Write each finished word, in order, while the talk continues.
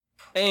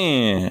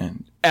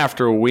And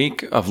after a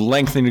week of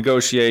lengthy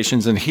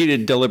negotiations and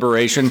heated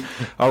deliberation,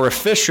 our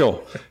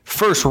official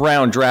first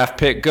round draft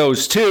pick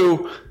goes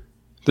to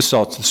the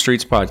Salt to the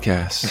Streets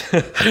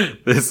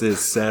podcast. This is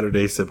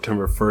Saturday,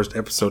 September 1st,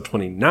 episode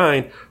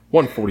 29,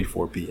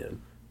 1:44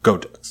 p.m. Go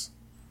Ducks.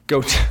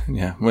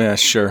 Yeah,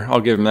 sure. I'll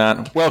give him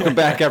that. Welcome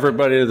back,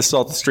 everybody, to the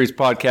Salt to the Streets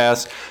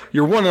podcast,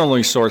 your one and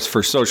only source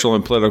for social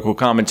and political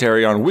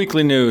commentary on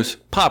weekly news,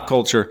 pop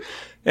culture,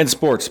 and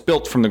sports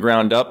built from the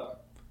ground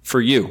up for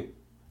you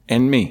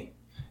and me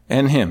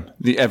and him,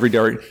 the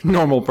everyday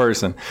normal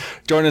person.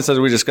 Join us as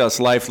we discuss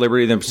life,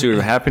 liberty, and the pursuit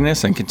of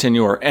happiness and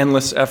continue our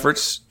endless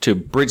efforts to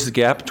bridge the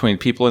gap between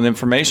people and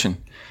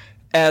information.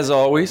 As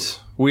always,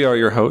 we are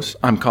your hosts.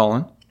 I'm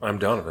Colin. I'm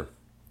Donovan.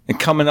 And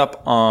coming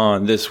up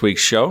on this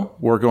week's show,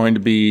 we're going to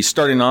be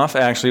starting off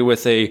actually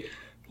with a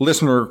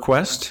listener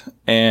request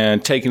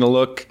and taking a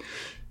look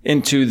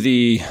into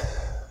the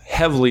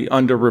heavily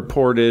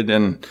underreported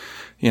and,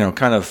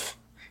 kind of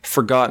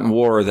forgotten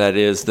war that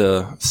is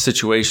the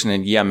situation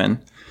in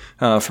Yemen.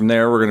 From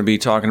there, we're going to be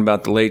talking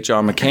about the late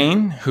John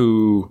McCain,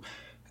 who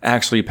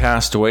actually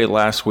passed away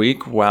last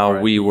week while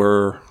we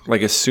were,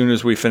 as soon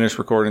as we finished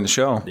recording the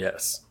show.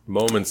 Yes,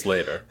 moments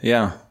later.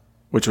 Yeah.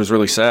 Which was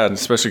really sad,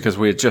 especially because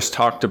we had just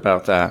talked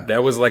about that.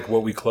 That was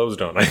what we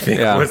closed on, I think.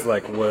 Yeah.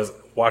 Was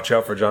watch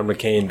out for John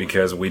McCain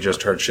because we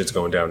just heard shit's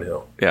going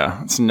downhill.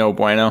 Yeah, it's no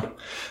bueno.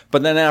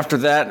 But then after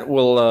that,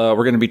 we're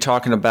going to be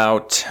talking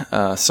about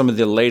some of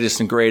the latest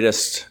and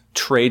greatest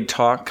trade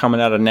talk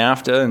coming out of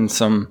NAFTA and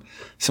some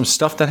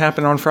stuff that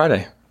happened on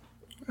Friday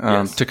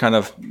to kind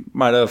of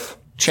might have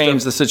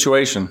changed the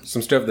situation.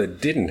 Some stuff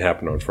that didn't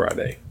happen on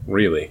Friday,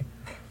 really.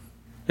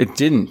 It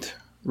didn't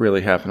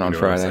really happen on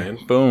Friday.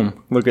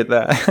 Boom. Look at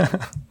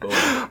that.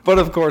 Boom. But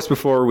of course,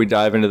 before we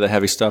dive into the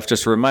heavy stuff,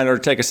 just a reminder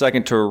to take a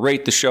second to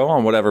rate the show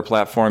on whatever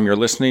platform you're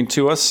listening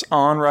to us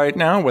on right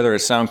now, whether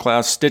it's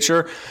SoundCloud,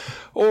 Stitcher,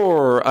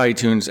 or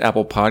iTunes,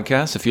 Apple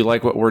Podcasts. If you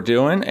like what we're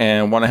doing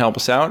and want to help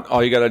us out,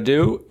 all you got to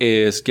do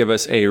is give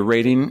us a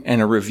rating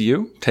and a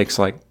review. Takes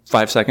 5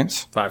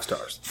 seconds. 5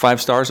 stars.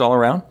 5 stars all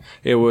around.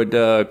 It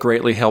would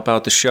greatly help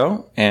out the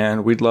show,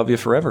 and we'd love you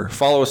forever.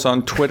 Follow us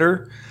on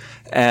Twitter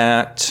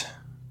at...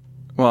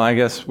 Well, I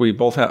guess we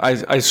both have...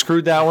 I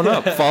screwed that one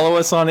up. Follow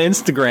us on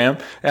Instagram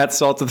at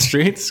Salt of the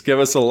Streets. Give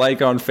us a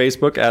like on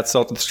Facebook at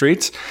Salt of the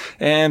Streets.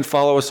 And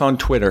follow us on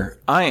Twitter.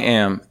 I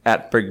am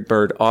at Big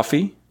Bird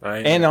Offie.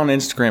 And on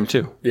Instagram,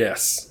 too.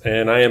 Yes.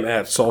 And I am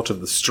at Salt of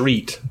the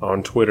Street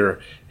on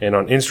Twitter. And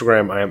on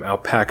Instagram, I am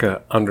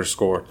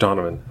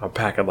alpaca_Donovan.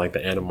 Alpaca like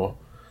the animal.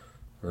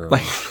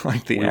 Like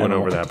the animal. We went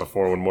over that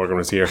before when Morgan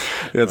was here.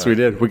 Yes, we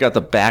did. We got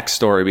the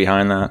backstory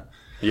behind that.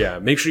 Yeah.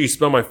 Make sure you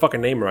spell my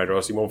fucking name right or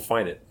else you won't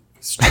find it.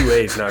 It's 2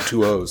 A's, not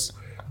 2 O's.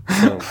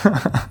 So.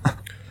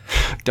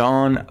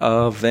 Don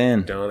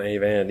Avan. Don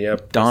Avan,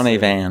 yep. Don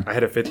Avan. I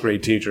had a 5th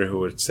grade teacher who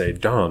would say,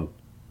 Don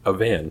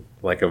Avan,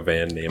 like a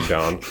van named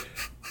Don.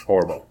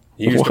 Horrible.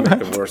 He used to make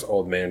the worst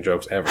old man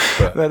jokes ever.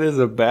 But that is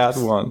a bad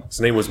one.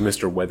 His name was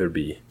Mr.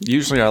 Weatherby.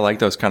 Usually I like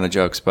those kind of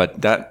jokes, but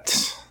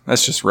that's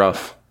just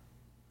rough.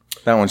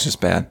 That one's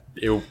just bad.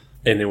 And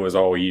it was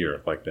all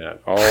year like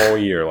that. All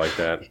year like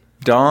that.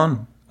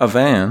 Don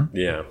Avan?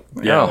 Yeah.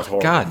 Oh,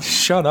 God,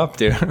 shut up,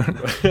 dude.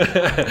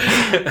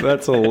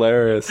 That's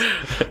hilarious.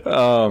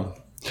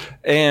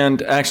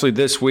 And actually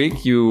this week,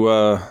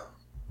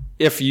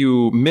 if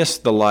you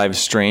missed the live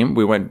stream,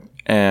 we went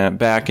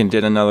back and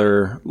did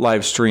another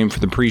live stream for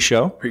the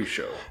pre-show.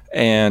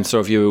 And so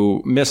if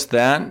you missed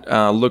that,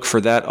 look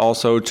for that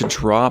also to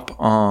drop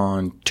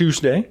on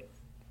Tuesday.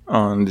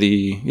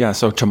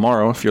 So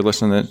tomorrow, if you're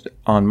listening to it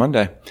on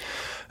Monday.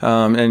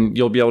 And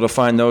you'll be able to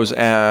find those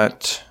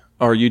at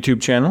our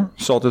YouTube channel,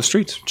 Salt of the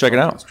Streets. Check it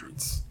out.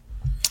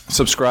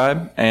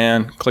 Subscribe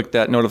and click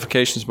that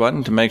notifications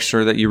button to make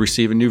sure that you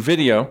receive a new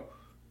video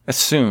as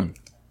soon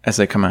as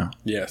they come out.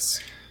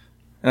 Yes.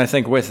 And I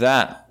think with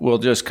that, we'll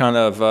just kind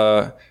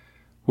of...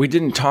 we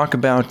didn't talk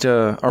about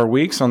our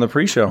weeks on the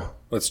pre-show.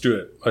 Let's do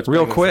it.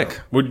 Real quick.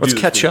 Let's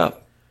catch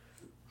up.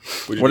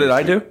 What did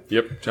I do?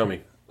 Yep, tell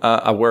me.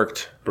 I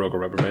worked. Broke a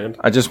rubber band?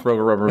 I just broke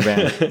a rubber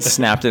band.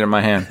 Snapped it in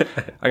my hand.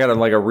 I got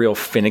a real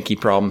finicky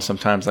problem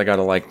sometimes. I got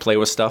to play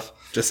with stuff.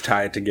 Just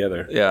tie it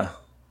together. Yeah.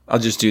 I'll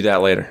just do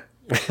that later.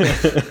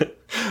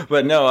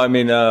 But no, I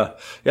mean,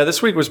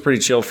 this week was pretty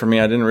chill for me.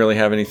 I didn't really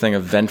have anything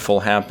eventful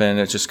happen.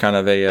 It's just kind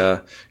of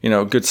a,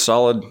 good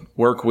solid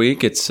work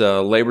week. It's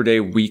Labor Day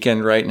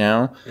weekend right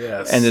now.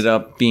 Yes. Ended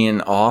up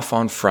being off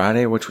on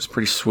Friday, which was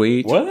pretty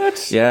sweet.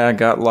 What? Yeah, I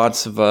got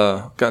lots of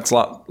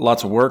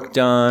work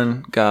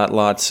done. Got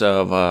lots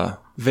of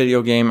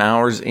video game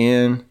hours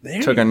in.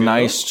 Took a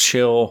nice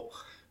chill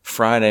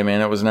Friday,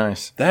 man. It was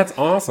nice. That's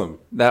awesome.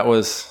 That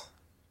was,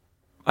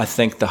 I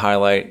think, the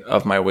highlight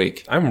of my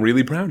week. I'm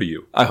really proud of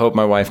you. I hope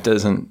my wife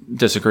doesn't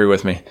disagree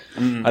with me.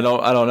 I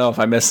don't know if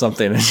I missed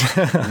something.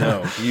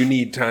 No, you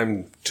need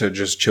time to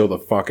just chill the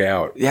fuck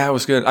out. Yeah, it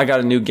was good. I got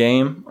a new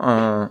game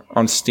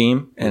on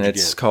Steam, and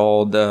it's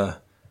called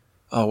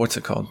what's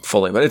it called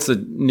fully? But it's a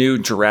new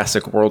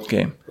Jurassic World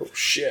game. Oh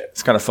shit!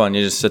 It's kind of fun.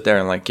 You just sit there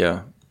and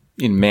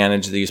you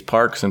manage these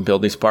parks and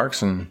build these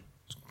parks, and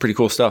it's pretty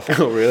cool stuff.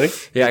 Oh, really?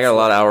 Yeah, I got a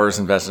lot of hours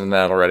invested in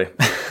that already.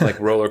 Like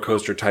Roller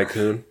Coaster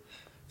Tycoon?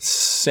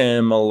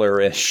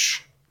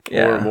 Similar-ish.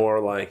 Or more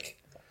like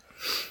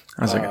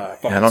I was like,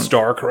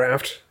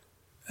 StarCraft?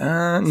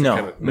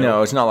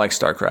 No, it's not like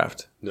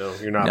StarCraft. No,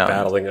 you're not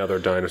battling other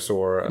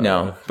dinosaur.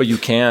 No, but you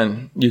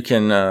can,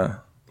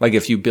 like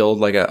if you build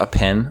like a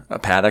pen, a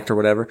paddock or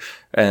whatever,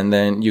 and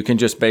then you can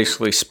just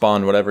basically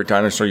spawn whatever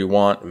dinosaur you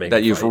want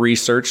that you've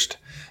researched.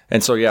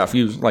 And so, yeah, if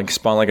you like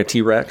spawn like a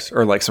T-Rex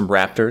or like some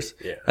raptors,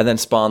 and then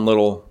spawn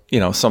little,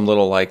 some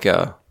little like,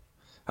 I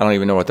don't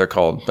even know what they're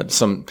called, but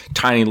some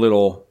tiny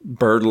little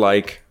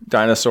bird-like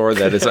dinosaur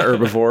that is an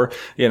herbivore,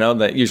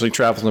 that usually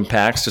travels in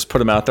packs. Just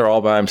put him out there all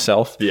by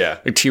himself. Yeah.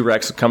 A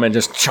T-Rex will come in,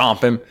 just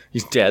chomp him.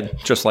 He's dead,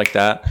 just like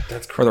that.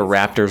 That's crazy. Or the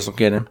raptors will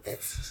get him.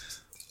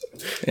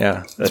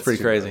 Yeah, that's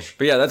pretty crazy. Much.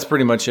 But yeah, that's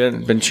pretty much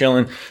it. Been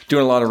chilling,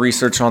 doing a lot of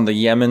research on the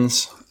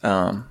Yemens,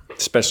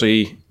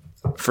 especially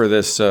for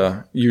this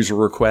user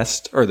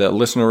request or the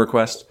listener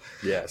request.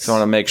 Yes. So I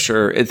want to make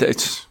sure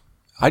it's.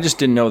 I just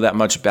didn't know that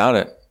much about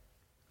it.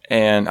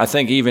 And I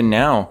think even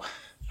now,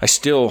 I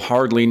still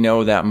hardly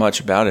know that much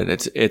about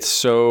it. It's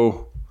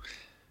so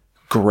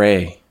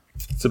gray.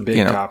 It's a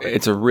big topic.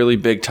 It's a really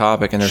big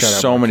topic, and there's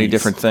so many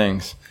different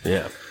things.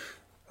 Yeah.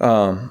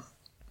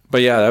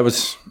 But yeah,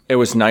 it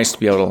was nice to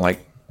be able to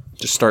like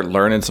just start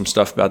learning some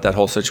stuff about that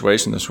whole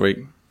situation this week.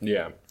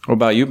 Yeah. What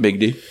about you, Big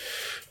D?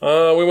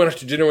 We went out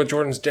to dinner with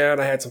Jordan's dad.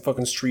 I had some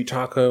fucking street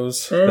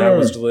tacos. That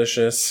was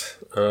delicious.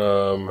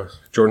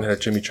 Jordan had a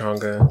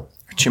chimichanga.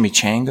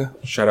 Chimichanga?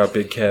 Shout out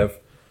Big Kev.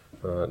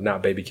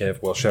 Not Baby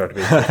Kev. Well, shout out to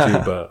Baby Kev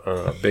too,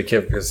 but Big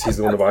Kev because he's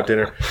the one that bought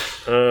dinner.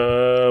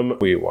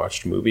 We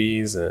watched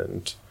movies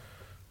and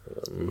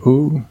it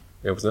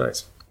was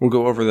nice. We'll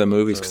go over the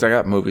movies because I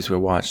got movies we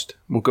watched.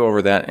 We'll go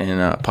over that in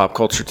pop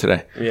culture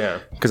today. Yeah.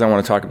 Because I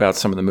want to talk about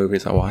some of the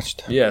movies I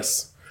watched.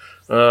 Yes.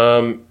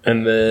 And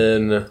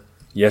then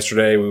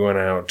yesterday we went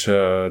out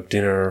to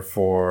dinner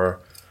for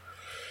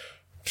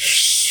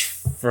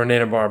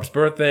Nana Barb's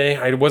birthday.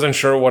 I wasn't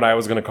sure what I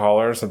was going to call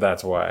her, so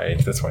that's why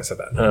I said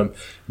that.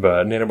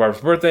 But Nana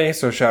Barb's birthday,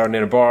 so shout out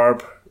Nana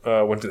Barb.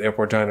 Went to the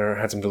airport diner,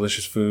 had some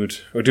delicious food.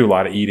 We do a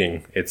lot of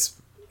eating. It's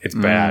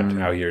bad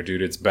out here,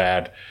 dude. It's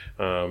bad.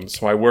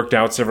 So I worked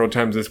out several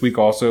times this week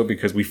also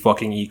because we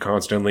fucking eat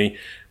constantly.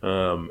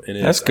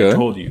 That's good. I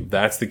told you,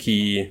 that's the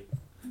key.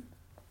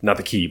 Not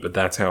the key, but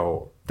that's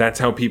how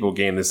people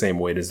gain the same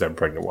weight as their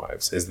pregnant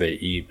wives, is they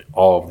eat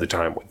all of the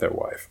time with their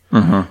wife.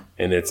 Mm-hmm.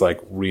 And it's like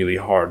really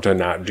hard to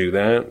not do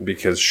that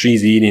because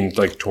she's eating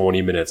like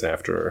 20 minutes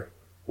after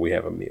we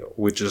have a meal,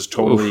 which is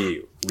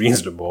totally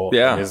reasonable.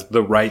 Yeah. And is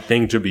the right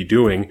thing to be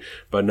doing,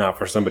 but not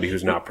for somebody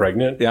who's not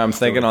pregnant. Yeah, I'm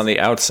thinking on the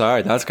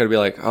outside, that's going to be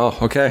like, oh,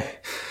 okay,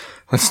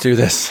 let's do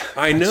this.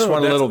 I know. Just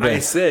want a little bit. I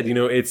said,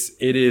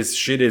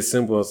 shit is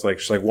simple. It's like,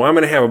 she's like, well, I'm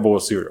going to have a bowl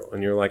of cereal.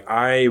 And you're like,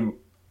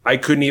 I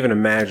couldn't even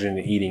imagine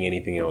eating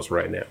anything else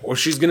right now. Or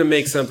she's going to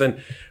make something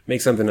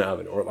in the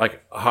oven. Or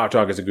like a hot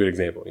dog is a good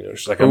example.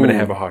 She's like, I'm going to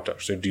have a hot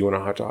dog. So do you want a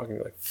hot dog? And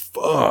you're like,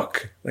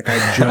 fuck. Like I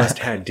just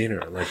had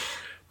dinner. Like,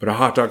 but a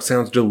hot dog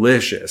sounds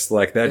delicious.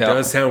 Like that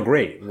does sound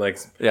great. Like,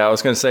 yeah, I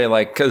was going to say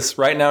like, cause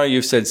right now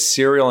you've said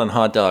cereal and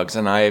hot dogs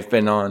and I've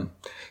been on,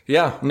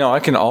 I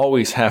can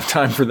always have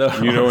time for those.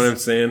 You know what I'm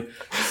saying?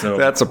 So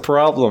that's a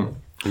problem.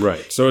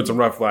 Right. So it's a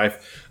rough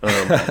life.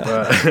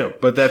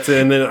 But that's it.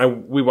 And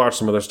then we watched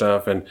some other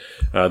stuff. And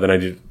then I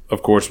did,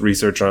 of course,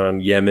 research on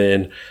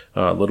Yemen,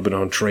 a little bit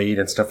on trade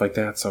and stuff like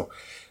that. So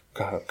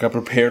got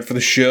prepared for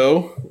the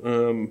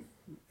show.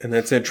 And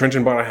that's it.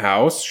 Trenton bought a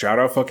house. Shout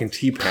out fucking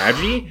T.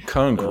 Paggi.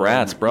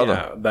 Congrats, brother.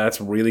 Yeah,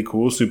 that's really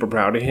cool. Super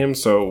proud of him.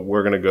 So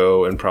we're going to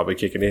go and probably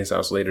kick it in his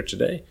house later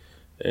today.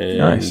 And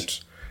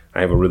nice.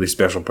 I have a really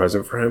special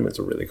present for him. It's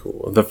really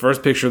cool. The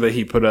first picture that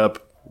he put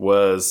up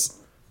was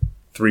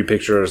 3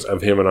 pictures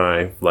of him and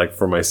I, like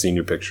for my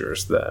senior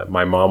pictures, that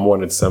my mom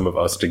wanted some of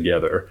us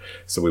together.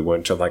 So we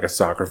went to like a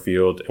soccer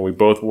field and we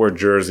both wore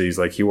jerseys.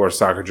 Like he wore a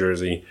soccer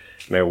jersey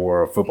and I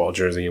wore a football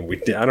jersey. And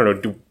I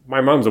don't know,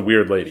 my mom's a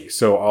weird lady.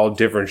 So all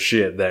different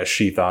shit that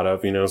she thought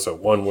of, So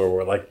one where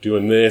we're like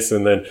doing this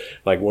and then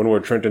like one where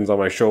Trenton's on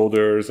my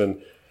shoulders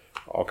and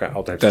all types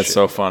of shit. That's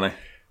so funny.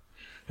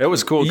 It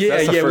was cool.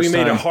 Yeah, we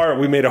made a heart.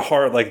 We made a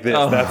heart like this.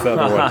 Oh. That's the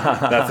other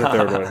one. That's the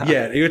third one.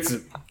 Yeah,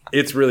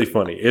 it's really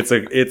funny. It's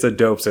a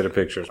dope set of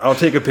pictures. I'll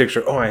take a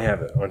picture. Oh, I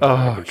have it.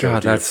 Oh,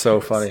 God, that's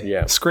so funny.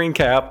 Yeah. Screen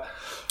cap.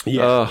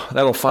 Yeah.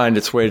 That'll find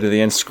its way to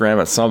the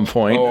Instagram at some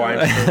point. Oh,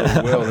 I'm sure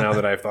it will now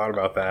that I've thought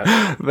about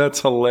that.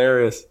 That's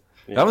hilarious.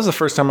 Yeah. That was the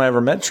first time I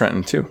ever met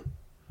Trenton, too.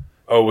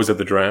 Oh, was it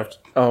the draft?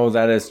 Oh,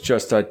 that is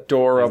just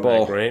adorable. Isn't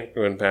that great?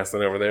 Go ahead and pass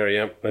that over there.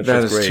 Yep. That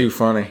is great. Too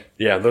funny.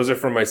 Yeah, those are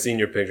from my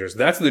senior pictures.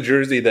 That's the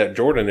jersey that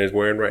Jordan is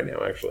wearing right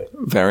now, actually.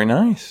 Very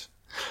nice.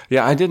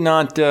 Yeah, I did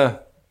not...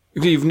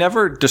 you've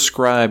never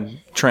described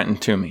Trenton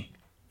to me.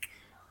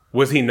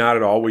 Was he not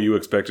at all what you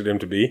expected him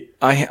to be?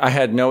 I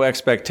had no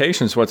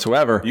expectations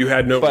whatsoever. You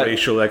had no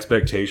racial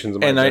expectations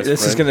of my best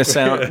this is going to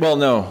sound... Well,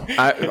 no.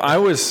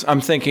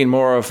 I'm thinking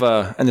more of...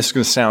 and this is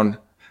going to sound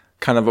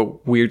kind of a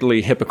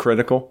weirdly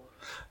hypocritical...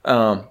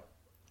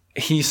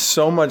 He's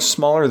so much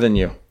smaller than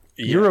you.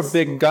 Yes. You're a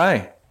big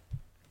guy,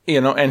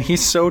 and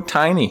he's so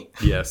tiny.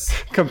 Yes.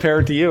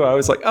 Compared to you. I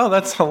was like, oh,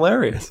 that's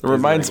hilarious. It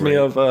reminds me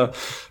of,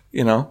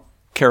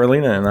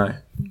 Carolina and I.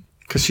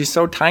 Because she's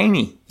so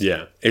tiny.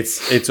 Yeah,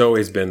 it's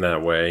always been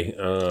that way.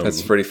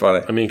 That's pretty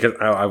funny. I mean, because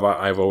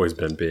I've always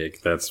been big.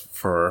 That's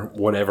for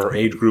whatever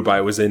age group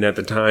I was in at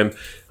the time,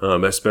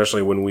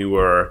 especially when we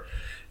were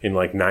in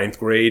like 9th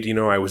grade.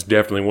 I was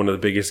definitely one of the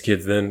biggest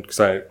kids then because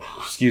I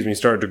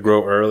started to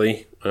grow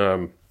early.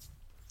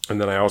 And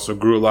then I also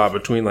grew a lot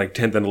between like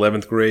 10th and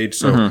 11th grade.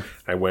 So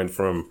I went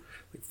from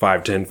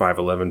 5'10",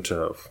 5'11"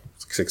 to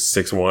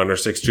 6'1" or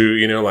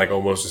 6'2", like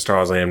almost as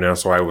tall as I am now.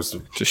 So I was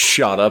just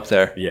shot up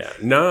there. Yeah.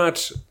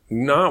 Not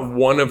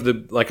one of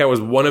the, I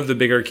was one of the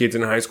bigger kids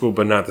in high school,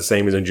 but not the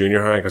same as in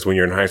junior high. Because when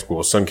you're in high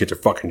school, some kids are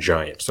fucking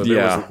giant. So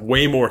there was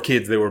way more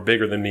kids that were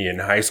bigger than me in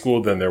high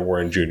school than there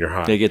were in junior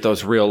high. They get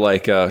those real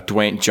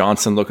Dwayne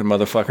Johnson looking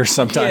motherfuckers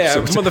sometimes. Yeah,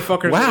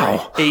 motherfuckers wow. are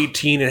like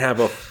 18 and have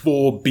a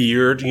full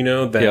beard,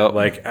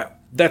 that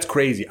that's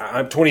crazy.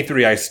 I'm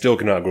 23. I still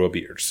cannot grow a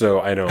beard. So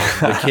I know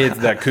the kids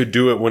that could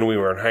do it when we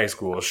were in high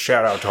school.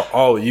 Shout out to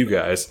all of you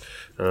guys.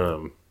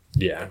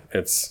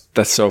 That's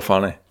so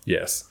funny.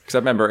 Yes. Because I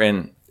remember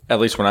at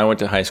least when I went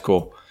to high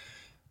school,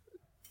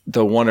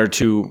 the one or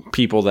two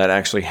people that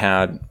actually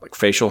had like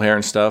facial hair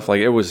and stuff,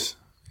 they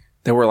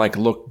were like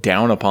looked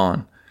down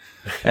upon.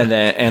 And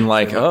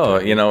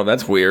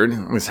that's weird.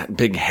 This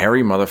big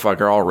hairy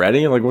motherfucker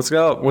already. Like, what's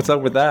up with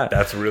that?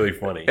 That's really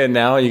funny. And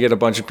now you get a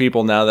bunch of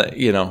people now that,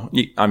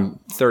 I'm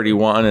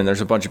 31 and there's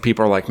a bunch of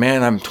people are like,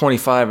 man, I'm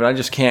 25 and I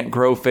just can't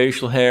grow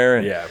facial hair.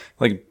 And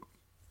like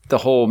the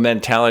whole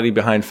mentality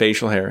behind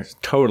facial hair is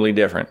totally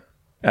different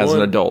as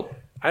an adult.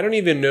 I don't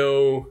even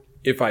know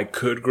if I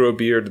could grow a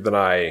beard that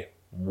I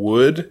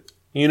would,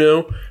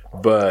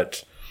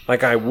 but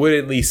I would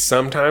at least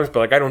sometimes,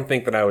 but I don't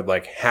think that I would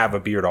have a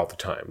beard all the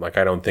time.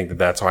 I don't think that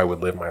that's how I would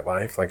live my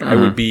life. I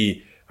would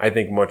be, I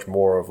think, much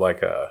more of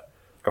a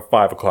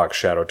 5 o'clock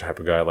shadow type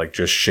of guy.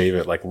 Just shave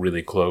it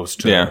really close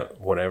to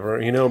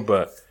whatever,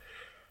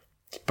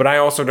 But I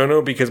also don't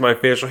know because my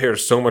facial hair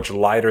is so much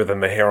lighter than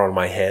the hair on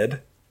my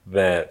head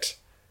that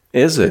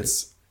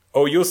it's.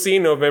 Oh, you'll see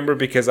in November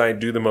because I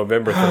do the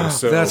Movember thing.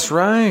 So that's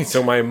right.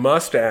 So my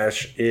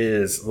mustache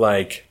is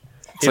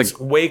it's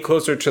way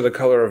closer to the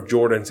color of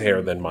Jordan's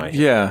hair than my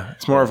hair. Yeah,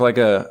 it's more of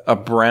a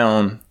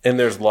brown. And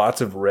there's lots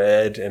of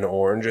red and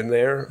orange in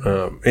there.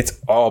 It's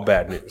all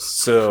bad news.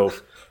 So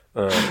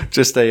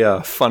just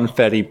a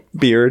funfetti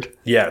beard.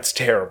 Yeah, it's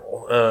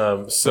terrible.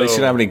 So you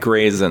shouldn't have any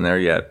grays in there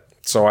yet.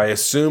 So I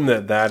assume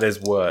that is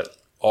what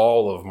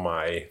all of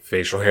my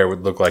facial hair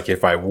would look like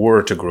if I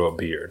were to grow a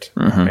beard.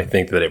 I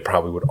think that it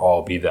probably would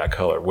all be that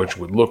color, which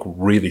would look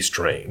really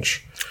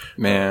strange.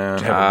 Man,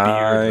 to have a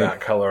beard that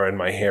color and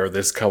my hair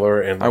this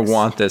color. And I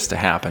want this to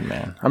happen,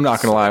 man. I'm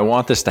not going to lie. I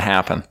want this to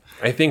happen.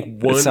 I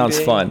think one It sounds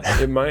day, fun.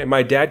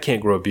 My dad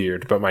can't grow a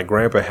beard, but my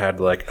grandpa had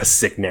a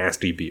sick,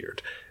 nasty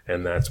beard.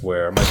 And that's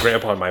where my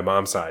grandpa on my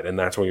mom's side, and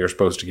that's where you're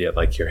supposed to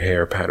get your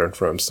hair pattern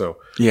from. So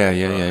yeah.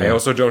 I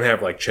also don't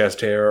have chest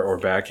hair or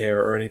back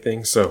hair or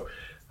anything. So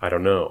I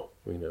don't know.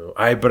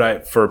 I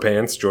fur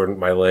pants. Jordan,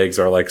 my legs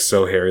are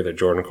so hairy that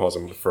Jordan calls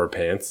them fur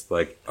pants.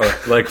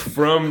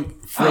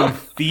 From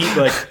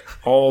feet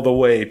all the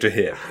way to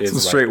hip. It's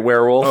a straight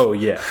werewolf. Oh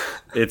yeah,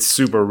 it's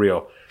super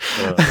real.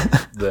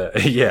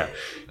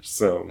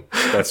 So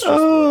that's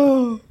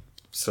just.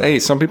 Hey,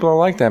 some people are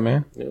like that,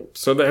 man. Yeah.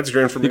 So that's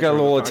your information. You got a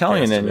little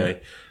Italian in you.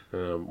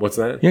 What's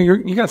that? Yeah,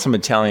 you got some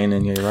Italian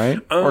in you, right?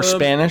 Or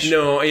Spanish?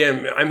 No,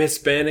 yeah, I'm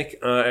Hispanic,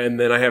 and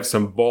then I have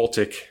some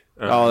Baltic.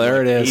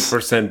 There it is.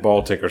 8%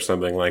 Baltic or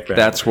something like that.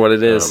 That's what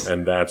it is.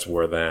 And that's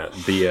where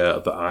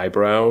the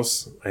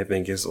eyebrows, I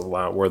think, is a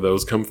lot where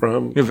those come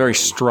from. You have very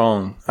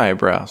strong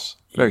eyebrows.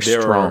 Very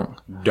strong.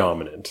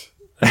 Dominant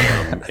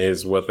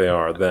is what they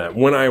are. That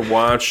when I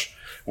watch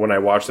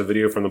the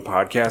video from the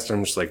podcast,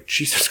 I'm just like,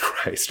 Jesus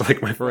Christ.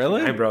 My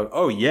really? eyebrows.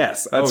 Oh,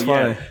 yes. That's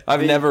funny. Yeah.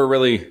 I've never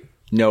really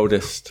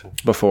noticed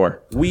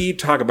before. We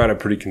talk about it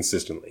pretty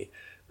consistently.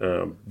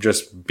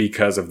 Just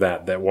because of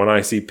that when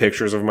I see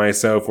pictures of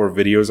myself or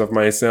videos of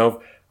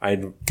myself,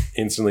 I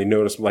instantly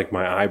notice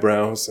my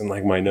eyebrows and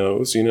my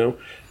nose, and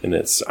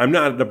I'm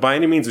not by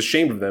any means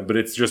ashamed of them, but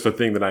it's just a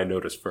thing that I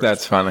notice first.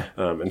 That's funny.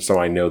 And so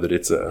I know that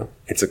it's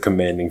a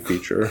commanding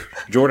feature.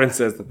 Jordan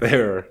says that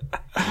they're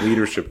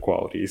leadership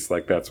qualities,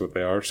 that's what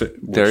they are.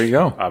 There you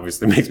go.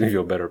 Obviously makes me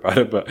feel better about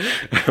it, but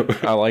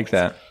I like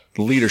that.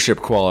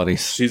 Leadership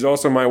qualities. She's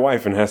also my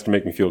wife and has to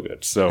make me feel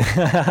good. So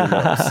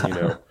who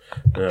knows,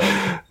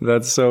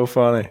 That's so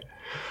funny.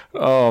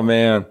 Oh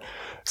man.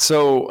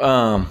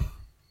 So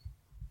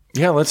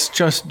let's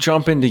just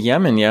jump into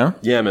Yemen, yeah?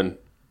 Yemen.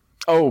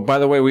 Oh, by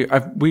the way, we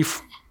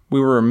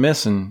were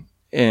remiss and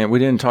we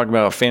didn't talk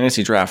about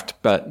fantasy draft,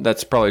 but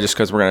that's probably just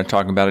because we're going to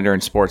talk about it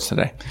during sports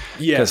today.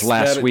 Yes, because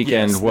last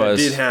weekend was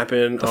that did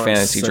happen the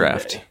fantasy Sunday.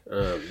 Draft.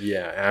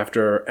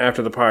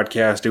 After the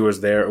podcast, it was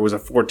there. It was a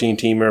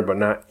 14-teamer, but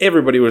not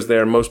everybody was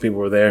there. Most people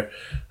were there,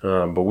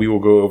 but we will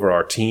go over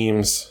our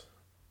teams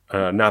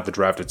not the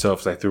draft itself,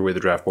 because I threw away the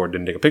draft board,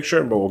 didn't take a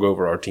picture, but we'll go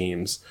over our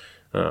teams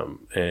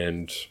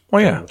and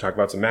we'll talk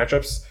about some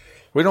matchups.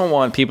 We don't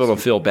want people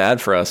to feel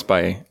bad for us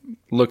by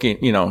looking,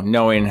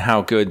 knowing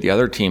how good the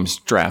other team's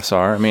drafts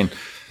are. I mean,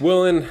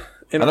 well, and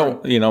I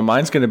don't,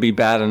 mine's going to be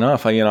bad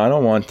enough. I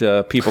don't want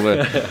people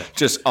to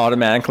just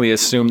automatically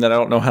assume that I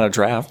don't know how to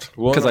draft,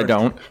 because I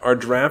don't. Our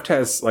draft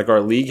has,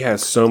 our league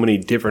has so many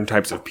different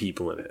types of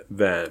people in it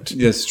that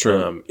that's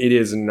true. It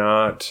is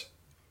not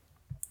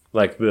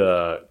like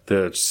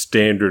the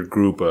standard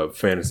group of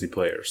fantasy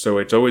players. So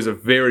it's always a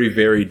very,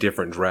 very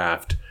different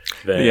draft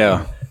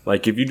than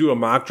like if you do a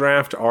mock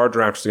draft, our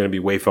draft is going to be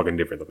way fucking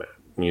different than that.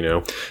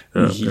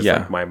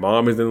 My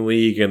mom is in the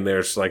league, and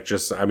there's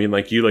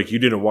you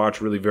didn't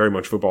watch really very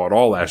much football at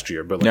all last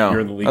year, but you're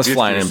in the league. I was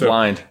flying in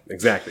blind.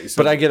 Exactly.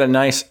 So, but I get a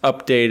nice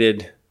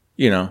updated,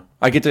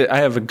 I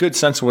have a good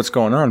sense of what's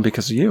going on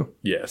because of you.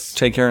 Yes.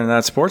 Take care of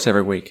that sports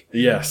every week.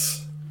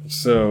 Yes.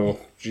 So,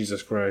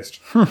 Jesus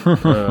Christ.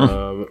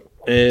 So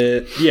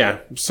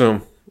it's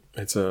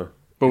a...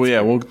 But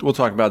we'll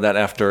talk about that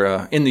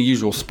after in the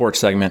usual sports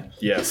segment.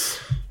 Yes.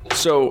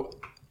 So,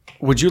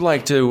 would you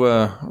like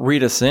to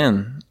read us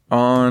in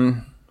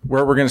on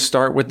where we're going to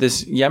start with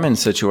this Yemen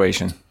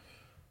situation?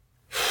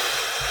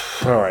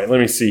 All right, let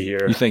me see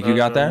here. You think you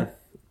got that?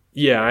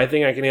 Yeah, I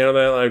think I can handle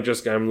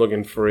that. I'm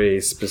looking for a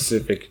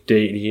specific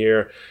date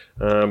here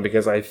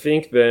because I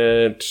think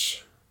that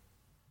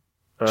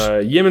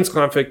Yemen's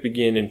conflict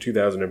began in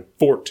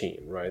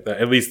 2014, right?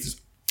 At least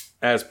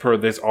as per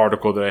this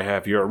article that I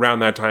have here, around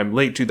that time,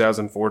 late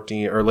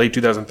 2014 or late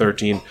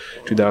 2013,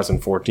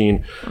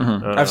 2014.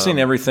 Mm-hmm. I've seen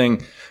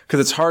everything because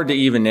it's hard to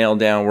even nail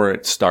down where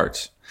it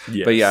starts.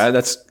 Yes. But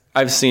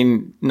I've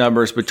seen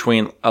numbers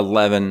between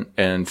 11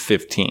 and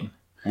 15.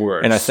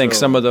 Word. And I think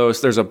some of those,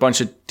 there's a bunch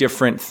of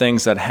different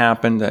things that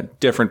happen that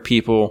different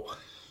people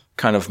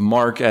kind of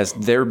mark as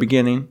their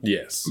beginning.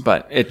 Yes.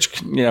 But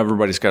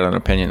everybody's got an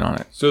opinion on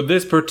it. So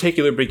this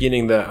particular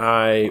beginning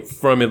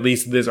from at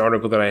least this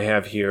article that I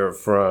have here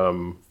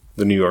from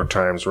the New York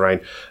Times,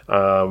 right,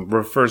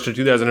 refers to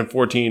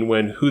 2014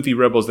 when Houthi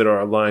rebels that are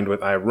aligned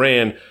with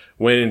Iran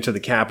went into the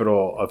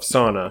capital of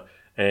Sana'a,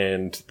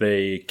 and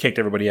they kicked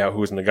everybody out who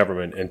was in the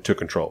government and took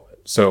control of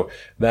it. So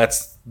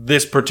that's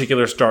this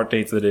particular start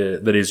date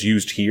that is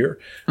used here.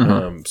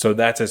 Mm-hmm. So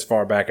that's as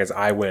far back as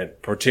I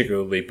went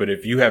particularly. But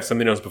if you have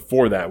something else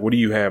before that, what do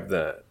you have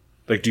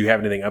do you have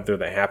anything up there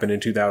that happened in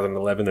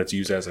 2011 that's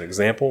used as an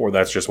example, or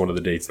that's just one of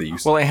the dates that you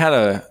saw? Well, I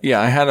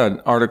had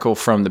an article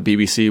from the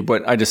BBC,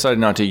 but I decided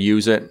not to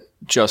use it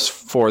just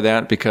for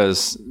that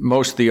because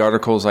most of the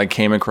articles I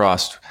came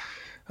across,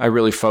 I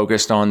really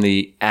focused on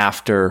the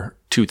after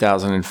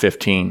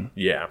 2015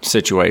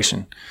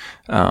 situation.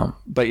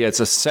 But it's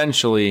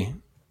essentially,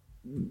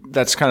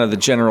 that's kind of the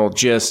general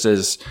gist,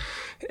 is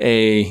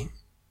a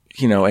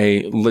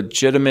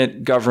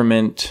legitimate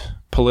government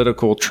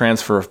political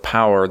transfer of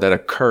power that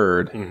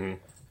occurred,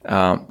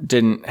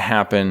 didn't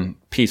happen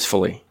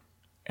peacefully.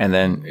 And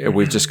then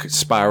we've just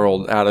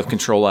spiraled out of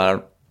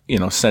control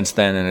since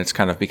then. And it's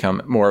kind of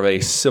become more of a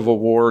civil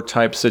war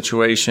type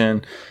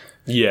situation.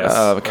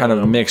 Yes, kind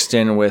of mixed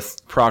in with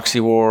proxy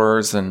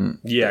wars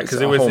and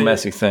because it was a whole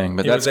messy thing.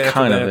 But that's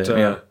kind of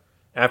it.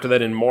 After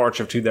that, in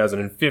March of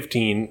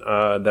 2015,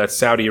 that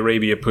Saudi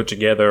Arabia put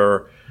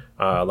together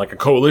like a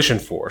coalition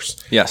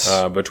force. Yes,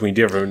 between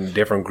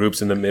different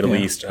groups in the Middle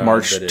East.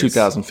 March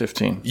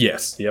 2015.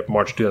 Yes,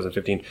 March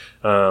 2015.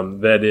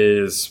 That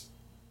is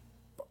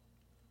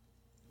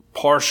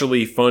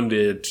partially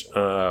funded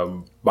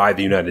by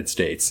the United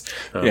States.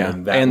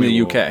 And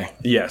the UK.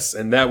 Yes,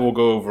 and that we'll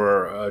go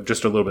over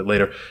just a little bit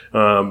later.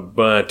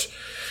 But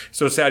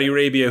so Saudi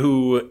Arabia,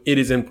 who it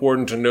is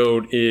important to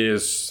note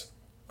is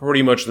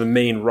pretty much the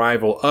main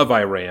rival of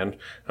Iran,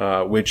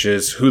 which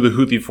is who the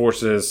Houthi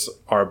forces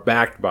are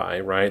backed by,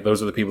 right?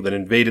 Those are the people that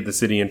invaded the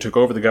city and took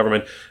over the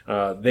government.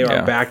 They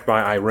are backed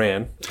by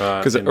Iran.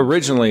 Because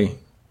originally,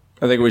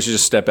 I think we should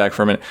just step back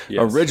for a minute.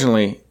 Yes.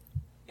 Originally,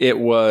 it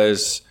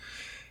was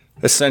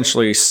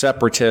essentially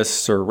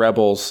separatists or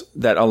rebels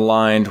that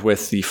aligned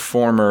with the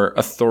former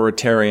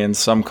authoritarian,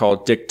 some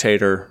called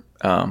dictator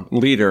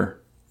leader,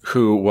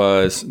 who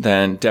was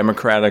then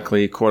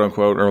democratically, quote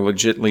unquote, or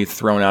legitimately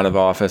thrown out of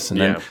office, and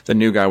then the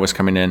new guy was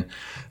coming in.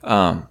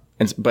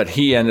 But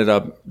he ended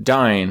up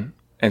dying,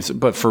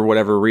 but for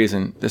whatever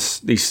reason,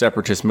 these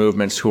separatist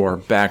movements who are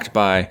backed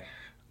by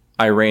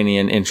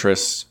Iranian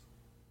interests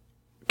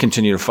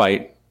continue to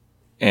fight.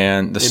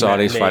 And the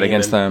Saudis fight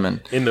against them, and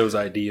in those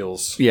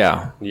ideals,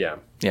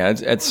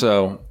 It's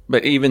so.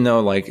 But even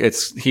though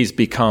he's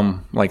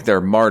become like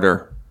their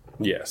martyr,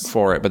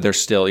 for it. But they're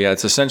still,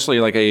 it's essentially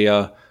like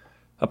a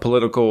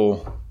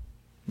political.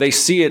 They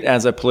see it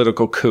as a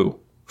political coup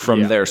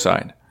from their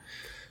side.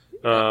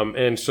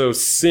 And so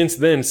since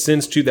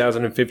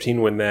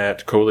 2015, when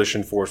that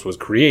coalition force was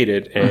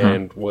created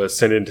and was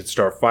sent in to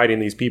start fighting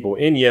these people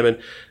in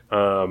Yemen.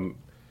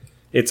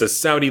 It's a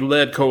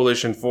Saudi-led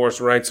coalition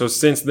force, right? So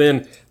since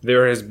then,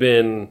 there has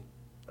been,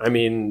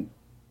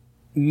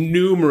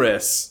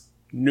 numerous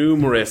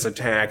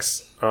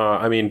attacks.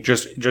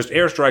 Just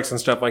airstrikes and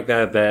stuff like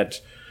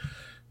that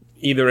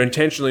either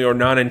intentionally or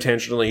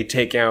non-intentionally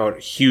take out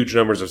huge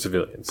numbers of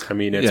civilians. I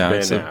mean,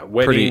 it's been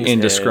weddings, pretty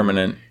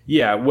indiscriminate.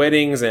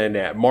 Weddings and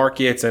at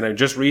markets. And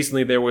just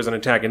recently there was an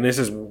attack, and this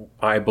is,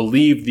 I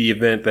believe, the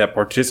event that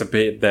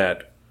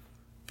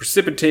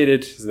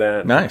precipitated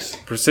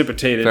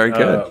Very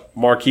good.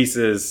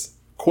 Marquise's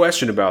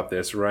question about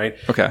this, right?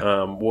 Okay.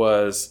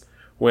 Was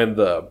when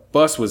the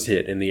bus was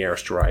hit in the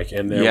airstrike,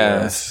 and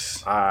there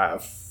was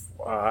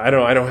I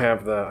don't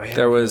have the.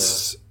 There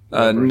was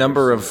a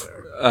number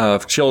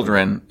of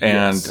children,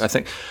 and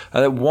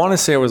I want to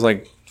say it was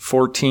like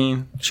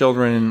 14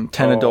 children,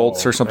 10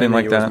 adults, or something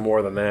like that. It was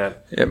more than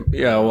that.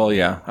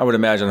 I would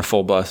imagine a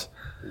full bus.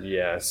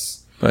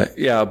 Yes. But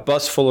yeah, a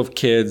bus full of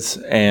kids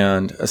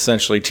and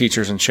essentially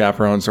teachers and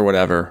chaperones or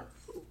whatever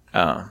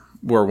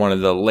were one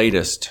of the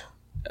latest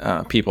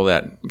people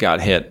that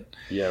got hit.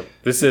 Yeah,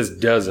 this is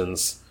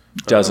dozens.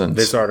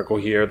 This article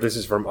here, this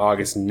is from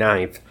August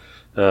 9th.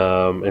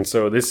 And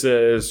so this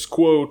says,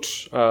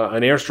 quote,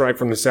 an airstrike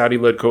from the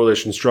Saudi-led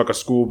coalition struck a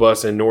school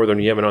bus in northern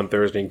Yemen on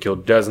Thursday and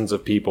killed dozens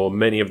of people,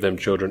 many of them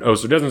children. Oh,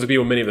 so dozens of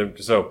people, many of them.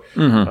 So,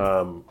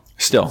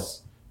 Still.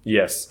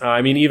 Yes.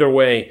 I mean, either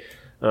way,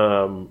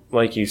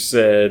 like you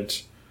said,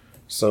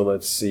 so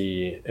let's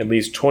see, at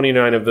least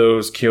 29 of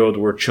those killed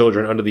were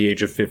children under the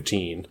age of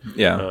 15.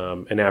 Yeah.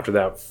 And after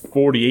that,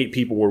 48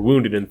 people were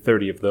wounded and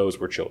 30 of those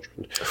were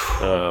children.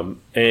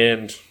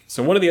 And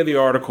so one of the other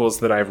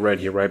articles that I've read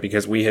here, right,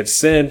 because we had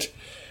said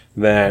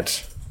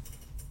that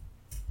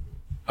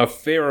a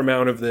fair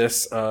amount of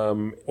this,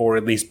 or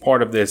at least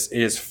part of this,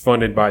 is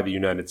funded by the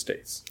United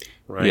States,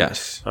 right?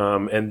 Yes.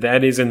 And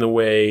that is in the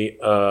way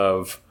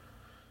of...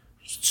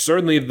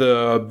 Certainly,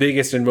 the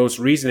biggest and most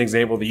recent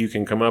example that you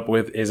can come up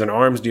with is an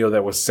arms deal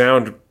that was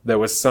signed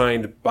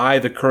by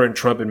the current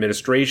Trump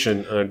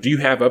administration. Do you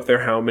have up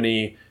there how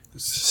many?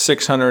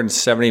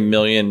 $670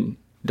 million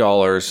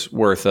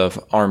worth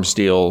of arms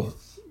deal,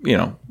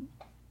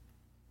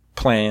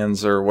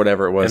 plans or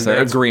whatever it was,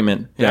 their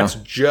agreement. That's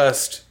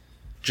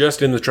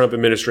just in the Trump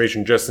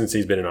administration, just since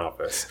he's been in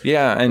office.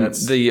 Yeah, and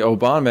the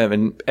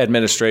Obama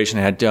administration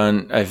had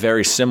done a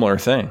very similar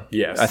thing.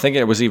 Yes. I think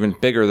it was even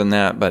bigger than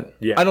that, but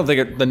I don't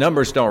think the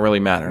numbers don't really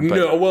matter. But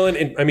no, well,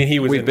 and I mean,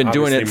 we've been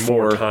doing it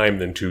more for time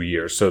than 2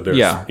 years, so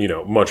there's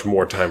much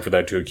more time for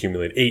that to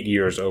accumulate. 8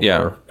 years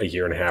over a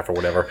year and a half or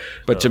whatever.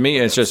 But to me,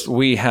 it's just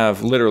we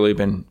have literally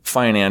been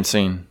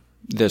financing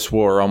this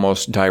war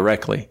almost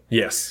directly.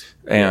 Yes.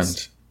 And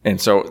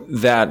so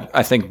that,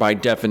 I think, by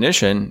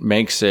definition,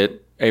 makes it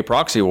a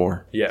proxy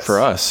war for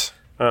us.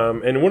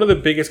 And one of the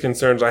biggest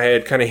concerns, I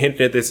had kind of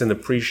hinted at this in the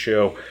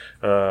pre-show,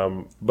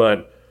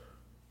 but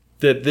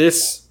that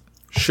this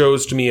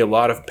shows to me a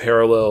lot of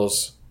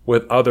parallels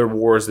with other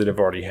wars that have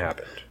already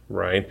happened,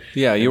 right?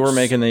 Yeah, you were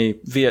making the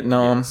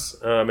Vietnam and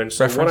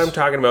so reference. What I'm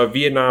talking about,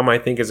 Vietnam, I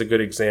think is a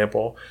good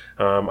example.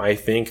 I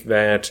think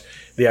that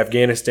the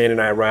Afghanistan and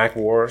Iraq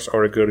wars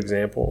are a good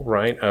example,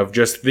 right, of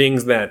just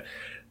things that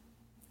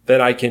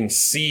I can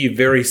see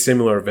very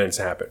similar events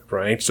happen,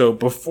 right? So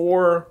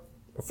before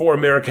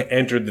America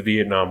entered the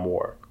Vietnam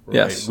War,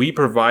 right, we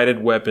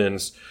provided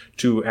weapons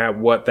to at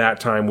what that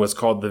time was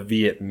called the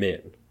Viet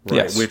Minh,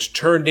 right, which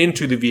turned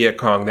into the Viet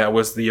Cong. That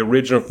was the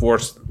original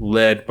force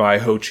led by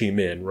Ho Chi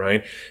Minh,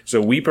 right?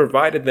 So we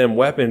provided them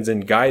weapons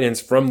and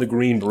guidance from the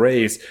Green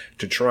Berets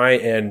to try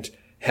and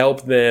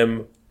help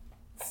them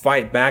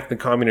fight back the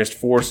communist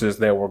forces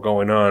that were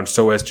going on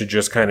so as to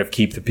just kind of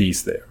keep the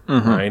peace there,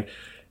 right?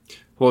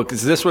 Well,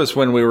 because this was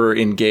when we were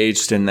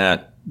engaged in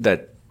that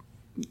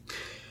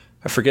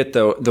I forget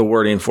the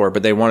wording for it,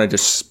 but they wanted to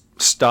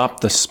stop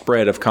the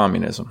spread of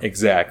communism.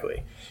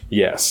 Exactly.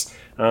 Yes.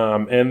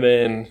 And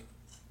then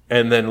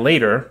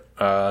later,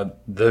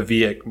 the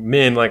Viet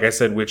Minh, like I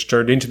said, which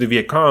turned into the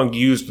Viet Cong,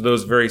 used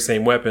those very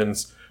same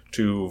weapons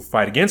to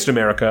fight against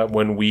America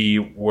when we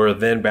were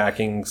then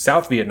backing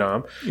South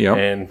Vietnam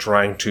and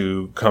trying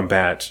to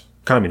combat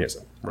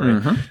communism.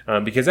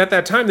 Right. Because at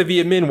that time, the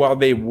Viet Minh, while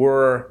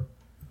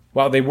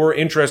they were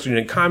interested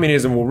in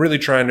communism, were really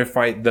trying to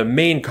fight the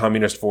main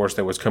communist force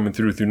that was coming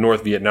through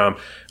North Vietnam.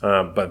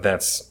 But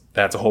that's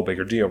a whole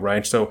bigger deal,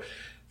 right? So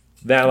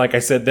that, like I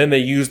said, then they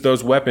used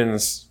those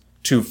weapons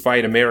to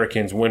fight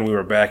Americans when we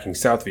were backing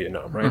South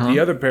Vietnam, right? The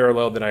other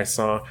parallel that I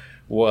saw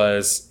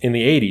was in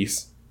the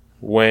 80s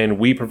when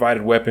we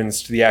provided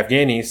weapons to the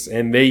Afghanis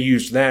and they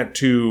used that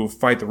to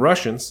fight the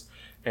Russians.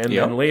 And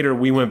then later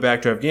we went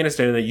back to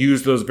Afghanistan and they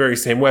used those very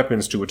same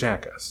weapons to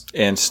attack us.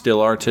 And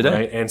still are today.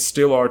 Right? And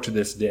still are to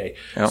this day.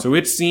 So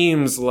it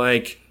seems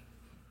like,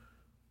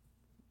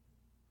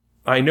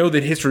 I know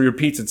that history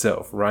repeats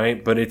itself,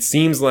 right? But it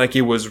seems like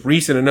it was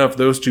recent enough,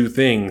 those two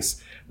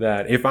things,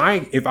 that if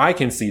I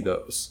can see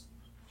those,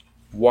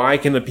 why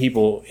can the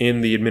people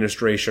in the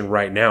administration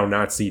right now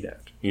not see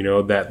that?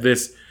 That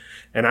this...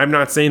 And I'm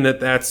not saying that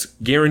that's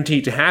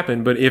guaranteed to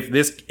happen, but if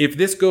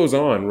this goes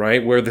on,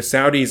 right, where the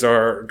Saudis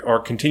are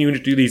continuing to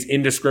do these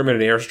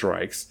indiscriminate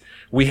airstrikes,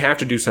 we have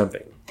to do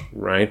something,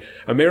 right?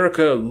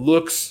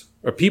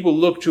 People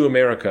look to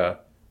America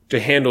to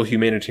handle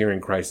humanitarian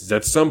crises.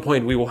 At some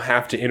point, we will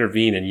have to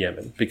intervene in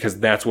Yemen because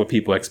that's what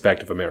people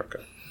expect of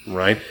America.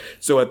 right?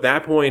 So at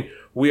that point,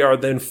 we are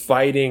then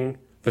fighting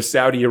the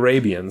Saudi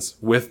Arabians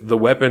with the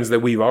weapons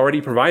that we've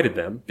already provided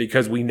them,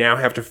 because we now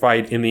have to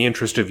fight in the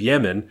interest of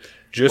Yemen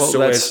just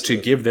so as to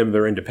give them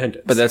their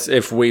independence. But that's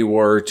if we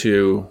were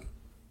to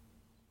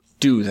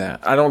do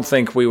that. I don't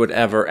think we would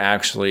ever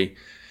actually,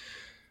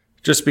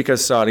 just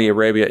because Saudi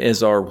Arabia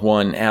is our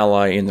one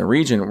ally in the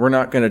region, we're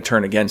not going to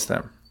turn against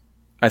them.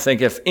 I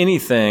think if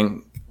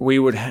anything,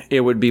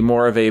 it would be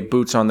more of a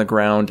boots on the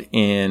ground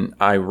in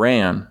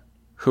Iran,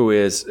 who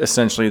is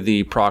essentially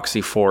the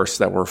proxy force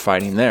that we're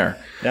fighting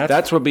there.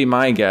 That's would be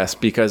my guess,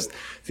 because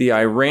the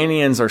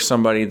Iranians are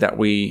somebody that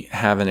we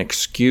have an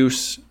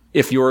excuse.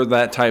 If you're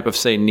that type of,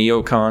 say,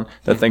 neocon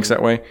that thinks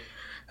that way,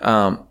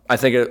 I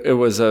think it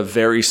was a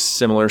very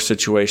similar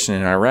situation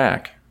in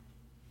Iraq.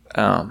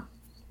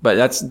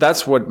 But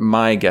that's what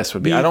my guess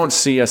would be. I don't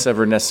see us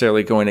ever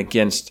necessarily going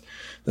against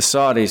the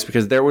Saudis,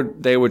 because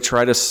they would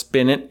try to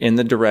spin it in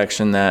the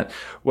direction that,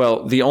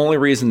 well, the only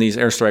reason these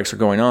airstrikes are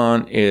going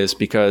on is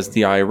because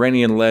the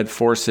Iranian-led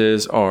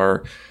forces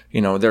are,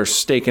 they're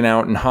staking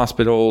out in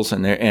hospitals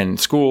and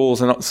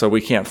schools, and so we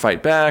can't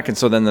fight back. And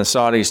so then the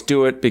Saudis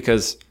do it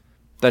because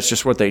that's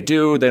just what they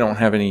do. They don't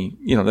have any,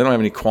 they don't have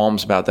any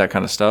qualms about that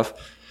kind of stuff.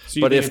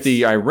 So but if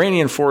the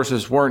Iranian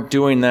forces weren't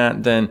doing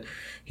that, then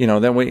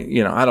then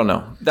we, I don't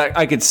know. That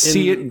I could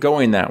see it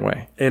going that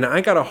way. And I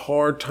got a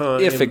hard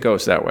time. If it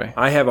goes that way.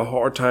 I have a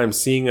hard time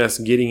seeing us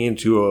getting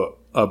into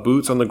a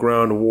boots on the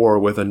ground war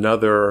with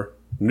another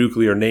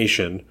nuclear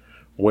nation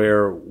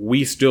where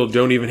we still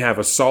don't even have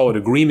a solid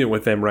agreement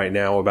with them right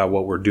now about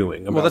what we're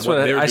doing. Well, that's what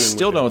I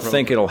still don't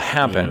think it'll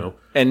happen.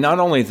 And not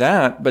only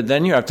that, but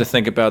then you have to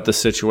think about the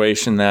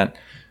situation that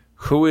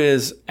who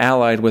is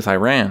allied with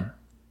Iran?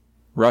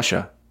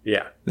 Russia.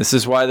 Yeah. This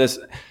is why this...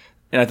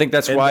 And I think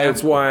that's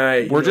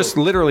why we're just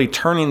literally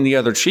turning the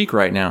other cheek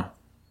right now,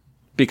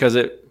 because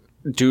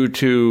due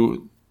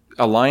to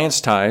alliance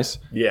ties,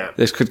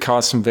 this could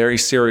cause some very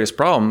serious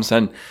problems.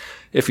 And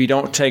if you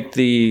don't take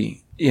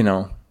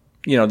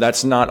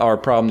that's not our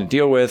problem to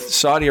deal with.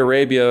 Saudi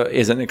Arabia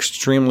is an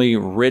extremely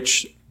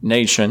rich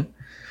nation,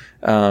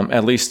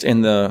 at least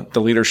in the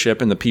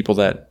leadership and the people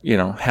that,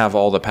 have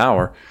all the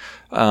power.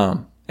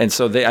 And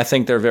so I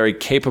think they're very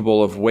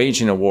capable of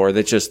waging a war.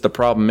 That just the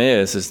problem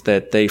is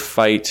that they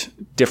fight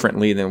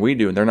differently than we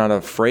do. They're not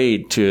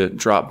afraid to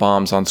drop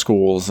bombs on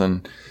schools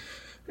and.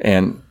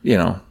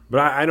 But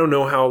I don't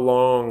know how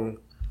long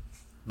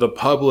the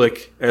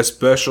public,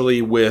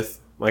 especially with,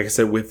 like I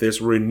said, with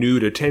this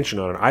renewed attention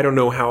on it, I don't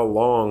know how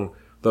long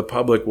the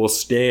public will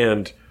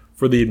stand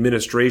for the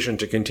administration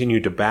to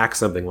continue to back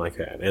something like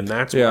that. And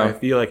that's why I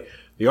feel like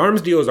the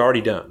arms deal is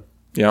already done.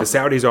 Yep. The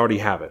Saudis already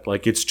have it.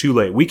 Like, it's too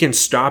late. We can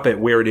stop it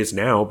where it is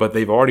now, but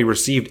they've already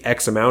received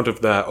X amount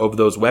of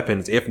those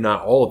weapons, if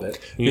not all of it.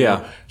 You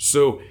know?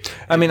 So,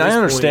 I mean, I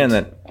understand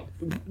that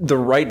the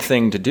right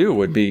thing to do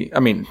would be,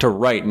 to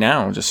right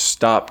now, just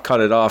stop,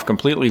 cut it off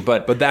completely.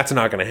 But that's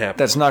not going to happen.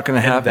 That's not going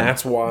to happen.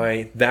 That's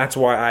why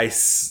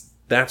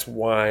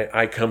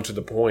I come to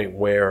the point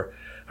where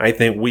I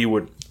think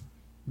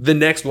the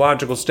next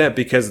logical step,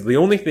 because the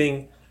only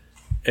thing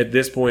at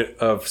this point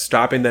of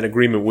stopping that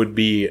agreement would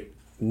be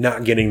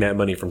not getting that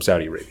money from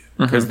Saudi Arabia,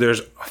 because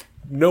there's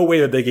no way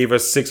that they gave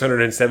us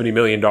 $670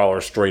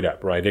 million straight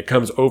up, right? It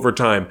comes over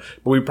time,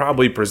 but we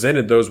probably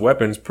presented those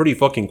weapons pretty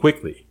fucking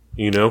quickly,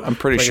 I'm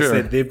pretty sure.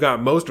 I said, they've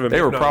got most of them.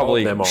 They were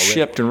probably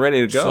shipped and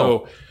ready to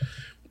go.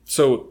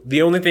 So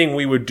the only thing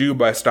we would do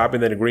by stopping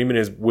that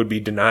agreement would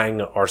be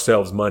denying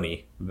ourselves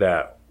money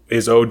that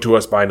is owed to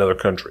us by another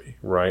country,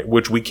 right?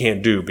 Which we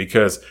can't do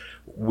because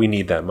we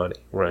need that money,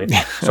 right?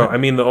 So,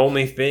 the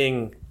only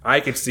thing I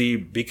could see,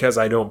 because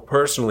I don't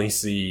personally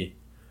see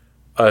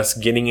us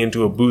getting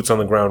into a boots on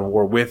the ground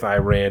war with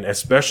Iran,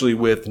 especially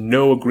with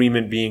no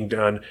agreement being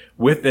done,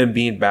 with them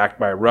being backed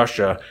by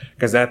Russia,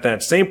 because at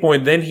that same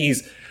point, then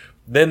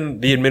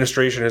the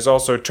administration is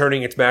also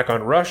turning its back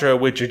on Russia,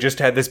 which it just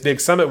had this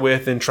big summit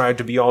with and tried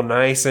to be all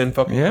nice and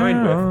fucking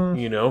kind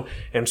with,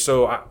 And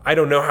so I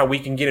don't know how we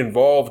can get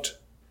involved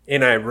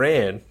in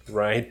Iran,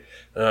 right?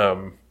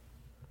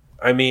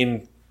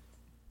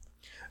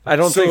 I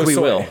don't think we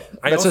will.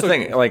 That's the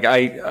thing. Like,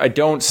 I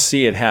don't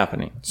see it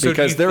happening,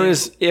 because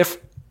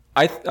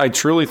I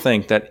truly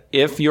think that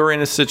if you're in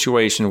a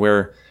situation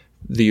where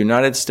the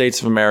United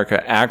States of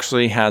America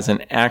actually has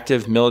an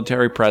active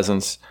military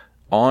presence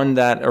on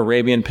that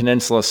Arabian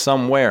Peninsula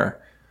somewhere,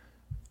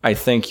 I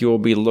think you'll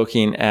be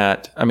looking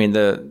at,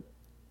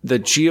 the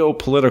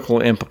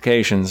geopolitical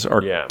implications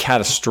are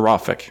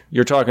catastrophic.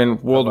 You're talking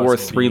World War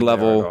III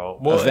level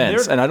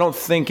events. And I don't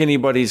think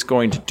anybody's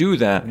going to do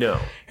that. No.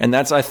 And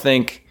that's, I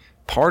think,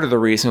 part of the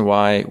reason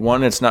why,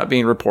 one, it's not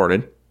being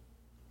reported,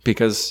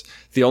 because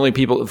the only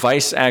people,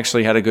 Vice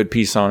actually had a good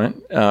piece on it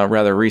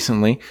rather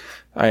recently.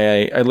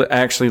 I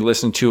actually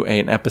listened to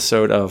an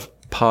episode of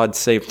Pod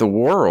Save the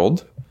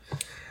World.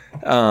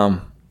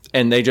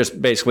 And they just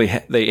basically,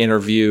 they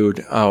interviewed,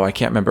 I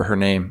can't remember her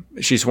name.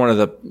 She's one of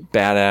the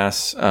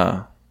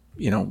badass,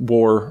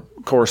 war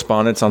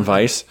correspondents on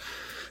Vice.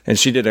 And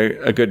she did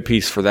a good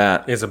piece for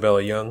that.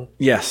 Isabella Young?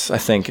 Yes, I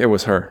think it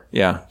was her.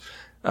 Yeah.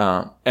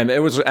 And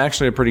it was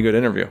actually a pretty good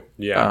interview.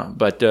 Yeah.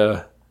 But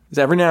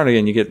every now and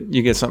again,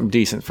 you get something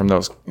decent from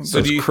those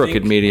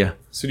crooked media.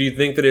 So do you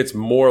think that it's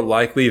more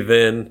likely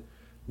then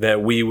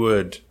that we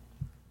would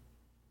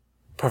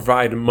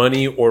provide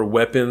money or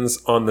weapons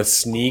on the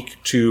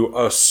sneak to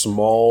a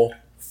small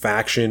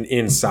faction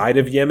inside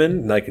of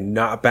Yemen, like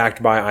not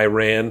backed by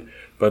Iran,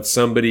 but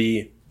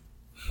somebody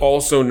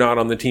also not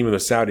on the team of the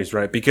Saudis,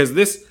 right? Because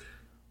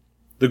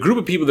the group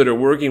of people that are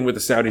working with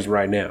the Saudis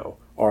right now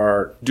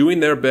are doing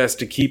their best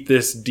to keep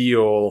this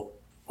deal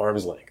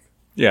arm's length.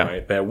 Yeah.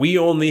 Right? That we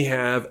only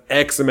have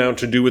X amount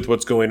to do with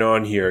what's going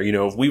on here. You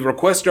know, if we've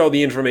requested all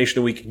the information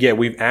that we could get,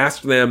 we've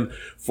asked them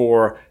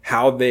for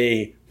how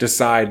they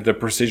decide the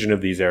precision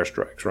of these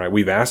airstrikes, right?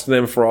 We've asked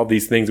them for all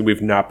these things and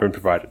we've not been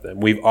provided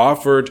them. We've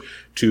offered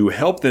to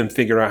help them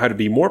figure out how to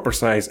be more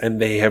precise and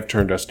they have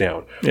turned us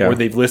down. Yeah. Or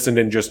they've listened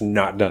and just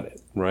not done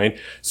it, right?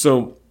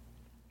 So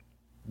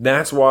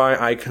that's why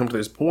I come to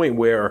this point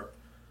where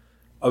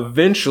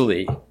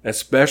eventually,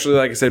 especially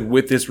like I said,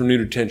 with this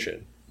renewed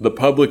attention, the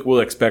public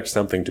will expect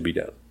something to be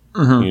done,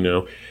 you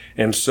know?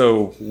 And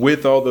so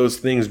with all those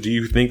things, do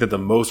you think that the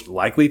most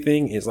likely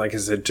thing is, like I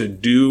said, to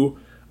do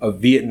a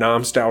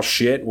Vietnam style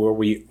shit where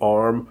we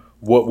arm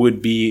what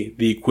would be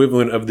the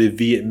equivalent of the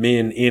Viet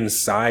Minh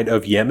inside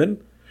of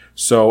Yemen?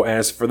 So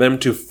as for them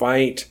to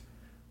fight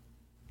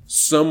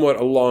somewhat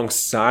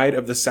alongside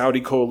of the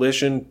Saudi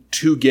coalition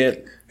to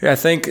get... Yeah, I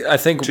think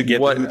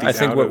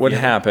what would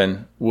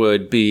happen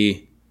would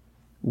be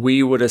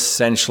we would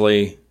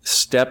essentially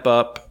step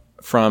up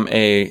from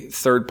a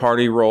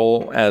third-party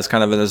role as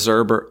kind of an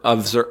observer.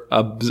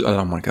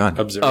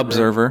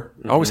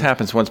 Always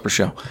happens once per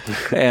show.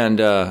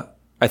 And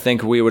I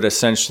think we would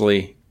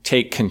essentially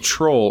take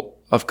control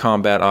of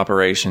combat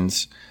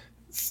operations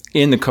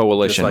in the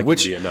coalition. Just like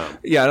which, Vietnam.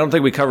 Yeah, I don't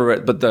think we cover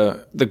it, but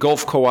the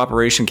Gulf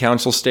Cooperation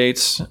Council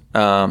states,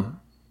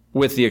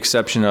 with the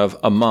exception of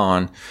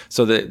Oman.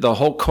 So the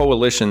whole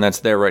coalition that's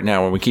there right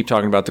now, when we keep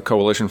talking about the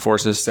coalition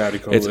forces. Saudi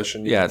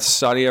coalition. It's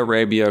Saudi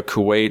Arabia,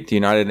 Kuwait, the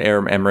United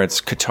Arab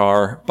Emirates,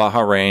 Qatar,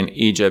 Bahrain,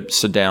 Egypt,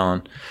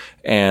 Sudan,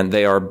 and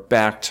they are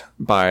backed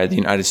by the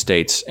United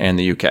States and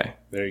the UK.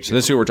 So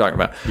this is who we're talking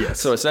about. Yes.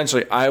 So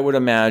essentially, I would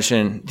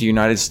imagine the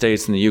United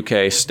States and the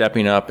UK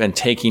stepping up and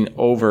taking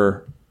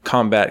over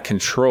combat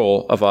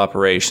control of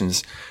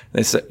operations.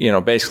 It's,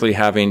 basically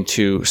having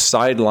to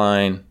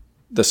sideline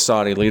the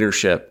Saudi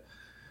leadership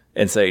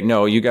and say,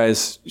 no, you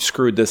guys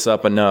screwed this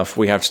up enough.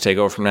 We have to take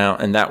over from now.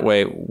 And that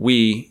way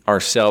we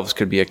ourselves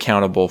could be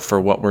accountable for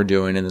what we're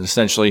doing. And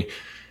essentially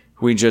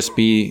we just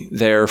be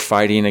there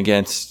fighting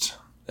against,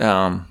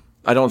 I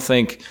don't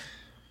think,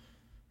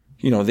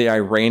 the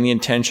Iranian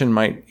tension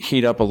might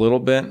heat up a little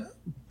bit,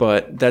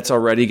 but that's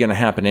already going to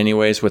happen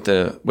anyways with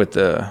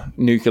the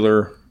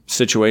nuclear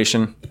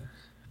situation.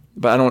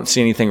 But I don't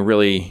see anything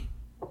really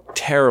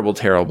terrible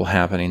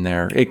happening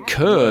there. It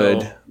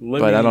could,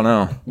 but I don't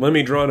know. Let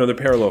me draw another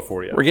parallel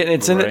for you. We're getting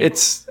it's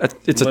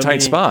a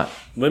tight spot.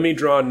 Let me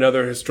draw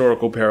another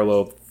historical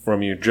parallel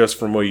from you, just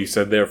from what you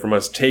said there, from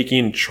us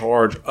taking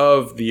charge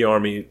of the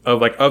army,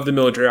 of the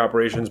military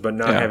operations, but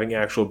not having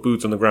actual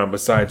boots on the ground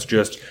besides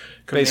just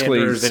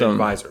commanders and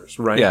advisors,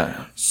 right?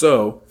 Yeah.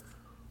 So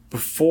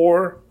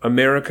before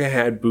America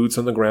had boots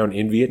on the ground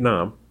in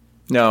Vietnam,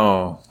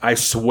 no, I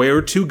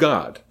swear to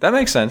God, that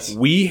makes sense.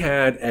 We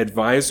had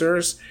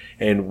advisors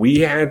and we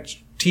had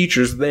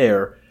teachers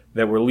there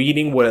that were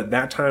leading what at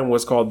that time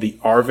was called the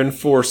ARVN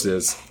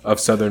forces of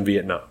Southern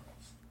Vietnam.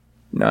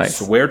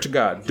 Nice. I swear to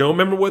God. Don't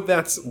remember what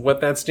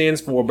that stands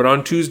for, but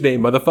on Tuesday,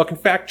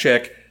 motherfucking fact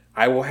check,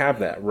 I will have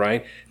that,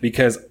 right?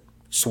 Because,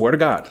 swear to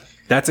God,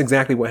 that's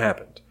exactly what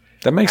happened.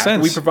 That makes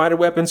sense. We provided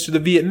weapons to the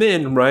Viet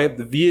Minh, right?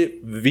 The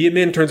Viet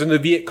Minh turns into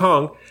the Viet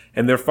Cong,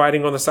 and they're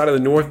fighting on the side of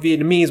the North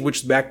Vietnamese, which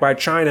is backed by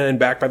China and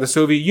backed by the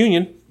Soviet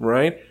Union,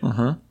 right?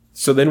 Mm-hmm.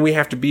 So then we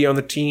have to be on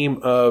the team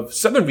of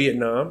Southern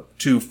Vietnam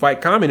to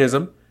fight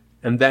communism,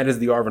 and that is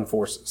the ARVN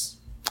forces.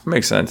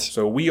 Makes sense.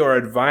 So we are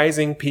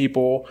advising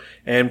people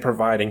and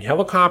providing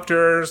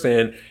helicopters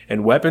and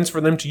weapons for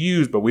them to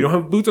use, but we don't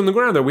have boots on the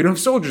ground there. We don't have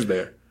soldiers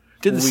there.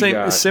 Did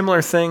the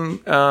similar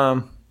thing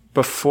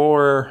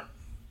before,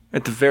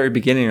 at the very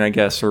beginning, I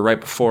guess, or right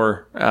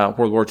before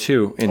World War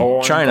II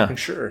in China,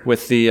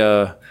 with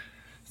the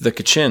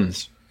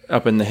Kachins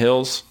up in the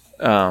hills.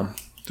 The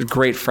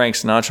great Frank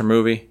Sinatra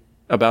movie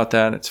about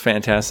that. It's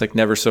fantastic.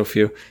 Never So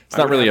Few. It's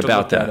not really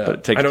about that, but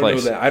it takes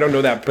place. I don't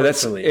know that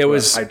personally. But I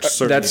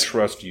certainly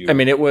trust you. I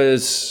mean, it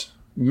was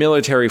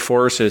military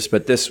forces,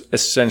 but this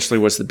essentially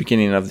was the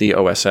beginning of the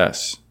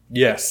OSS.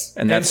 Yes,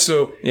 and that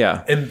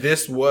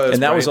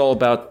was all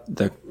about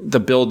the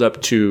build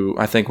up to,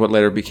 I think, what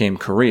later became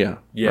Korea.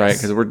 Yes. Right?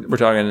 Because we're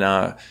talking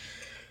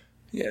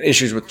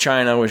issues with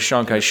China, with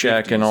Chiang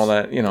Kai-shek, and all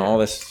that. All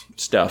this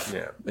stuff.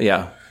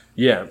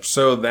 Yeah,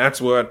 so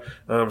that's what.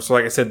 So,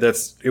 like I said,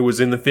 it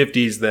was in the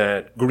 50s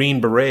that Green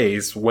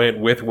Berets went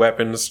with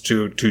weapons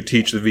to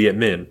teach the Viet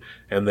Minh,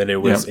 and then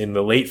it was in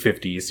the late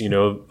 50s,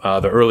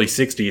 the early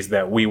 60s,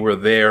 that we were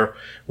there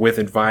with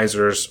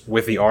advisors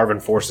with the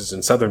ARVN forces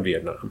in Southern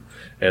Vietnam,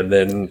 and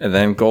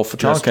then Gulf of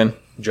Tonkin.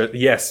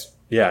 Yes,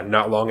 Yeah,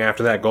 not long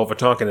after that, Gulf of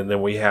Tonkin, and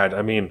then we had,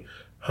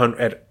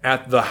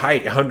 at the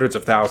height, hundreds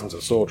of thousands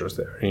of soldiers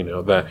there.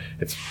 That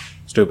it's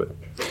stupid.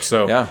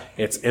 So Yeah.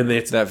 it's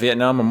That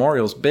Vietnam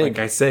Memorial's big. like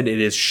I said, it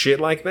is shit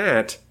like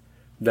that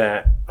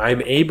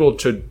I'm able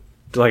to,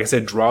 like I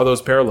said, draw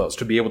those parallels,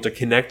 to be able to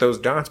connect those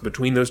dots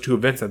between those two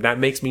events. That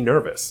makes me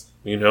nervous,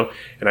 and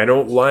I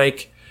don't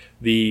like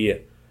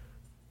the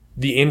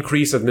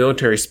increase of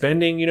military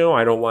spending.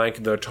 I don't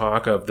like the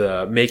talk of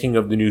the making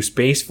of the new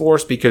Space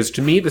Force, because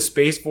to me, the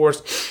Space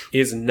Force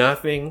is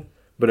nothing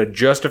but a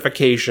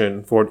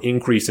justification for an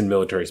increase in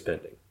military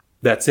spending.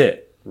 That's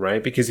it.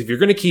 Right? Because if you're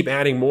going to keep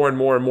adding more and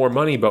more and more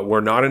money, but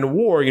we're not in a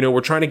war,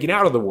 we're trying to get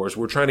out of the wars,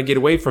 we're trying to get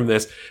away from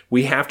this,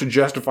 we have to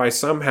justify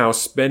somehow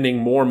spending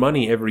more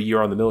money every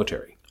year on the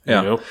military.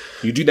 Yeah.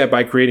 You do that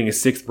by creating a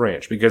sixth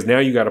branch, because now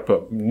you got to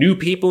put new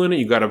people in it,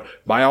 you got to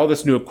buy all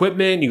this new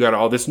equipment, you got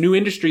all this new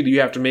industry that you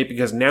have to make,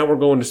 because now we're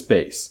going to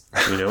space,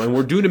 and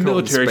we're doing it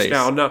military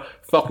style. Not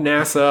fuck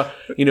NASA,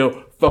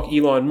 fuck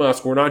Elon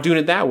Musk. We're not doing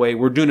it that way.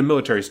 We're doing it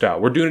military style.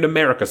 We're doing it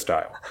America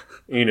style.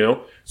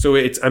 So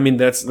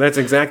that's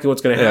exactly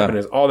what's going to happen.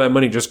 Is all that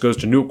money just goes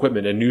to new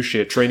equipment and new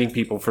shit, training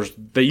people for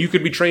that you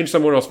could be trained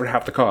somewhere else for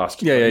half the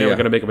cost. Now we're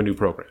going to make up a new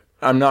program.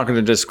 I'm not going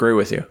to disagree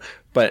with you,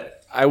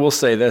 but I will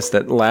say this: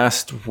 that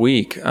last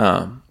week,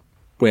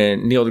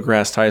 when Neil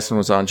deGrasse Tyson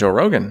was on Joe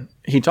Rogan,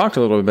 he talked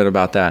a little bit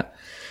about that,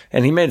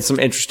 and he made some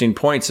interesting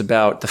points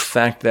about the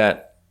fact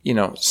that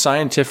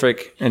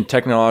scientific and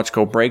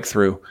technological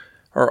breakthrough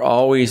are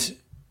always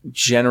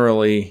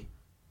generally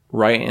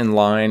right in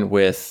line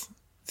with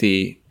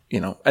the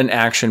an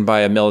action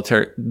by the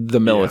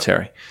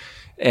military,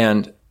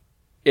 and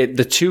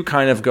the two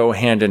kind of go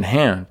hand in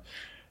hand.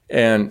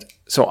 And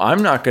so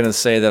I'm not going to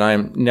say that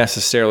I'm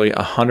necessarily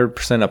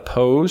 100%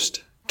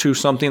 opposed to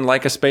something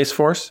like a Space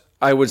Force.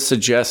 I would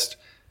suggest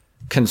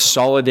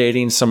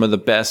consolidating some of the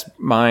best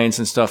minds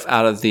and stuff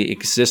out of the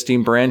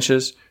existing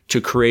branches to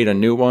create a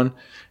new one,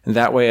 and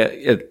that way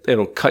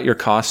it'll cut your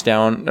costs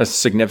down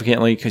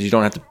significantly, because you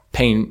don't have to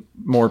pay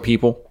more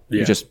people.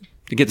 You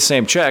get the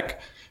same check.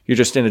 You're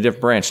just in a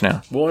different branch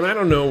now. Well, and I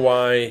don't know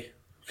why,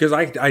 because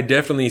I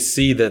definitely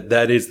see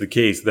that is the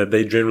case, that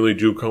they generally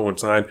do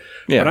coincide.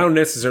 Yeah. But I don't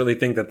necessarily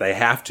think that they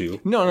have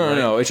to.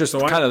 No. It's just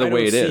kind of the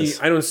way it is.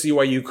 I don't see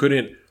why you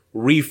couldn't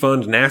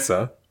refund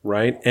NASA,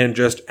 right, and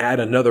just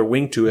add another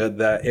wing to it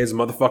that is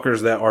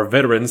motherfuckers that are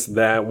veterans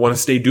that want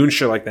to stay doing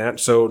shit like that.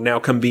 So now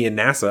come be in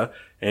NASA,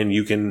 and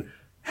you can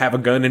have a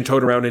gun and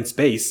tote around in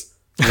space.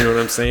 You know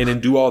what I'm saying?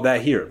 And do all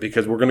that here,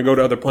 because we're going to go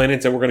to other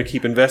planets and we're going to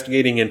keep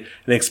investigating and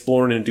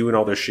exploring and doing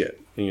all this shit.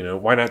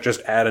 Why not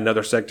just add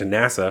another sec to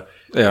NASA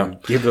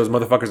and give those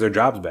motherfuckers their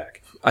jobs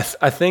back?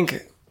 I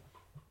think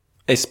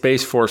a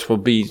Space Force will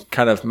be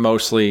kind of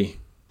mostly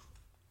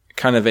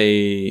kind of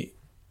a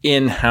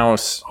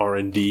in-house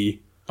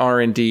R&D.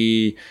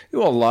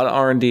 Well, a lot of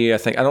R&D. I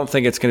don't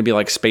think it's going to be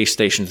like space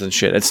stations and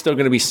shit. It's still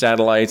going to be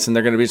satellites, and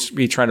they're going to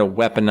be trying to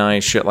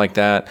weaponize shit like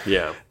that.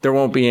 Yeah. There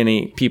won't be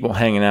any people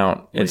hanging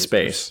out in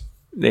space.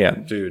 Yeah.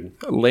 Dude.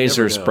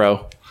 Lasers,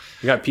 bro.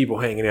 You got people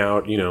hanging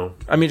out,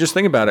 just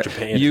think about it.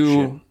 Japan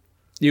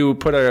you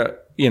put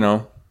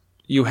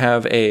you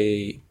have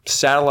a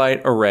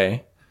satellite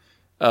array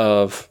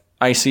of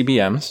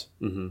ICBMs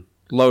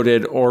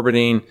loaded,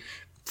 orbiting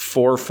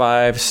 4,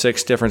 5,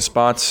 6 different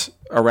spots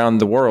around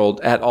the world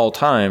at all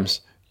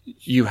times.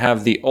 You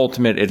have the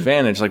ultimate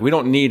advantage. Like, we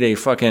don't need a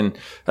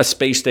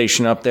space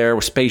station up there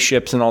with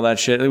spaceships and all that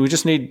shit. We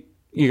just need,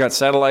 you got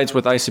satellites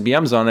with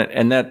ICBMs on it,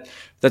 and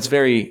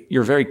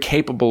you're very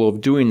capable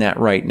of doing that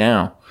right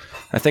now.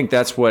 I think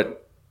that's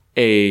what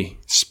a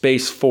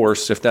Space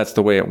Force, if that's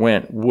the way it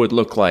went, would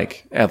look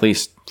like, at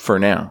least for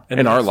now,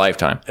 in our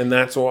lifetime. And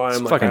that's why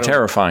it's fucking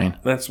terrifying.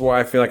 That's why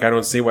I feel like I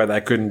don't see why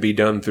that couldn't be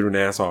done through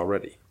NASA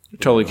already.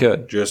 Totally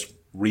could. Just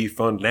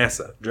refund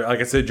NASA. Like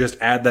I said, just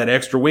add that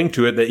extra wing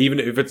to it, that even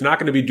if it's not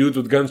going to be dudes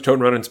with guns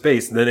toting around in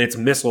space, then it's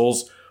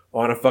missiles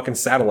on a fucking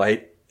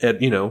satellite at,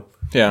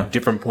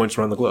 different points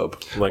around the globe.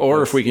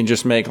 Or if we can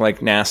just make like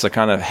NASA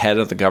kind of head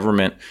of the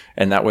government,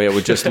 and that way it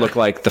would just look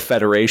like the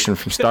Federation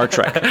from Star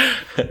Trek.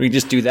 We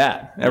just do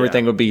that.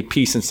 Everything would be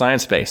peace and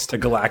science based. A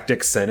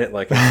galactic senate,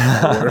 like in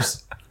Star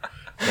Wars.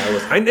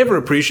 I never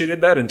appreciated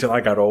that until I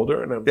got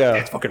older, and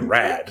it's fucking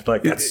rad.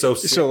 Like, that's so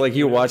sick. So, like,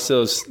 you watch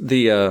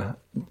the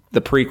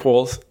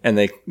prequels, and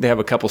they have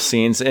a couple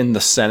scenes in the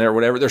Senate or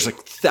whatever. There's like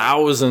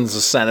thousands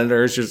of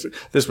senators.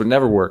 This would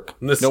never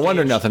work. No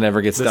wonder nothing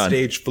ever gets done. The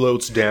stage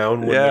floats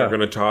down when they're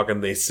going to talk,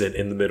 and they sit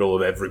in the middle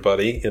of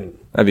everybody. And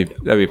that'd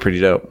be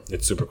pretty dope.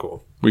 It's super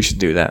cool. We should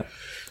do that.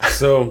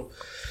 So,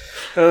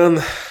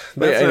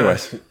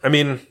 anyways,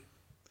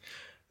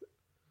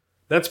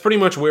 that's pretty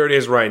much where it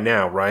is right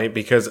now, right?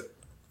 Because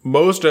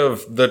most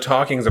of the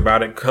talkings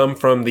about it come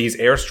from these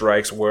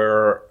airstrikes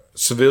where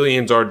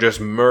civilians are just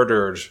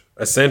murdered,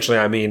 essentially,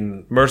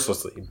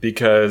 mercilessly,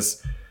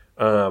 because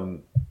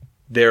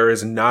there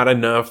is not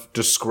enough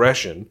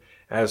discretion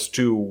as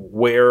to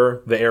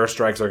where the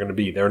airstrikes are going to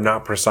be. They're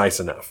not precise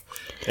enough.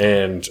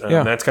 And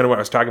that's kind of what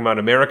I was talking about.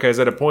 America is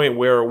at a point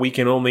where we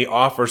can only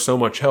offer so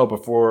much help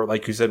before,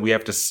 like you said, we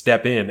have to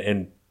step in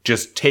and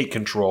just take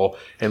control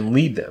and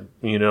lead them,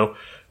 you know?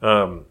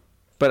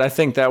 But I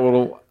think that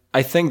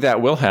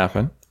will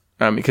happen.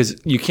 Because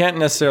you can't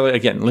necessarily,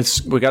 again,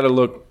 we got to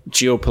look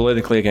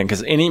geopolitically again,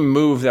 because any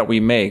move that we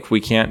make,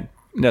 we can't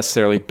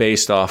necessarily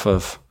based off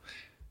of,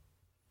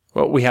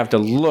 well, we have to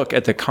look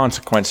at the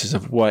consequences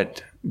of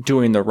what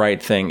doing the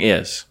right thing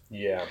is.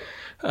 Yeah.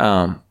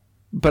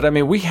 But I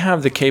mean, we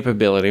have the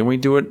capability, and we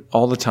do it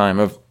all the time,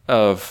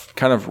 of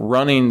kind of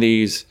running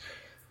these,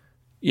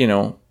 you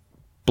know,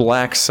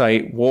 black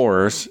site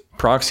wars,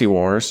 proxy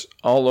wars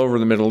all over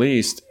the Middle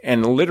East,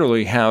 and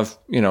literally have,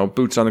 you know,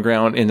 boots on the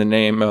ground in the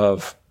name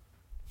of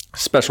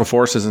special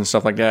forces and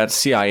stuff like that,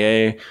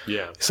 CIA,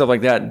 stuff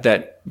like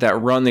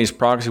that run these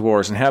proxy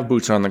wars and have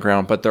boots on the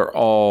ground, but they're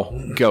all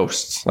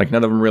ghosts. Like,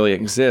 none of them really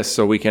exist,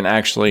 so we can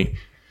actually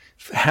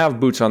have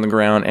boots on the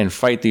ground and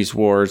fight these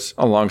wars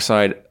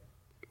alongside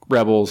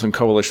rebels and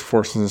coalition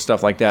forces and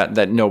stuff like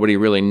that nobody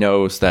really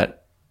knows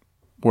that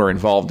we're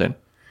involved in.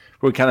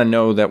 We kind of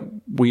know that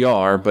we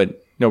are,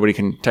 but nobody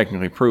can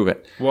technically prove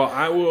it. Well,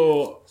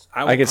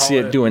 I could see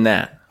it doing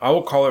that. I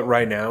will call it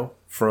right now,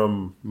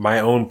 from my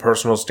own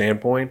personal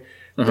standpoint,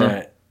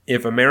 that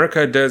if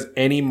America does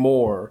any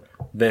more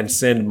than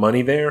send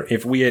money there,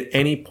 if we at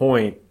any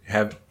point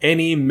have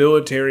any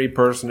military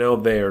personnel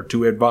there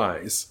to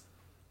advise,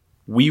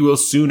 we will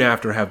soon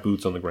after have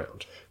boots on the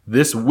ground.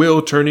 This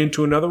will turn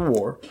into another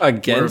war.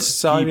 Against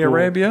Saudi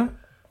Arabia?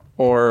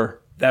 Or...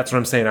 That's what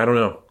I'm saying. I don't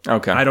know.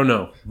 Okay. I don't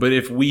know. But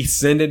if we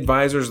send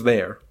advisors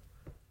there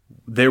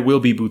will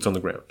be boots on the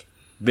ground.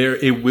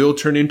 It will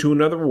turn into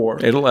another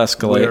war. It'll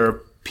escalate.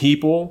 Where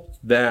people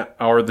that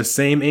are the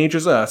same age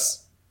as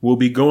us will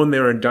be going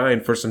there and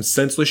dying for some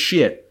senseless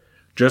shit,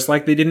 just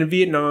like they did in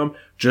Vietnam,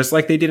 just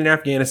like they did in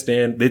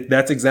Afghanistan.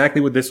 That's exactly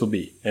what this will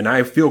be. And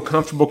I feel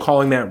comfortable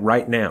calling that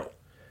right now.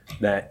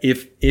 That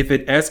if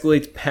it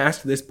escalates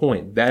past this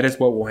point, that is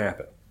what will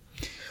happen.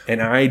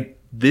 And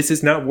this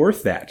is not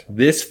worth that.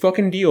 This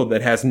fucking deal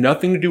that has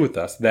nothing to do with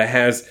us, that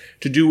has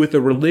to do with a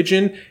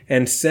religion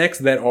and sex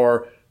that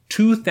are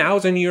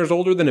 2,000 years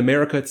older than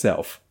America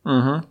itself,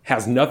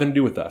 has nothing to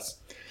do with us.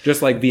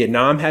 Just like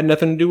Vietnam had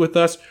nothing to do with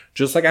us,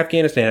 just like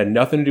Afghanistan had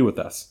nothing to do with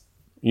us.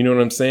 You know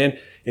what I'm saying?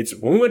 It's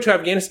when we went to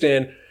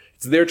Afghanistan,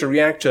 it's there to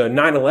react to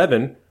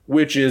 9/11,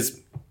 which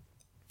is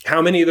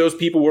how many of those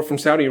people were from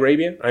Saudi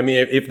Arabia? I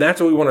mean, if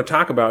that's what we want to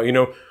talk about, you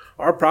know,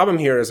 our problem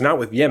here is not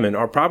with Yemen.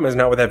 Our problem is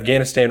not with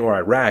Afghanistan or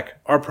Iraq.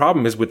 Our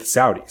problem is with the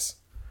Saudis.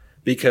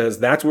 Because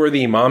that's where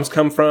the imams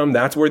come from.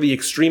 That's where the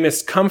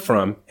extremists come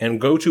from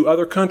and go to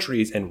other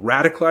countries and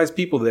radicalize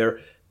people there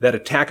that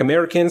attack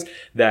Americans,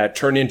 that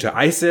turn into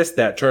ISIS,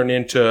 that turn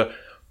into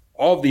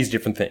all of these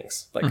different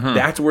things. Like,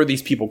 that's where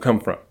these people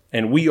come from.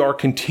 And we are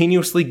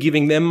continuously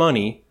giving them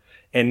money.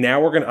 And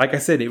now we're going to, like I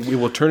said, we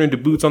will turn into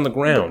boots on the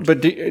ground. But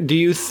do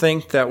you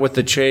think that with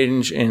the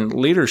change in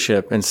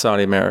leadership in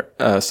Saudi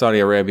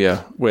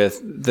Arabia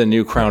with the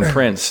new crown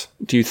prince,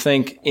 do you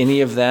think any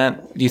of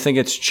that, do you think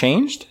it's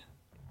changed?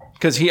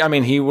 Because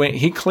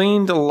he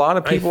cleaned a lot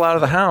of people out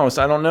of the house.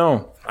 I don't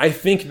know. I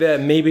think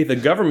that maybe the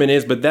government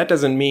is, but that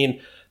doesn't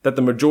mean that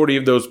the majority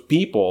of those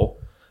people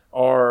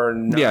are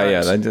not.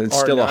 It's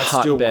still a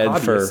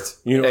hotbed for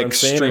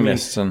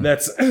extremists. I mean,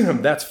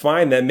 that's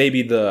fine. That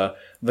maybe the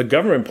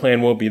government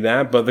plan won't be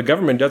that, but the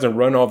government doesn't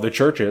run all of the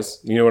churches.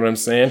 You know what I'm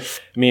saying?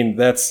 I mean,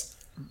 that's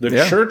the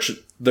church.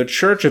 The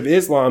Church of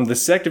Islam, the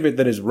sect of it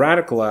that is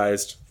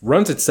radicalized,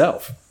 runs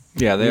itself.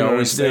 Yeah, they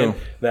always do.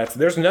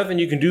 There's nothing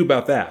you can do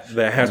about that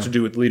has to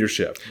do with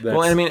leadership.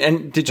 Well, I mean,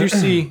 and did you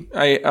see?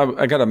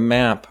 I got a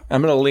map.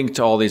 I'm going to link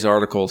to all these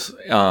articles.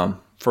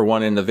 For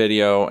one in the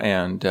video,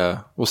 and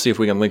we'll see if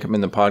we can link them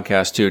in the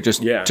podcast too,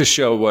 just to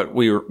show what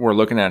we're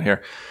looking at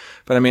here.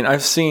 But I mean,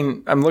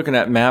 I'm looking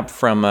at map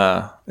from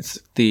it's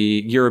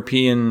the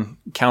European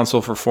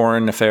Council for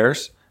Foreign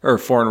Affairs or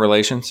Foreign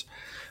Relations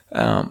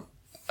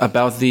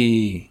about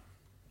the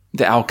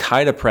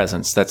Al-Qaeda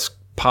presence that's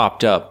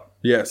popped up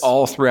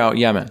all throughout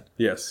Yemen.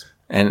 Yes.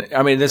 And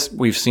I mean,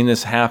 we've seen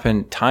this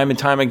happen time and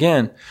time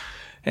again.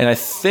 And I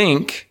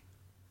think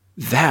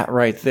that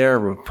right there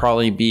would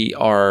probably be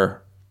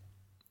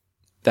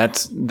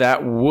that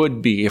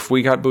would be, if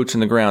we got boots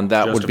in the ground,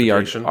 that would be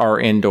our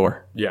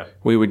indoor. Yeah.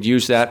 We would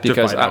use that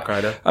because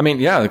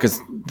Al-Qaeda. Because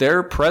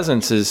their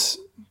presence is,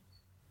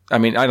 I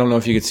mean, I don't know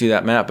if you could see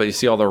that map, but you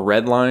see all the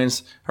red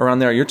lines around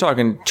there. You're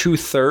talking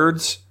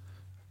 2/3,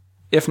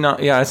 if not,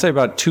 I'd say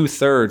about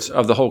 2/3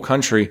 of the whole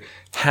country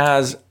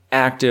has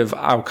active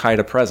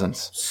Al-Qaeda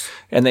presence.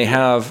 And they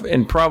have,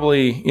 and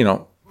probably,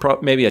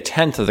 maybe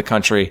 1/10 of the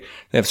country,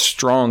 they have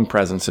strong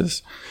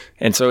presences.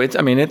 And so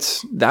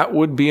that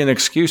would be an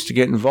excuse to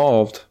get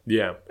involved.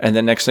 Yeah. And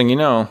then next thing you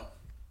know,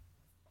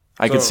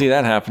 I could see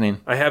that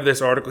happening. I have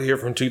this article here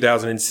from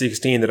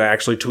 2016 that I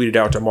actually tweeted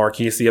out to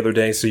Marquise the other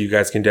day, so you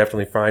guys can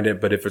definitely find it.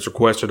 But if it's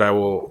requested, I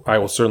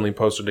will certainly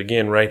post it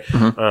again, right?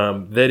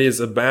 Mm-hmm. That is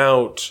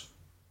about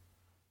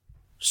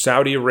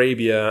Saudi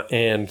Arabia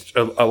and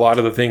a lot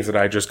of the things that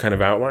I just kind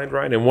of outlined,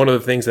 right? And one of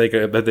the things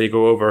that they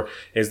go over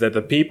is that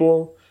the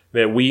people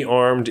that we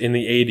armed in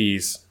the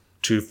 80s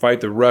to fight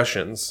the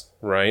Russians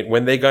right?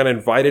 When they got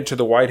invited to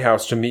the White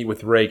House to meet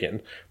with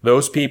Reagan,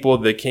 those people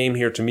that came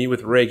here to meet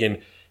with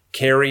Reagan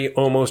carry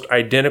almost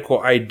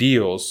identical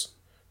ideals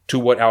to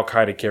what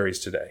Al-Qaeda carries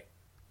today.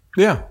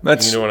 Yeah,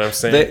 that's, you know what I'm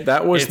saying?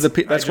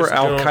 That's where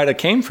Al-Qaeda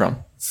came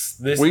from.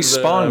 We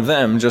spawned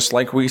them just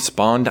like we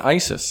spawned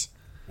ISIS.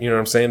 You know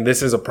what I'm saying?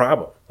 This is a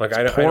problem. Like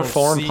I don't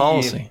foreign see,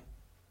 policy.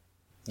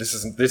 This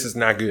is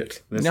not good.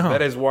 No.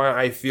 That is why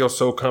I feel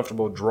so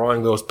comfortable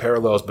drawing those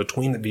parallels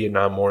between the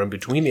Vietnam War and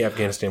between the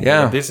Afghanistan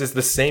Yeah. War. This is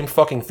the same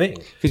fucking thing.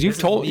 Because you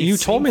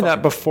told me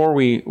that before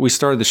we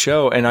started the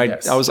show, and I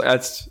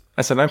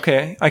said,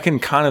 okay, I can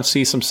kind of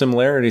see some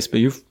similarities, but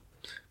you've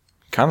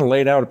kind of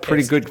laid out a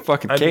pretty good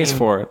fucking case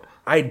for it.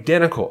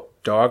 Identical,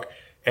 dog.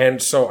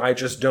 And so I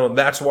just don't.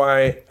 That's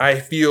why I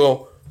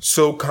feel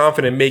so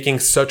confident making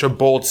such a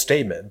bold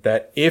statement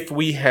that if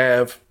we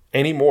have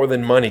any more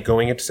than money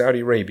going into Saudi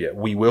Arabia,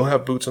 we will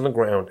have boots on the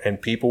ground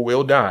and people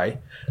will die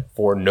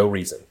for no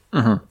reason.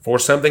 Mm-hmm. For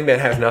something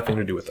that has nothing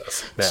to do with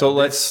us. Now, so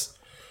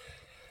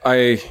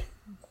I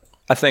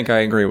think I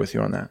agree with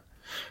you on that.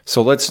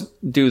 So let's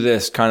do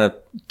this kind of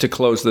to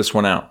close this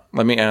one out.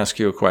 Let me ask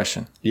you a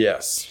question.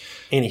 Yes.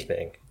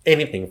 Anything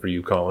for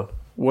you, Colin.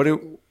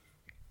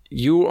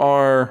 You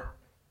are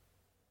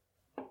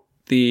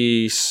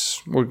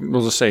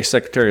we'll just say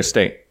Secretary of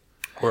State.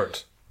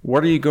 Word.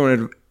 What are you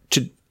going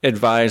to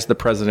advise the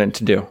president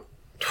to do?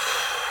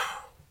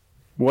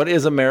 What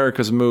is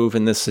America's move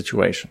in this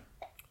situation?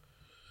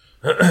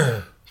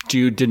 Do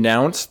you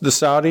denounce the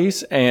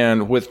Saudis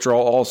and withdraw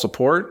all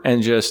support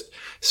and just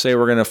say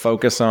we're going to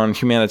focus on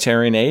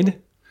humanitarian aid?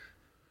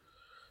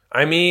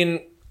 I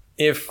mean,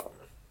 because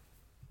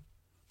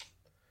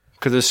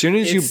as soon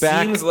as you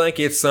back... It seems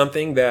like it's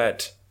something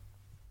that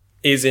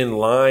is in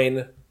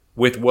line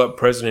with what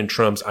President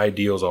Trump's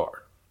ideals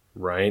are,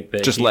 right?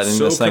 That just letting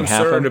this thing happen? He's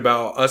so concerned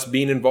about us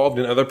being involved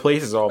in other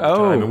places all the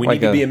time. And we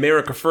need to be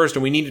America first,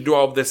 and we need to do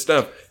all of this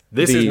stuff.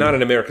 This is not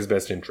in America's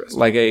best interest.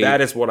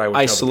 That is what I would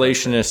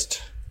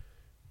isolationist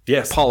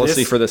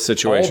policy for this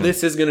situation. All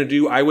this is going to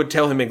do, I would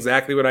tell him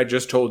exactly what I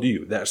just told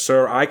you. That,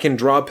 sir, I can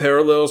draw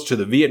parallels to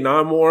the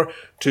Vietnam War,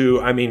 to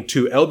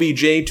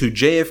LBJ, to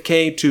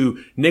JFK,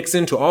 to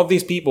Nixon, to all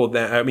these people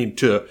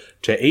to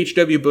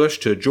H.W. Bush,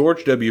 to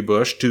George W.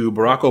 Bush, to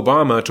Barack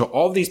Obama, to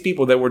all these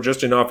people that were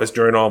just in office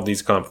during all of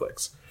these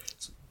conflicts.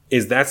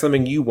 Is that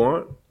something you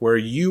want? Where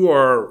you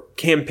are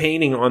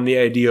campaigning on the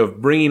idea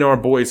of bringing our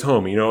boys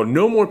home? You know,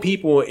 no more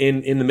people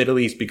in the Middle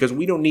East because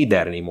we don't need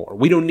that anymore.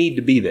 We don't need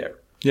to be there.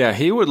 Yeah,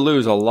 he would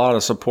lose a lot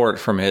of support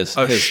from his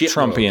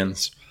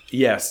Trumpians.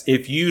 Yes,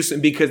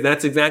 because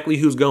that's exactly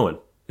who's going.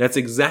 That's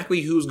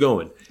exactly who's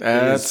going.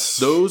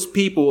 Those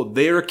people,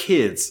 their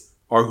kids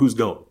are who's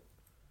going.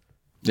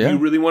 Yeah. Do you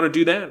really want to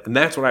do that? And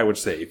that's what I would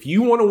say. If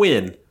you want to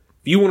win, if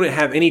you want to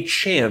have any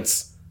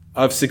chance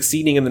of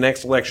succeeding in the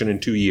next election in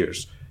 2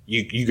 years,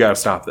 you got to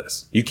stop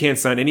this. You can't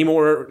sign any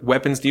more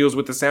weapons deals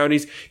with the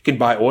Saudis. You can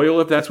buy oil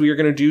if that's what you're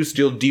going to do.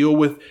 Still deal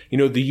with, the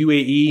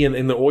UAE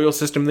and the oil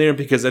system there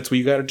because that's what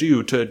you got to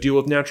do to deal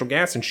with natural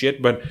gas and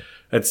shit. But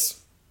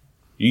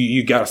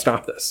you got to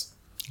stop this.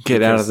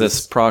 Get out of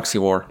this proxy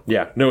war.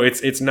 Yeah. No,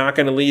 it's not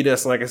going to lead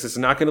us, like I said, it's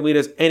not going to lead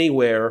us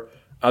anywhere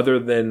other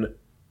than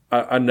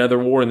another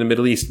war in the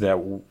Middle East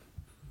that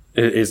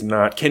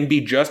can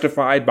be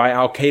justified by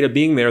Al-Qaeda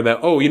being there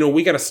that,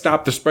 we got to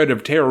stop the spread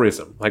of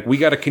terrorism. Like, we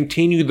got to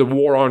continue the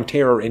war on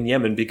terror in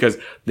Yemen because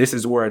this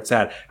is where it's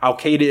at.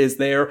 Al-Qaeda is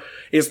there.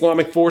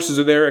 Islamic forces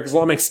are there.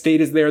 Islamic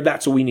State is there.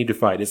 That's what we need to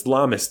fight.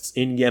 Islamists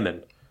in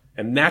Yemen.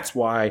 And that's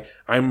why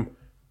I'm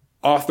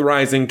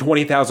authorizing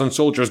 20,000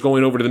 soldiers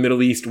going over to the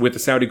Middle East with the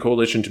Saudi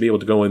coalition to be able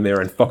to go in there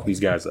and fuck these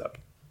guys up.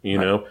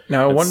 Now,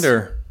 I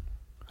wonder,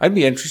 I'd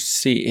be interested to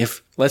see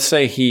if, let's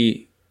say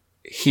he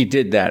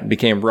did that,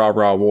 became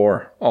rah-rah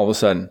war all of a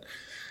sudden.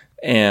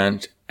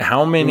 And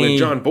how many... With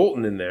John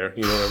Bolton in there,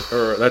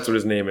 or that's what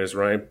his name is,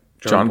 right?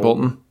 John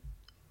Bolton?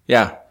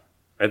 Yeah.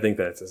 I think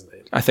that's his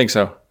name. I think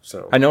so.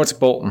 I know it's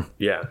Bolton.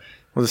 Yeah.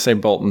 We'll just say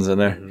Bolton's in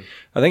there. Mm-hmm.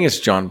 I think it's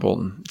John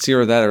Bolton. It's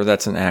either that or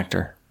that's an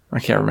actor. I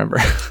can't remember.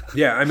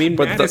 Yeah, I mean,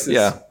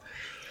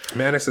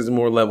 Mattis is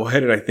more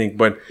level-headed, I think.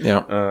 But,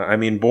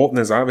 Bolton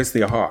is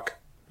obviously a hawk.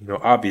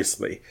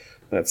 Obviously.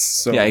 That's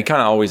so. Yeah, he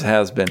kind of always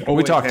has been.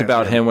 We talked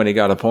about him when he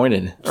got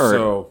appointed.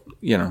 You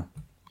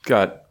call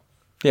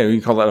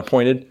that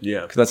appointed?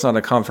 Yeah. Because that's not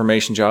a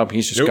confirmation job.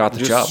 He's just got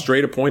the job.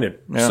 Straight appointed.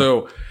 Yeah.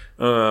 So,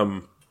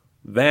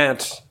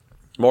 that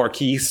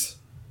Marquise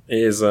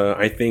is,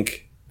 I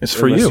think... It's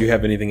for you. Unless you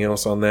have anything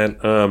else on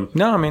that.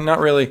 No, I mean, not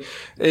really.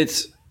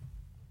 It's...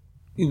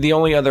 The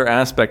only other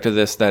aspect of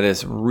this that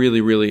is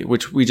really, really...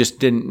 Which we just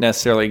didn't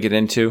necessarily get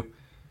into...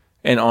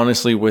 And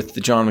honestly, with the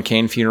John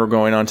McCain funeral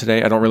going on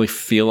today, I don't really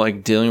feel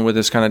like dealing with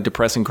this kind of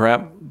depressing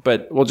crap.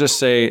 But we'll just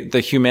say the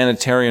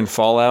humanitarian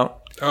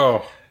fallout.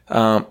 Oh.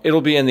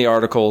 It'll be in the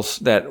articles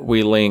that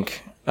we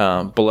link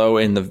below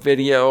in the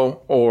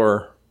video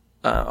or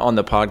on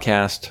the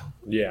podcast.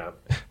 Yeah.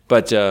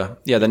 But,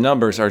 the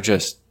numbers are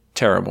just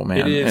terrible, man.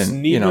 It is.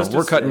 And,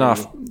 we're cutting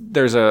off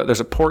there's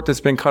a port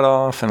that's been cut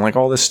off and like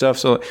all this stuff.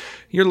 So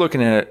you're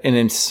looking at an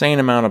insane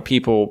amount of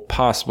people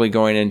possibly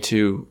going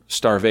into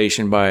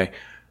starvation by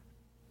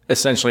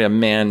essentially a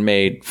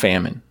man-made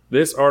famine.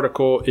 This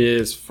article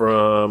is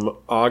from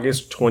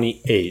August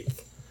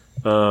 28th.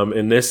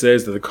 And this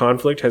says that the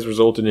conflict has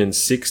resulted in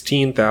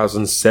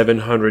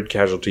 16,700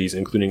 casualties,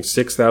 including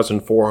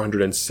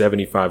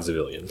 6,475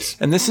 civilians.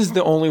 And this is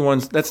the only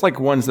ones, that's like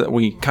ones that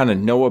we kind of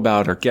know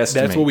about or guesstimate.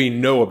 That's what we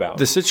know about.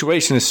 The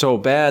situation is so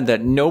bad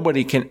that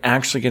nobody can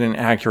actually get an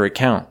accurate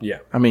count. Yeah.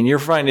 I mean, you're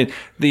finding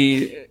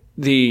the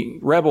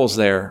rebels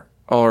there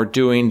are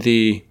doing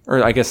the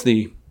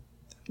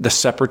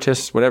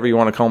separatists, whatever you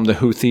want to call them, the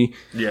Houthi.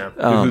 Yeah,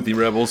 the Houthi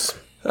rebels.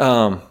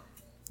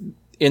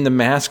 In the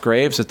mass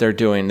graves that they're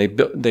doing,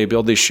 they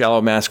build these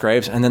shallow mass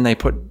graves, and then they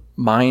put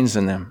mines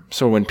in them.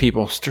 So when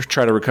people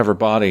try to recover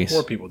bodies,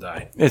 More people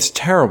die. it's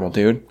terrible,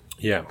 dude.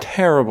 Yeah,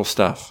 Terrible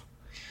stuff.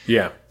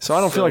 yeah. So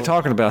I don't feel like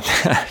talking about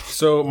that.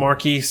 So,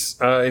 Marquise,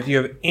 if you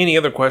have any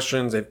other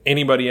questions, if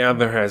anybody out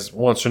there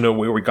wants to know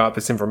where we got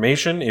this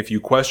information, if you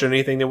question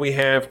anything that we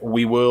have,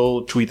 we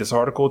will tweet this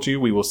article to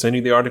you. We will send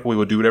you the article. We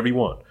will do whatever you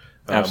want.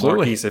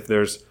 Absolutely.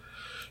 Marquise,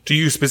 to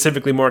you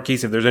specifically,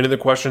 Marquise, if there's any other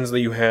questions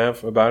that you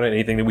have about it,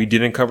 anything that we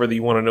didn't cover that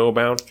you want to know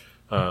about,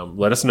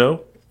 let us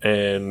know,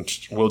 and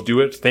we'll do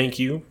it. Thank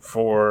you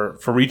for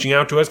reaching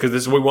out to us, because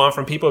this is what we want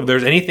from people. If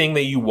there's anything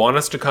that you want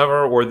us to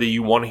cover, or that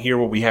you want to hear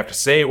what we have to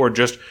say, or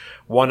just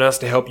want us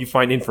to help you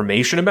find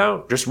information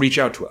about, just reach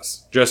out to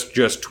us.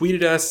 Just tweet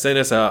at us, send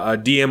us a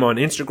DM on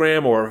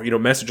Instagram, or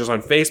message us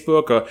on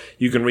Facebook.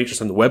 You can reach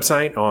us on the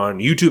website, on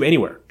YouTube,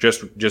 anywhere.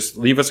 Just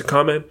leave us a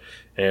comment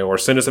or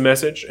send us a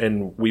message,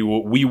 and we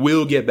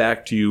will get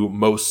back to you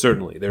most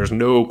certainly. There's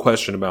no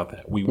question about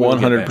that. We will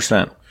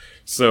 100%.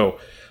 So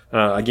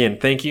again,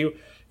 thank you.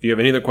 If you have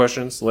any other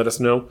questions, let us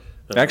know.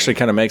 It actually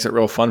kind of makes it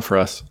real fun for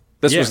us.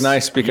 This was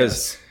nice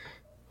because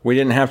we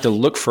didn't have to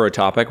look for a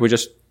topic.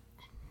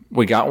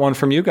 We got one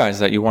from you guys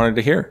that you wanted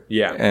to hear.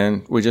 Yeah.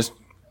 And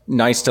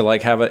nice to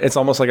like have it's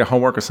almost like a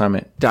homework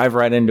assignment. Dive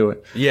right into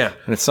it. Yeah.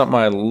 And it's something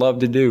I love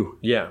to do.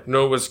 Yeah.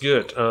 No, it was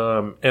good.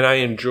 And I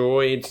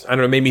enjoyed, I don't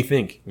know, it made me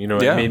think. It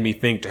made me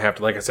think to have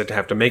to, like I said, to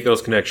have to make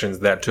those connections.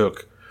 That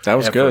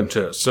was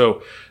good.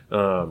 So,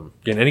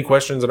 again, any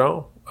questions at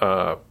all?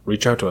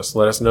 Reach out to us.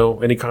 Let us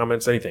know. Any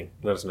comments, anything.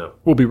 Let us know.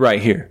 We'll be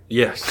right here.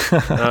 Yes.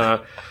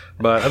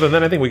 But other than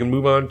that, I think we can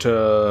move on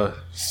to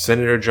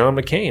Senator John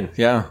McCain.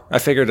 Yeah. I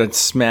figured I'd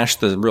smash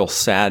the real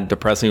sad,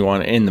 depressing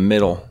one in the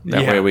middle.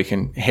 That way we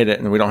can hit it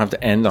and we don't have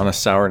to end on a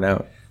sour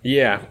note.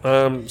 Yeah.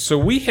 So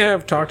we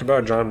have talked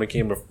about John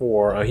McCain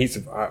before. He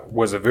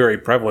was a very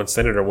prevalent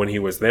senator when he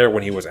was there,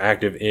 when he was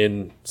active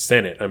in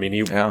Senate. I mean,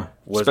 he was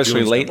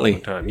especially lately.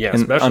 Time. Yeah,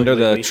 and especially under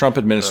lately. the Trump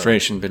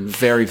administration, been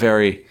very,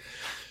 very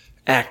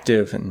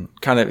active, and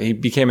he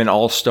became an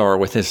all-star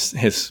with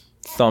his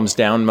thumbs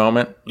down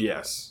moment.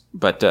 Yes.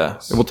 But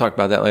we'll talk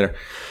about that later.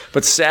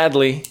 But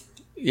sadly,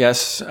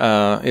 yes,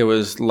 it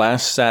was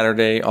last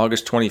Saturday,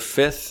 August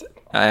 25th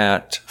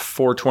at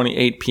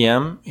 4:28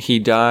 p.m. He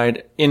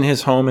died in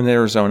his home in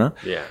Arizona.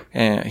 Yeah.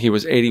 And he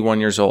was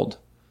 81 years old.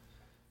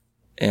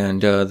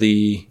 And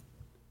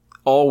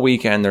all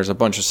weekend there's a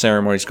bunch of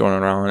ceremonies going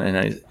around,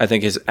 and I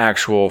think his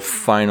actual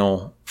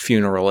final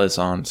funeral is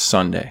on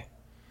Sunday.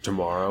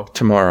 Tomorrow.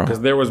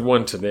 Because there was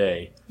one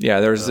today. Yeah,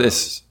 there's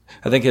this.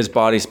 I think his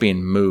body's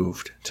being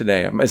moved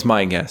today. It's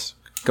my guess.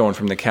 Going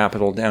from the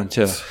Capitol down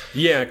to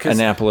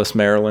Annapolis,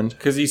 Maryland.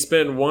 Because he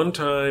spent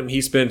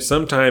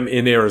some time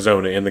in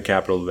Arizona in the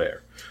Capitol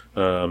there.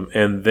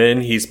 And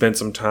then he spent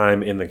some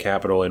time in the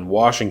Capitol in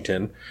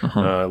Washington,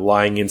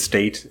 lying in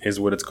state is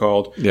what it's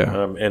called.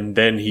 Yeah. And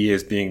then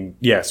he's being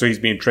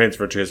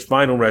transferred to his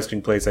final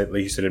resting place, at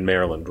least in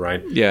Maryland,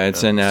 right? Yeah,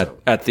 it's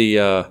at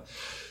the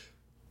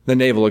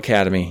Naval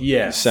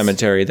Academy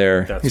cemetery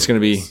there. He's going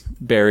to be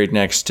buried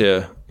next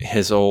to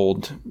his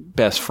old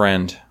best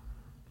friend.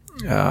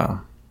 What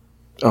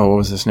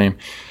was his name?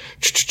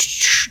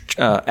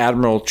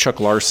 Admiral Chuck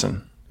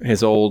Larson,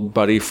 his old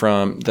buddy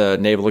from the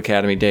Naval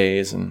Academy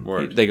days, and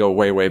they go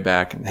way, way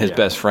back. His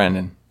best friend,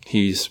 and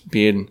he's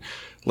being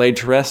laid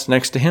to rest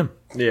next to him.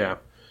 Yeah.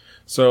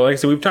 So, like I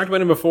said, we've talked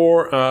about him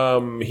before.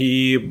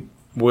 He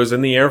was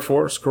in the Air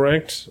Force,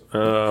 correct?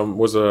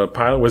 Was a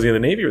pilot. Was he in the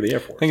Navy or the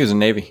Air Force? I think he was in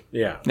the Navy.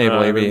 Yeah.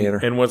 Naval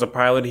aviator. And was a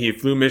pilot. He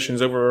flew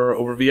missions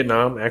over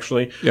Vietnam,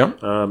 actually.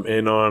 Yep.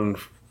 And on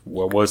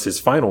what was his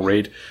final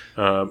raid,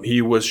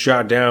 he was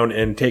shot down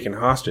and taken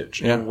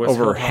hostage. Yeah,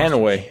 over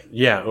Hanoi.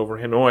 Yeah, over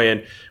Hanoi,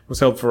 and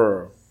was held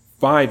for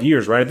 5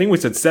 years, right? I think we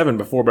said 7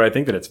 before, but I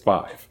think that it's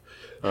 5.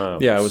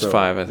 It was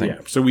 5, I think.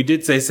 Yeah, so we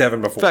did say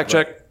 7 before. Fact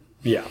check.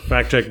 Yeah,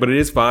 fact check, but it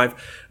is 5.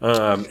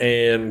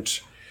 And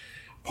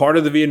part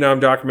of the Vietnam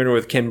documentary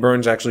with Ken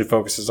Burns actually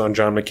focuses on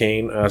John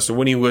McCain. So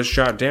when he was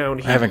shot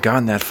down... I haven't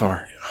gone that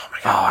far. Oh, my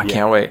God. I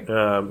can't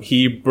wait.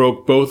 He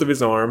broke both of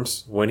his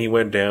arms when he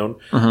went down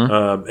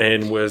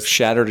and was...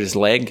 Shattered his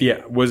leg?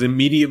 Yeah, was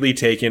immediately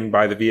taken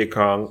by the Viet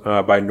Cong,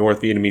 by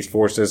North Vietnamese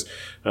forces.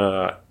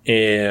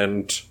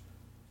 And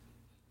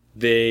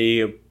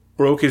they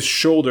broke his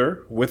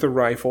shoulder with a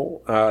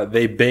rifle.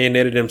 They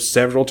bayoneted him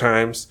several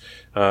times.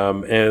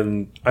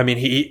 And I mean,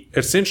 he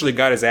essentially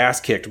got his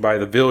ass kicked by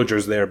the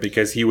villagers there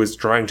because he was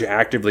trying to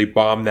actively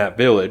bomb that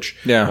village.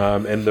 Yeah.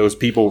 And those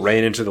people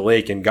ran into the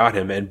lake and got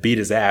him and beat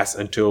his ass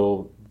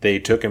until they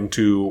took him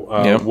to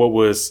what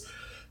was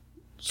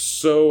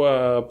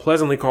so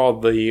pleasantly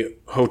called the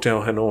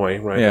Hotel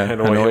Hanoi, right? Yeah,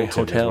 Hanoi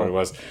Hotel. is what it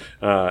was.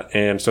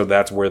 And so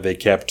that's where they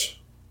kept,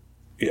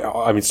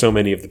 I mean, so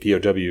many of the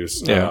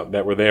POWs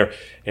that were there.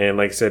 And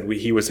like I said,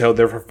 he was held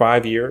there for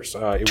 5 years.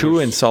 Two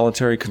in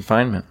solitary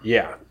confinement.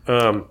 Yeah.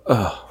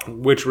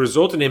 Which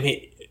resulted in him,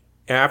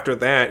 after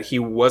that, he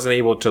wasn't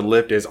able to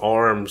lift his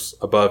arms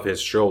above his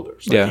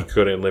shoulders. Like, he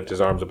couldn't lift his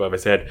arms above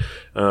his head.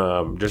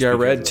 I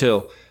read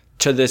to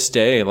this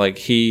day, like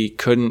he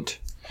can't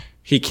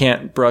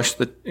brush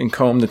and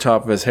comb the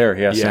top of his hair.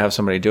 He has to have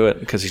somebody do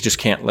it because he just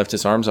can't lift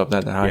his arms up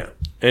that high. Yeah.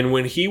 And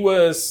when he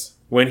was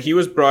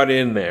brought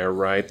in there,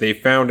 right, they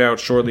found out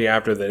shortly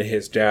after that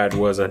his dad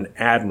was an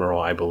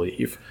admiral, I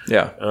believe.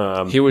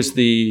 Yeah. He was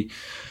the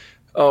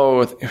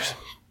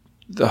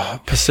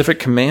Pacific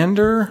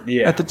commander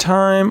at the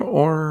time,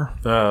 or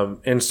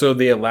and so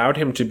they allowed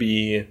him to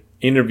be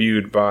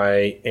interviewed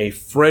by a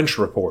French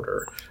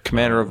reporter,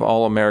 commander of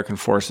all American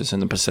forces in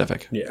the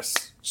Pacific.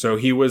 Yes. So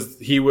he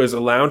was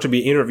allowed to be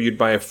interviewed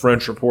by a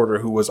French reporter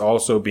who was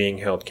also being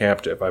held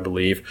captive, I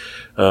believe.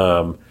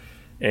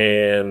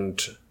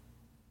 And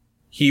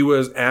he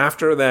was,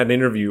 after that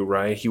interview,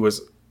 right, he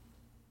was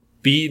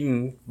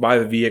beaten by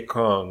the Viet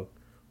Cong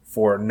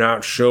for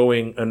not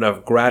showing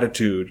enough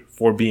gratitude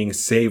for being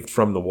saved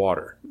from the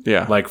water.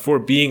 Yeah. Like, for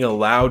being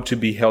allowed to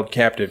be held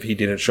captive, he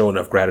didn't show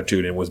enough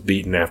gratitude and was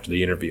beaten after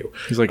the interview.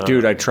 He's like,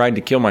 dude, I tried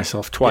to kill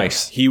myself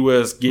twice. He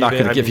was given, not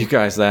going to give you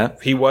guys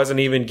that. He wasn't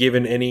even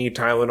given any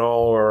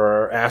Tylenol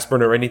or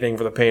aspirin or anything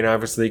for the pain,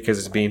 obviously, because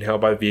it's being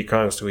held by the Viet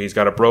Cong. So he's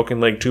got a broken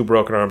leg, 2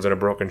 broken arms, and a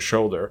broken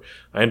shoulder,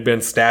 and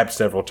been stabbed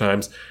several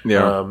times.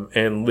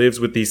 And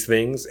lives with these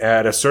things.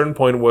 At a certain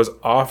point, was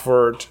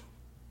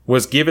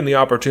given the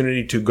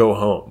opportunity to go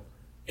home,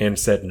 and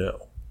said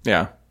no.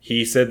 Yeah.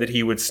 He said that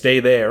he would stay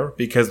there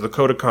because the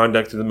code of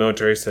conduct of the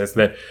military says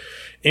that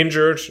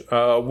injured,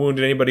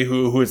 wounded, anybody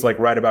who is like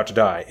right about to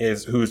die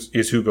is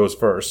who goes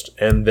first,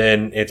 and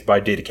then it's by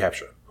data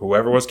capture.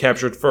 Whoever was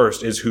captured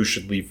first is who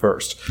should leave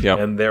first. Yep.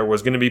 And there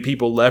was going to be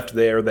people left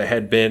there that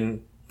had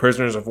been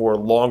prisoners of war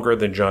longer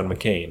than John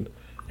McCain,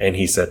 and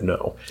he said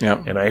no.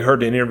 Yep. And I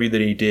heard an interview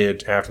that he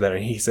did after that,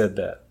 and he said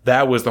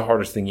that was the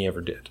hardest thing he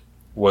ever did,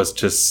 was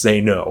to say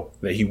no,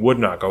 that he would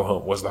not go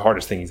home, was the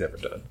hardest thing he's ever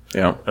done.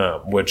 Yeah.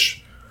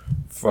 Which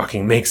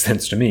fucking makes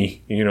sense to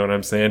me. You know what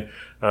I'm saying?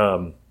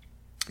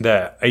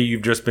 That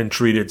you've just been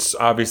treated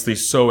obviously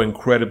so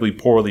incredibly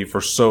poorly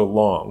for so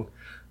long,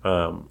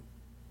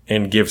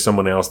 and give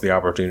someone else the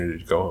opportunity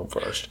to go home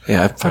first.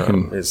 Yeah, it's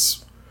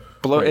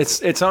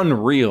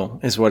unreal,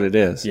 is what it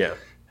is. Yeah,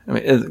 I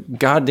mean,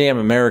 goddamn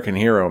American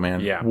hero,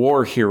 man. Yeah,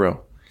 war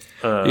hero.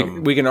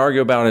 We can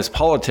argue about his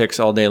politics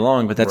all day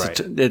long, but that's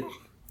right.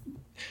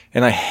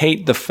 And I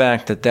hate the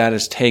fact that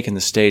has taken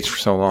the stage for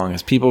so long.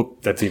 As people,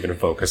 that's even a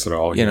focus at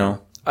all. You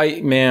know,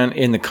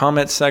 in the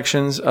comment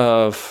sections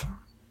of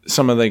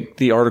some of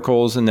the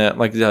articles and that,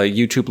 like the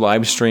YouTube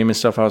live stream and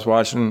stuff I was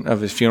watching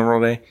of his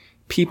funeral day,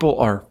 people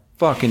are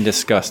fucking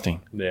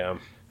disgusting. Yeah,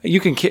 you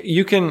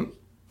can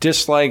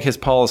dislike his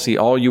policy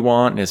all you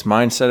want and his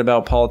mindset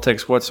about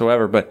politics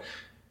whatsoever, but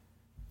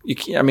you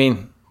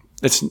don't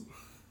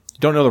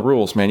know the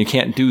rules, man. You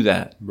can't do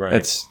that. Right.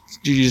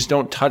 You just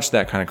don't touch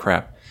that kind of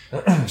crap.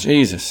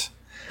 Jesus.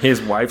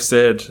 His wife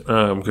said,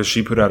 because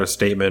she put out a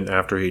statement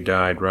after he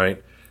died,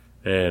 right?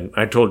 And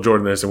I told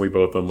Jordan this, and we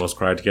both almost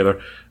cried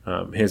together.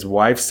 His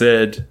wife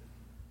said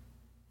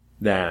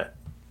that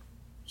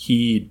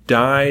he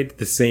died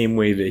the same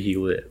way that he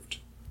lived,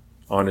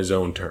 on his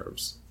own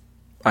terms.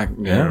 You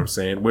know what I'm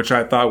saying? Which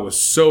I thought was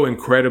so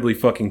incredibly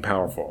fucking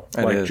powerful.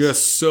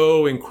 Just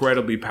so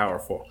incredibly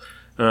powerful.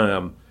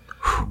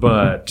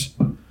 But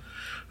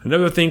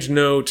another thing to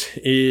note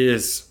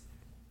is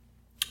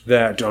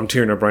that I'm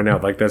tearing up right now.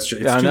 Like, that's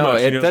just, it's too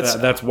much.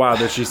 That's wild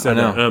that she said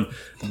that.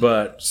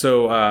 But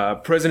so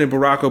President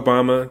Barack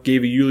Obama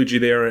gave a eulogy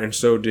there, and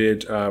so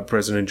did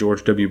President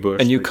George W. Bush.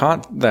 And you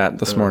caught that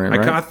this morning,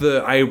 right?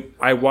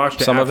 I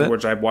watched it Some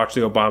afterwards. I watched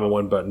the Obama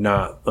one, but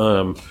not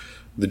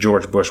the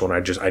George Bush one. I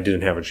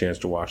didn't have a chance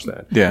to watch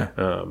that. Yeah.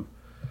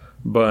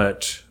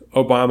 But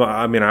Obama,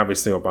 I mean,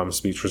 obviously Obama's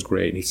speech was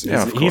great. He's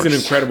an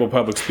incredible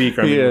public speaker.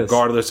 I mean,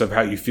 regardless of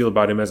how you feel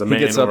about him as a man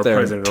gets or up a there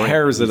president, and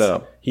tears it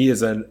up. He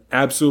is an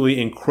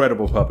absolutely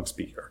incredible public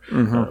speaker.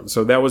 Mm-hmm.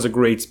 So that was a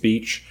great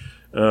speech.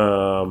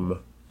 It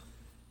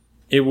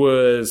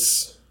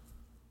was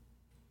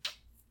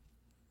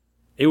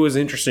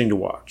interesting to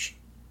watch.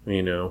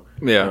 You know.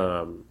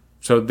 Yeah.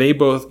 So they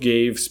both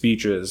gave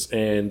speeches,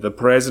 and the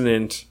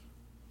president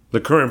the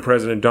current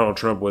president, Donald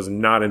Trump, was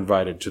not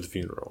invited to the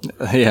funeral.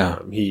 Yeah.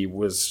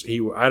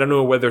 I don't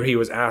know whether he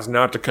was asked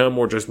not to come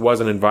or just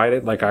wasn't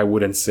invited. Like, I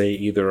wouldn't say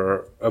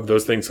either of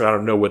those things. So I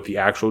don't know what the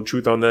actual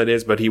truth on that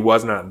is, but he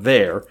was not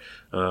there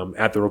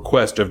at the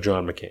request of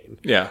John McCain.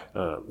 Yeah.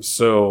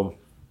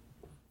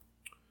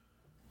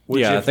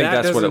 I think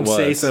that's what it was. If that doesn't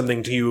say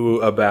something to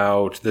you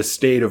about the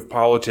state of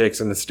politics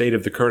and the state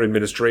of the current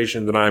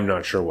administration, then I'm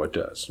not sure what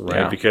does, right?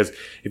 Yeah. Because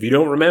if you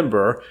don't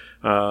remember,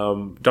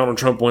 Donald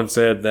Trump once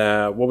said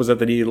that, what was it,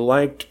 that he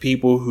liked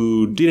people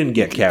who didn't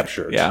get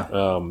captured. Yeah.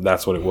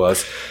 That's what it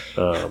was.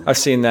 I've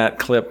seen that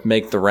clip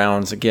make the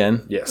rounds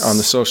again on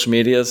the social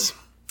medias.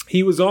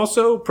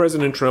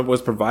 President Trump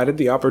was provided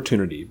the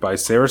opportunity by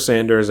Sarah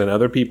Sanders and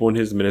other people in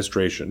his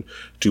administration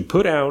to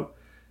put out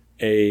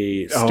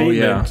a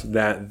statement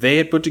that they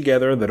had put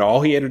together that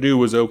all he had to do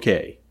was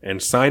okay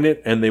and sign it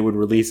and they would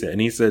release it.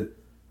 And he said,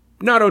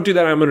 no, don't do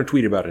that. I'm going to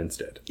tweet about it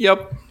instead.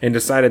 Yep. And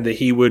decided that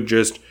he would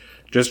just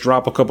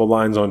drop a couple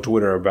lines on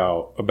Twitter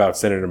about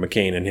Senator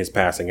McCain and his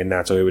passing, and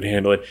that's how he would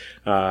handle it.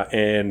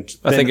 And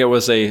I think it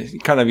was a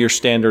kind of your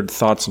standard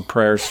thoughts and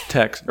prayers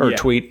text or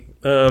tweet.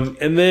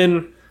 And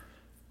then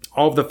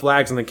all of the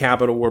flags in the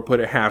Capitol were put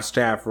at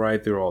half-staff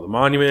right through all the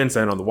monuments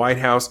and on the White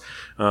House.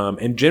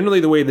 And generally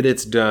the way that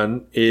it's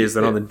done is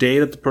that on the day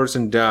that the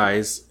person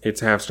dies,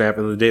 it's half-staff,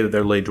 and the day that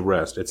they're laid to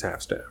rest, it's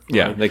half-staff. Right?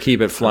 Yeah, they keep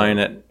it flying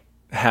at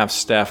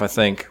half-staff, I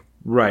think.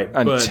 Right.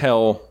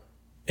 Until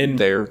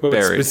they're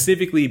buried.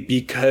 Specifically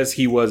because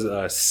he was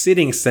a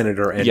sitting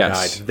senator and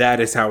died,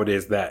 that is how it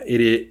is that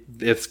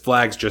its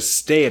flags just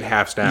stay at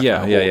half-staff the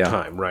whole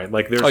time, right?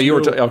 Like there's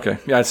okay.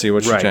 Yeah, I see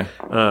what you're saying.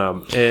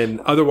 And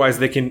otherwise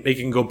they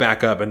can go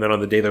back up, and then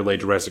on the day they're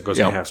laid to rest, it goes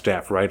to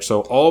half-staff, right?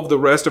 So all of the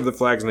rest of the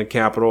flags in the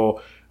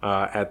Capitol,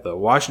 at the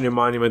Washington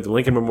Monument, the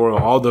Lincoln Memorial,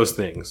 all those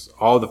things,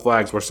 all the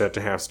flags were set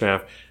to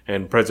half-staff,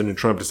 and President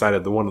Trump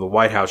decided the one of the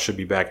White House should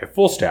be back at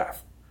full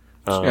staff.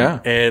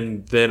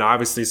 And then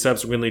obviously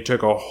subsequently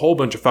took a whole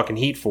bunch of fucking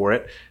heat for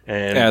it.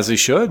 And as he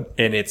should.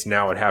 And it's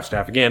now at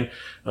half-staff again.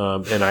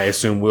 And I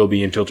assume will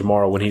be until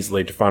tomorrow when he's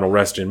laid to final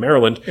rest in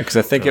Maryland. Because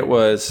I think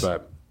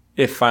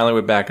it finally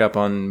went back up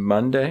on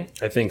Monday.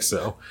 I think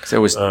so.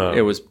 Because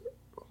it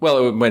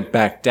went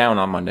back down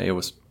on Monday. It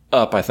was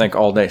up, I think,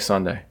 all day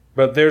Sunday.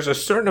 But there's a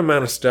certain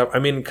amount of stuff. I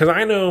mean, because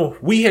I know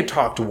we had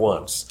talked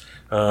once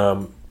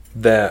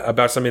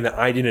about something that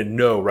I didn't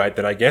know, right?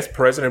 That I guess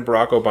President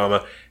Barack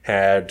Obama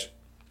had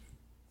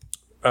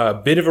a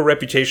bit of a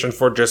reputation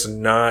for just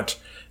not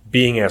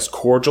being as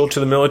cordial to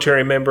the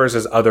military members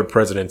as other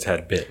presidents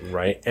had been,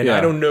 right? And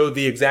I don't know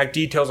the exact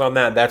details on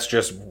that. That's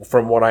just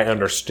from what I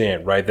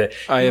understand, right? That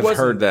I have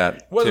heard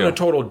that wasn't a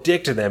total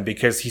dick to them,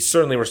 because he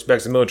certainly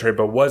respects the military,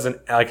 but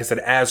wasn't, like I said,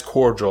 as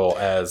cordial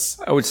as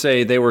I would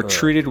say. They were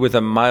treated with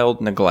a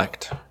mild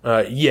neglect.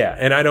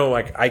 And I don't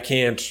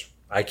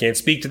I can't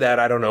speak to that.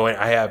 I don't know.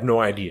 I have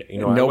no idea.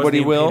 Nobody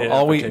will.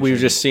 All we've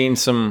just seen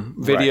some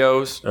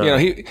videos.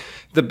 Right.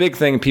 The big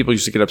thing people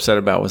used to get upset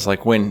about was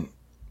like when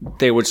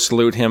they would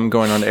salute him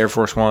going on to Air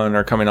Force One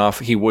or coming off,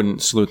 he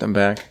wouldn't salute them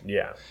back.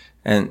 Yeah.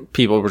 And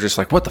people were just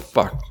like, "What the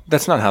fuck?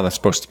 That's not how that's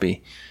supposed to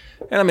be."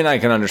 And I mean, I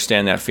can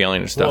understand that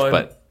feeling and stuff,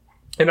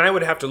 and I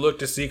would have to look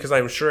to see, because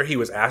I'm sure he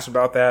was asked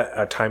about that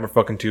a time or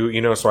fucking two.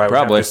 So I would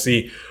have to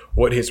see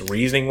what his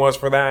reasoning was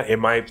for that. It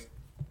might.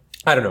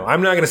 I don't know.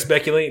 I'm not going to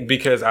speculate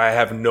because I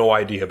have no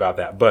idea about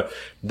that. But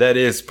that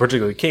is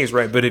particularly the case,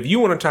 right? But if you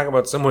want to talk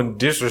about someone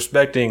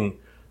disrespecting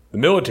the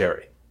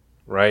military,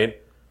 right?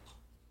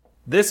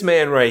 This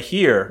man right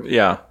here,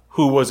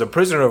 who was a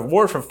prisoner of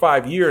war for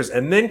 5 years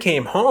and then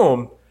came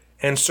home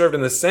and served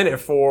in the Senate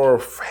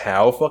for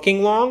how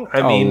fucking long?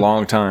 A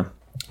long time.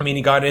 I mean,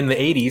 he got in the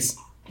 80s.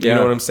 You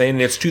know what I'm saying?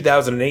 And it's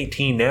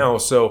 2018 now,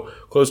 so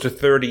close to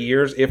 30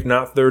 years, if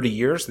not 30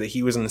 years, that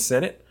he was in the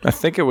Senate. I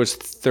think it was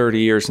 30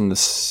 years in the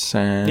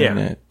Senate.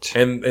 Yeah.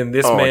 And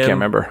this man, I can't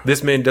remember.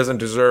 This man doesn't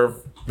deserve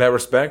that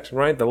respect,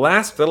 right? The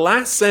last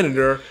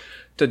senator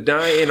to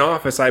die in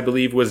office, I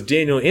believe, was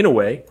Daniel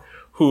Inouye,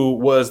 who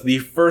was the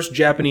first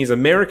Japanese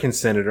American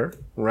senator,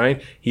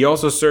 right? He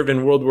also served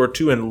in World War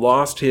II and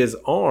lost his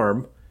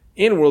arm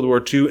in World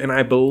War II, and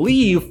I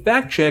believe,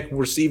 fact check,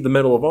 received the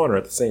Medal of Honor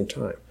at the same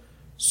time.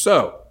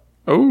 So,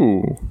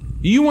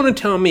 you want to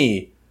tell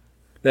me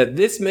that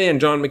this man,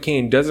 John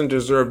McCain, doesn't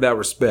deserve that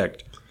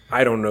respect?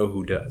 I don't know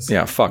who does.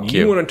 Yeah, fuck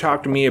you. You want to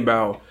talk to me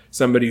about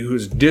somebody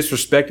who's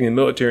disrespecting the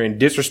military and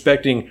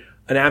disrespecting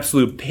an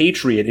absolute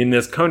patriot in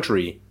this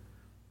country?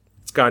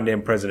 It's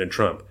goddamn President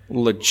Trump.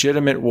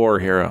 Legitimate war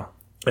hero.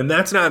 And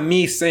that's not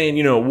me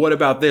saying, what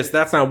about this?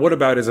 That's not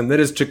whataboutism.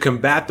 That is to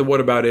combat the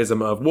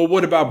whataboutism of, well,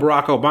 what about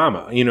Barack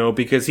Obama?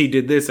 Because he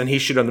did this and he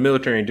shit on the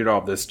military and did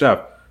all this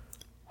stuff.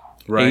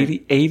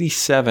 Right.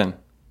 87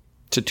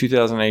 to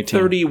 2018.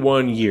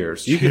 31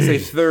 years. You can say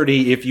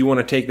 30 if you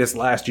want to take this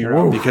last year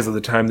out because of the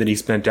time that he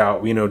spent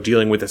out,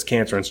 dealing with his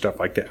cancer and stuff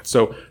like that.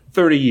 So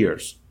 30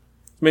 years.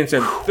 I mean,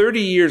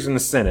 30 years in the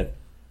Senate,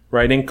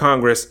 right, in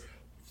Congress,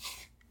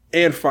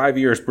 and 5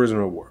 years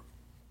prisoner of war.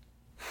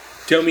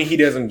 Tell me he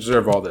doesn't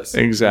deserve all this.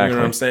 Exactly. You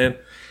know what I'm saying?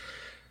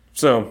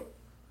 So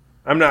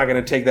I'm not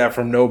going to take that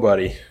from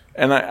nobody.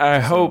 And I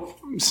hope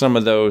some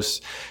of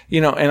those,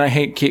 and I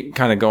hate keep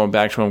kind of going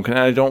back to them because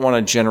I don't want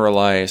to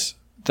generalize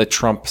the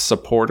Trump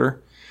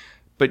supporter,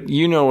 but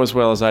as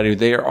well as I do,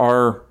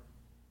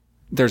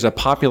 there's a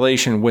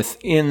population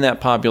within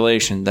that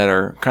population that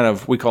are kind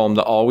of, we call them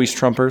the always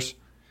Trumpers,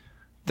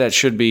 that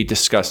should be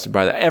disgusted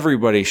by that.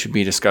 Everybody should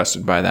be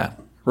disgusted by that,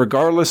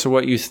 regardless of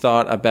what you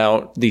thought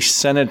about the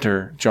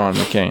Senator John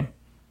McCain.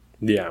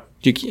 Yeah.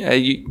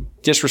 You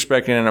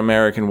disrespecting an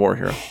American war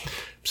hero.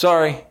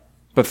 Sorry,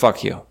 but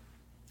fuck you.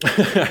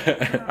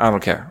 I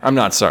don't care. I'm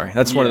not sorry.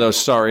 That's one of those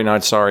sorry,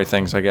 not sorry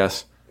things, I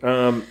guess.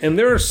 And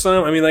there are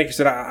some, like you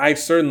said, I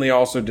certainly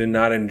also did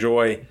not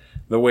enjoy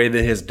the way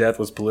that his death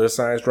was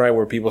politicized, right?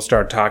 Where people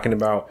start talking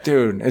about...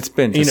 Dude, it's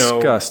been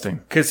disgusting.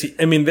 Because,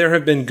 there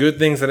have been good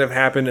things that have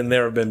happened and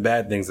there have been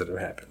bad things that have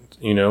happened,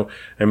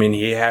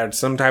 He had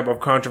some type of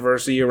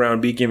controversy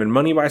around being given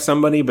money by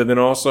somebody, but then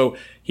also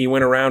he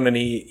went around and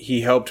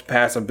he helped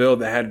pass a bill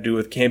that had to do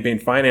with campaign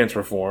finance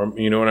reform,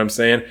 you know what I'm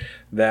saying?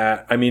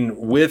 That,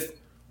 with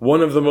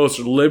one of the most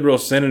liberal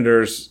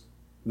senators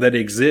that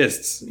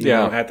exists,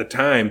 at the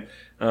time,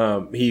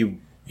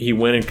 he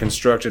went and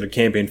constructed a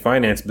campaign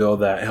finance bill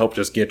that helped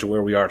us get to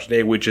where we are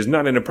today, which is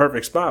not in a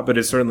perfect spot, but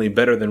it's certainly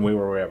better than we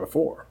were at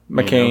before.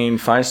 McCain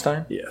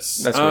Feinstein?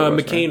 Yes. That's what it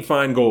was, McCain right?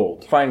 Fine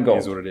Gold. Fine Gold.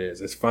 Is what it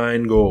is. It's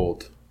fine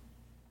gold.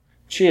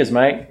 Cheers,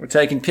 mate. We're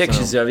taking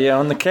pictures of you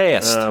on the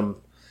cast.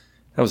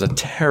 That was a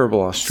terrible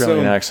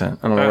Australian accent.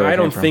 I don't know where I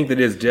don't think that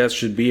his death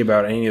should be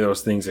about any of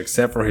those things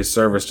except for his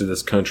service to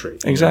this country.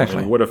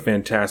 Exactly. And what a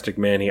fantastic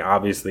man he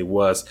obviously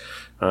was.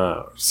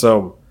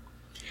 So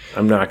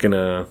I'm not going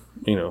to,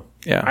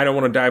 I don't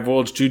want to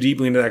divulge too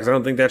deeply into that because I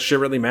don't think that shit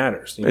really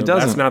matters. It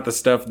doesn't. That's not the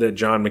stuff that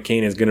John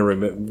McCain is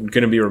going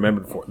to be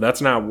remembered for.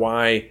 That's not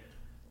why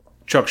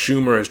Chuck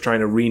Schumer is trying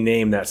to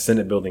rename that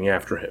Senate building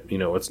after him.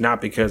 It's not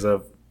because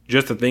of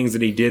just the things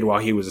that he did while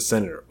he was a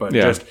senator, but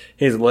just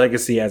his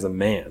legacy as a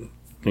man.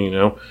 And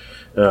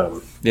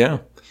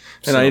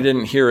I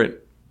didn't hear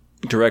it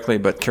directly,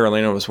 but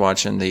Carolina was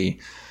watching the,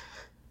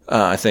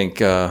 I think,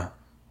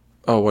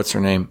 what's her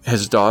name?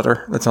 His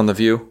daughter that's on The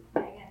View.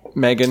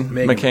 Meghan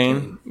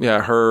McCain.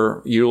 Yeah,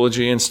 her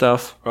eulogy and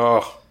stuff.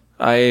 Oh.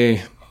 I'm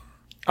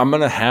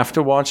going to have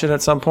to watch it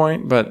at some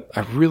point, but I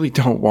really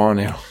don't want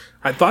to.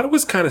 I thought it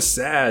was kind of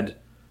sad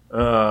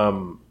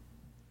that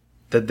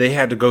they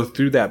had to go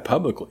through that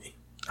publicly.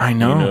 I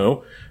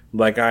know.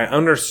 Like, I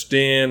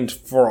understand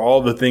for all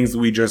the things that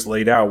we just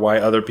laid out why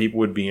other people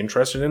would be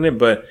interested in it,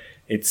 but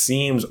it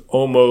seems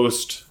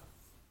almost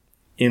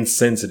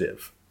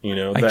insensitive,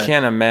 I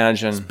can't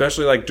imagine.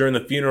 Especially, like, during the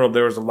funeral,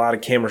 there was a lot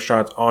of camera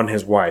shots on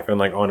his wife and,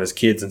 like, on his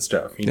kids and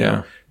stuff,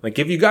 Yeah. Like,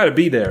 if you got to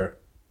be there,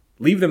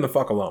 leave them the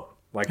fuck alone.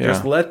 Like,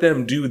 just let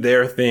them do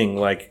their thing,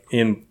 like,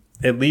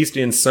 at least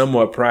in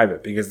somewhat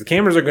private, because the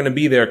cameras are going to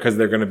be there because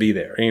they're going to be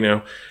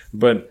there,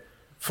 But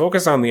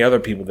focus on the other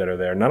people that are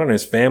there, not on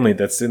his family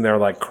that's sitting there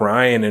like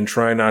crying and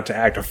trying not to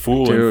act a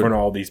fool in front of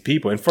all these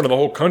people, in front of the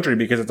whole country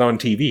because it's on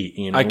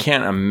TV. I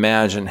can't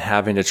imagine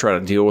having to try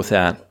to deal with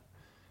that,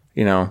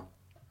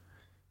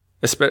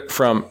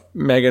 from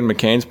Meghan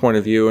McCain's point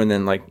of view, and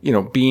then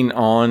being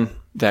on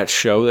that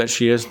show that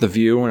she is, The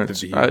View, and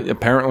it's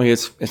apparently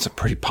it's a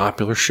pretty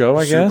popular show,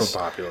 I guess.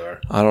 Super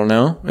popular. I don't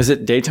know. Is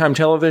it daytime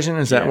television?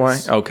 Is that why?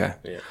 Okay.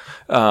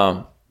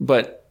 Yeah.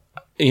 But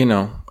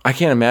I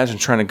can't imagine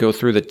trying to go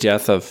through the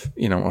death of,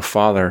 a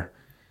father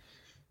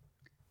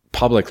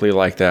publicly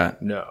like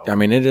that. No. I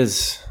mean, it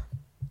is,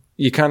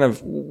 you kind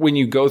of, when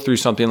you go through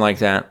something like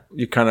that,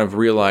 you kind of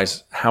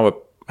realize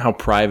how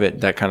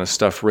private that kind of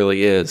stuff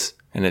really is,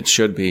 and it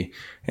should be.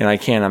 And I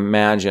can't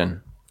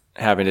imagine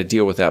having to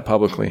deal with that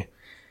publicly.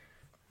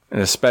 And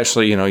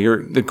especially,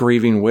 you're the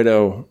grieving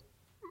widow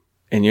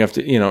and you have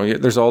to,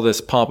 there's all this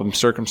pomp and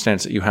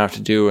circumstance that you have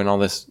to do and all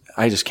this.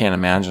 I just can't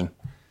imagine.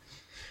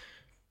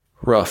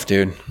 Rough,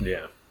 dude.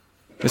 Yeah.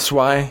 That's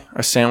why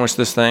I sandwiched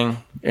this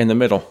thing in the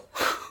middle.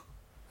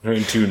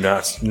 Into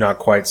not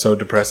quite so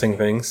depressing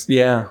things.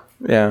 Yeah.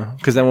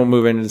 Because then we'll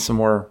move into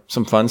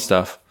some fun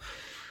stuff.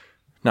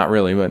 Not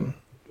really, but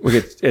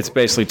it's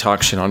basically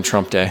talk shit on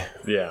Trump Day.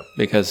 Yeah.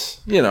 Because,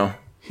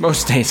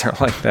 most days are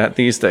like that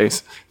these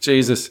days.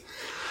 Jesus.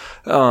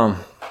 But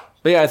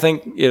yeah, I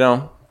think,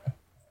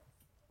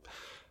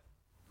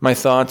 my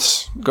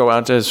thoughts go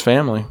out to his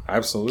family.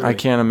 Absolutely. I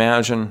can't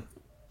imagine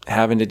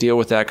having to deal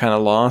with that kind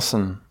of loss,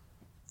 and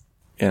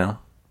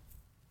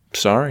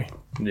sorry.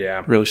 Yeah,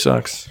 it really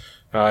sucks.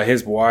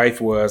 His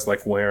wife was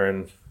like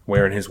wearing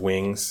his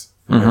wings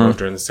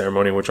during the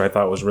ceremony, which I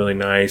thought was really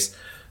nice.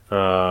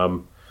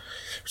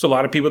 There's a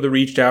lot of people that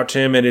reached out to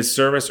him at his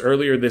service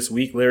earlier this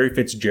week. Larry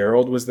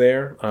Fitzgerald was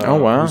there.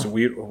 Oh wow, he's a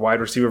wide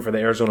receiver for the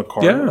Arizona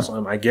Cardinals.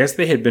 Yeah. I guess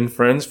they had been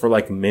friends for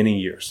like many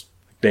years.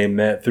 They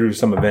met through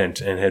some event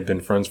and had been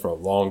friends for a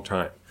long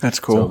time. That's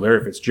cool. So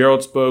Larry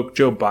Fitzgerald spoke.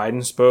 Joe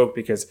Biden spoke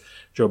because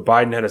Joe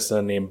Biden had a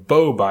son named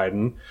Beau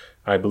Biden,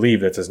 I believe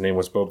that's his name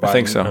was Beau Biden. I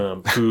think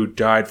so. Who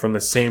died from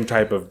the same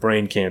type of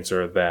brain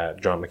cancer that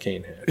John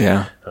McCain had.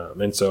 Yeah.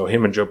 And so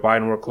him and Joe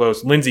Biden were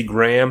close. Lindsey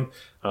Graham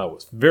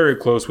was very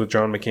close with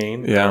John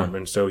McCain. Yeah.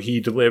 And so he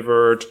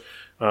delivered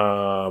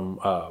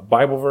a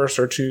Bible verse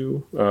or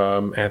two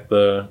at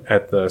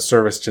the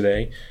service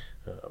today.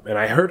 And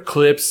I heard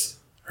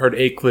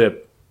a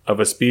clip of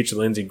a speech that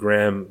Lindsey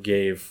Graham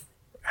gave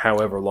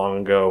however long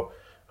ago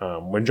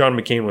when John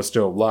McCain was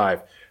still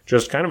alive,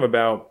 just kind of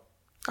about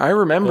I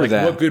remember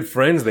that. what good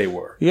friends they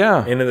were.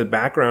 Yeah. And in the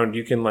background,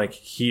 you can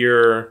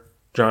hear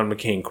John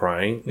McCain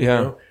crying. You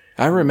know?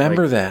 I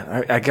remember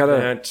that. I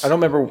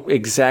don't remember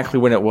exactly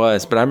when it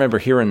was, but I remember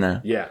hearing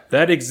that. Yeah.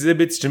 That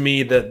exhibits to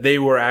me that they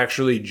were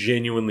actually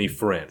genuinely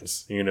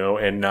friends,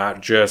 and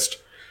not just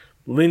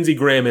Lindsey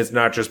Graham is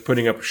not just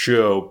putting up a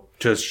show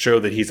to show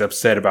that he's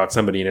upset about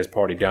somebody in his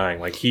party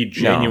dying. He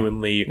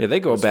genuinely... Yeah, they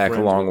go back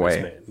a long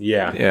way.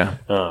 Yeah. Yeah.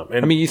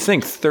 And you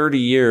think 30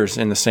 years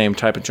in the same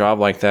type of job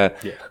like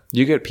that,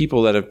 you get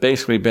people that have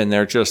basically been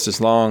there just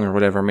as long or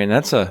whatever.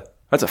 That's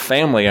a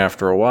family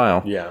after a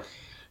while. Yeah.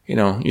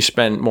 You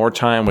spend more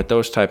time with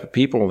those type of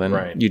people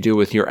than you do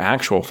with your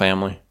actual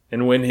family.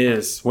 And when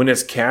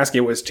his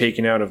casket was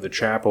taken out of the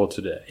chapel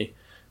today,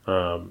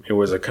 it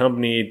was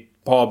accompanied...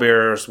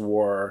 Pallbearers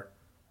were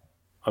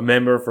a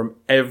member from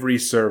every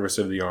service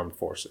of the armed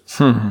forces.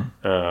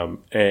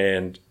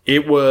 And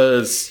it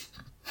was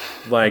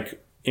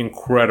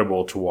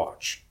incredible to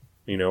watch,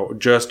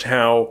 just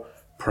how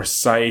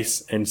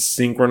precise and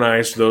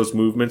synchronized those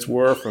movements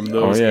were from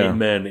those 8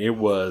 men. It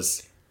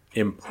was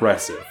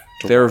impressive.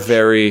 They're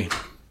very,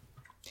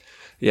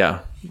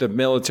 the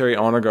military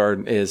honor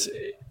guard is,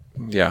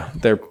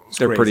 they're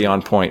pretty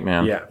on point,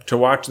 man. Yeah. To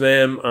watch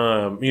them,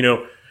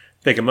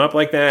 pick him up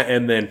like that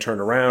and then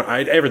turn around.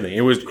 Everything.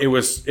 It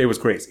was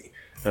crazy.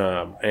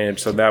 And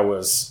so that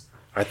was,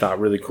 I thought,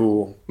 really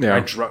cool. Yeah.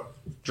 I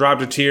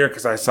dropped a tear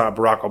because I saw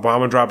Barack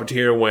Obama drop a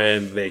tear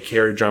when they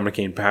carried John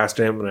McCain past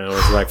him. And I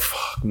was like,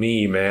 fuck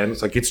me, man.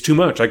 It's it's too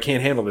much. I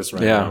can't handle this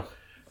right now.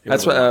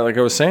 That's what, I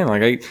was saying.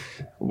 I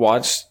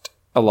watched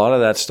a lot of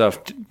that stuff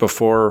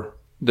before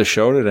the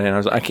show today. And I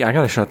was like, I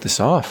got to shut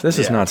this off. This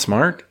is not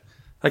smart.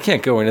 I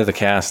can't go into the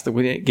cast,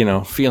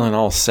 feeling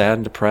all sad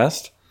and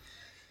depressed.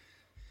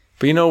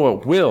 But you know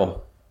what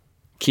will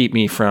keep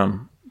me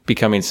from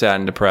becoming sad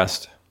and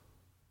depressed?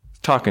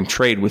 Talking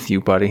trade with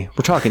you, buddy.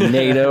 We're talking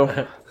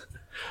NATO.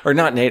 Or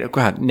not NATO.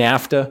 God,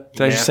 NAFTA.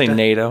 Did I just say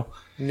NATO?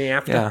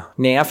 NAFTA. Yeah,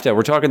 NAFTA.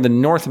 We're talking the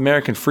North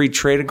American Free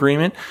Trade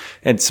Agreement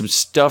and some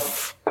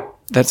stuff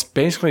that's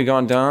basically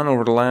gone down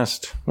over the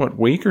last,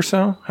 week or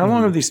so? How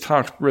long have these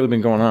talks really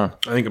been going on?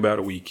 I think about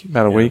a week.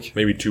 About a week?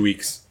 Maybe 2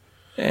 weeks.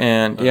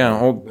 And,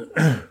 old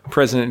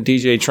President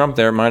DJ Trump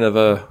there might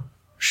have...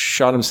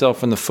 shot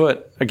himself in the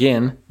foot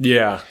again.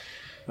 Yeah.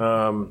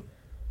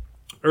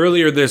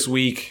 Earlier this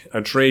week,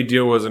 a trade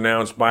deal was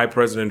announced by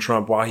President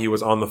Trump while he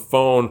was on the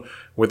phone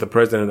with the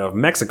president of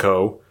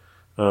Mexico.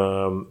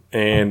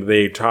 And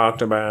they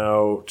talked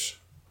about,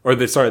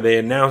 they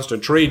announced a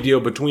trade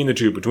deal between the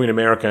two, between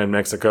America and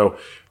Mexico,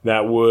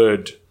 that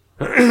would,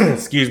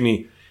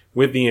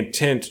 with the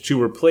intent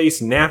to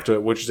replace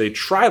NAFTA, which is a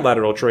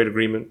trilateral trade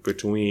agreement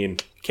between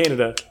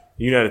Canada,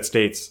 the United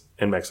States,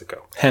 and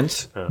Mexico.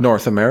 Hence,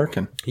 North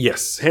American.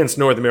 Yes, hence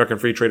North American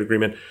Free Trade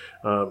Agreement.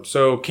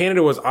 So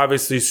Canada was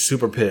obviously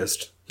super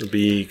pissed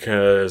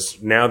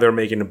because now they're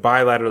making a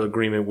bilateral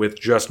agreement with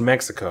just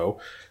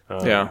Mexico,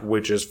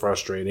 which is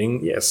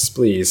frustrating. Yes,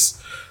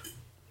 please.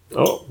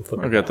 Oh,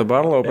 I got the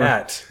bottle open.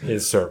 That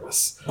is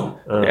service.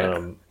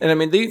 And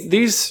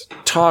these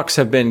talks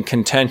have been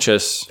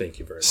contentious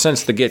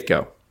since the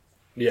get-go.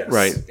 Yes.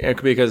 Right.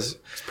 Because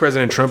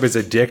President Trump is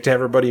a dick to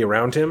everybody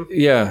around him.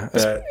 Yeah.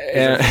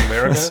 And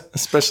America.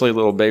 Especially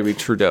little baby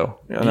Trudeau.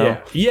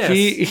 Yeah. Yes.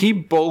 He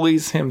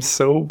bullies him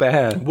so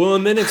bad. Well,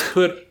 and then it's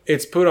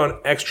put on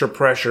extra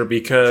pressure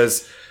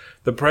because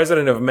the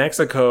president of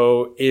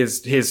Mexico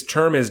his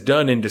term is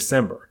done in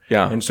December.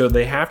 Yeah. And so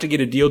they have to get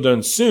a deal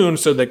done soon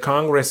so that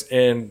Congress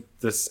and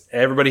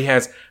everybody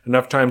has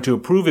enough time to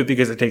approve it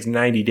because it takes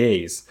 90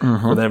 days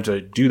for them to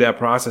do that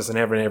process and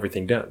have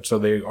everything done. So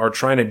they are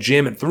trying to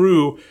jam it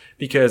through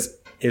because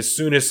as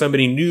soon as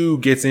somebody new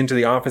gets into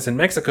the office in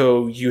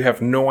Mexico, you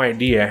have no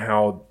idea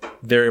how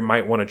they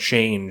might want to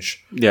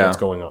change what's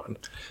going on.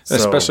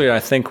 Especially,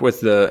 I think,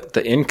 with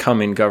the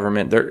incoming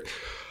government,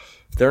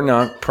 they're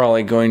not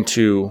probably going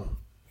to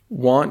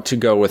want to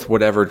go with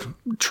whatever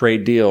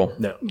trade deal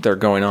they're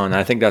going on.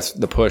 I think that's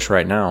the push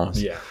right now.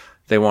 Yeah.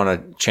 They want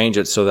to change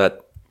it so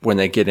that when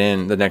they get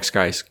in, the next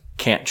guys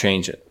can't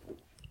change it.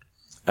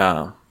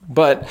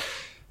 But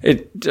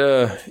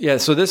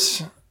so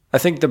this, I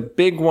think the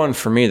big one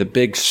for me, the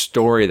big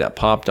story that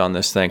popped on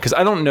this thing, because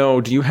I don't know,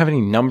 do you have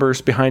any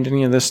numbers behind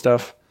any of this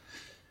stuff?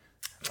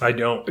 I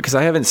don't. Because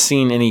I haven't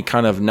seen any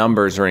kind of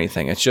numbers or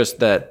anything. It's just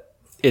that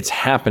it's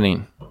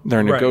happening.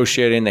 They're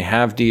negotiating, they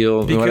have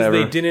deals,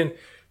 whatever. Because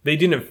they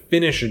didn't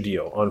finish a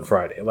deal on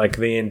Friday.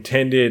 They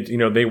intended,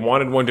 they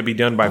wanted one to be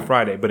done by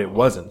Friday, but it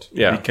wasn't.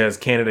 Yeah. Because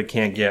Canada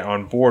can't get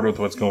on board with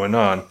what's going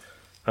on.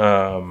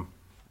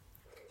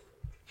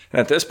 And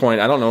at this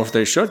point, I don't know if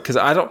they should because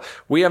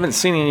we haven't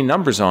seen any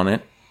numbers on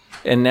it.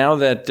 And now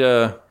that,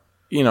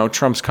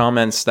 Trump's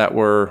comments that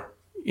were,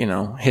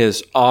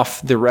 his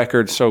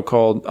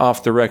so-called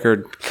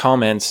off-the-record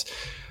comments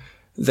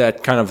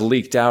that kind of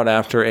leaked out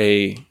after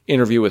a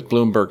interview with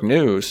Bloomberg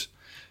News,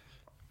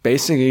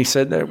 basically he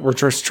said that we're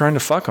just trying to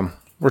fuck them.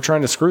 We're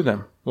trying to screw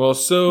them. Well,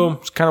 so...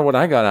 It's kind of what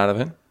I got out of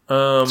it.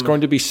 It's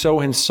going to be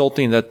so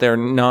insulting that they're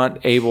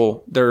not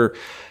going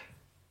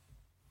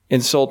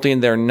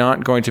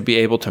to be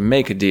able to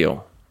make a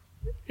deal,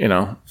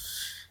 And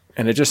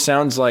it just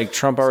sounds like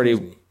Trump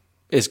already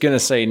is going to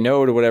say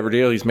no to whatever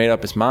deal. He's made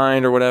up his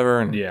mind or whatever.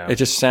 And it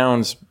just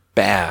sounds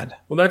bad.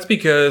 Well, that's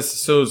because,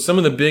 some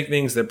of the big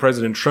things that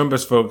President Trump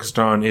is focused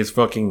on is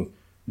fucking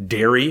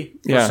dairy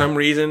for some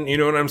reason. You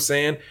know what I'm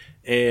saying?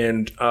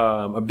 And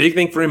a big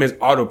thing for him is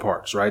auto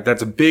parts, right?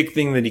 That's a big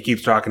thing that he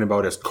keeps talking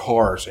about is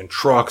cars and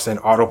trucks and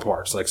auto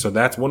parts. So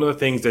that's one of the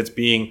things that's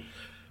being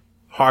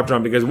harped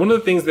on, because one of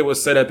the things that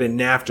was set up in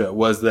NAFTA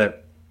was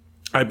that,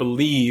 I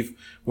believe,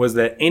 was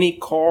that any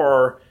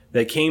car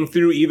that came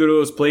through either of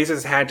those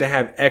places had to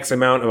have X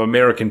amount of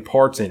American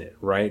parts in it,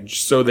 right?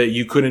 So that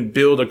you couldn't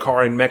build a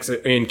car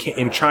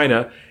in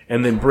China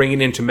and then bring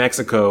it into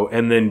Mexico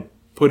and then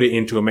put it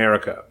into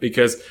America,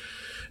 because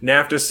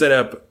NAFTA set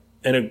up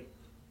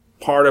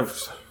part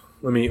of,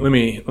 let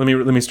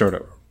me start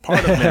over. Part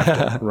of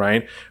NAFTA,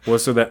 right,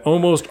 was so that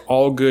almost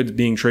all goods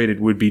being traded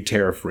would be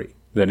tariff free.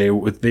 That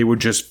they would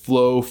just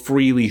flow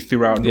freely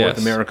throughout North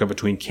America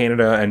between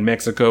Canada and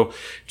Mexico.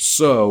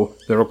 So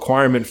the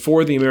requirement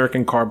for the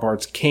American car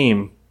parts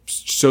came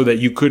so that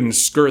you couldn't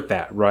skirt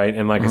that, right?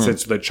 And like I said,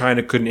 so that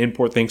China couldn't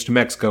import things to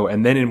Mexico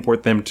and then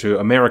import them to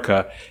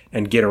America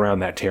and get around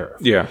that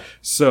tariff. Yeah.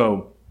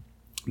 So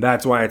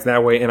that's why it's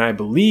that way. And I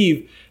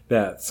believe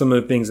that some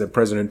of the things that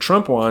President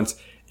Trump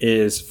wants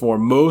is for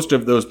most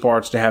of those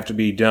parts to have to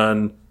be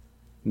done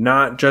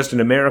not just in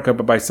America,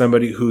 but by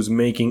somebody who's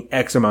making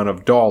X amount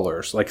of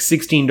dollars, like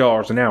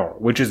 $16 an hour,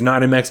 which is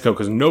not in Mexico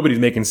because nobody's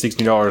making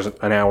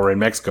 $16 an hour in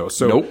Mexico.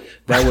 So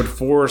that would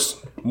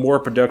force more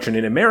production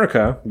in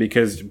America,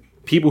 because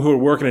people who are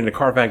working in a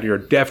car factory are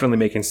definitely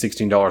making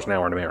 $16 an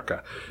hour in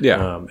America.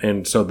 Yeah.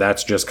 And so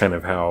that's just kind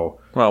of how...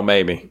 Well,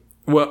 maybe.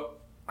 Well,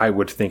 I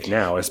would think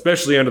now,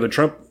 especially under the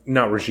Trump,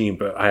 not regime,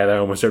 but I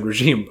almost said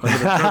regime, under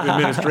the Trump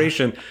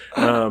administration,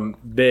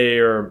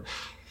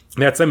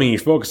 that's something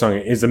he's focused on,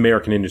 is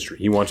American industry.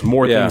 He wants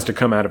more things to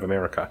come out of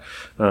America.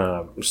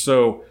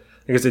 So,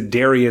 like I said,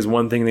 dairy is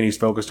one thing that he's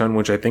focused on,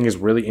 which I think is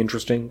really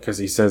interesting, because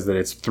he says that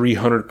it's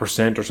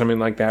 300% or something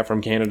like that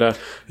from Canada.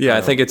 Yeah,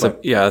 I think it's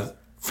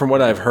from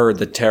what I've heard,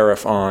 the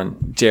tariff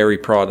on dairy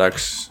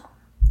products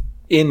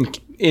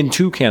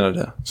into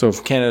Canada. So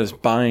if Canada's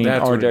buying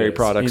our dairy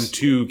products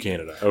into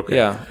Canada, okay.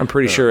 Yeah, I'm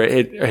pretty sure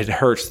it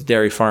hurts the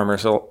dairy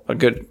farmers a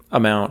good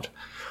amount.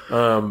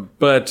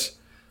 But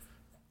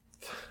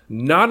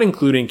not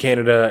including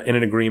Canada in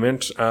an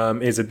agreement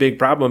is a big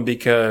problem,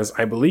 because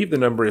I believe the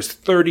number is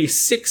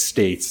 36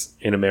 states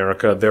in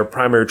America. Their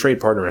primary trade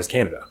partner is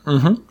Canada.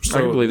 Mm-hmm. So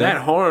I can believe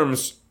that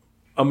harms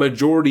a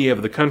majority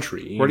of the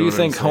country. Where do you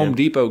think Home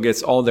Depot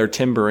gets all their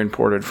timber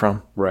imported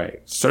from? Right.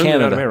 Certainly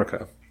Canada. Not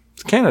America.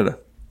 It's Canada.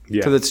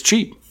 Yeah. Because it's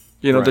cheap.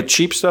 The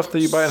cheap stuff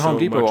that you buy at Home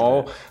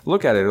Depot,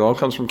 look at it. It all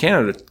comes from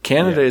Canada.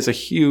 Canada is a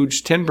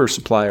huge timber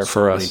supplier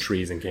for us. So many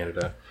trees in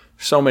Canada.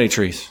 So many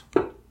trees.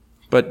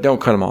 But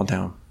don't cut them all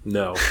down.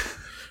 No.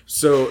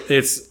 So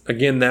it's,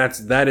 again,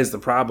 that is the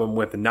problem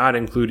with not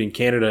including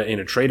Canada in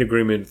a trade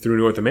agreement through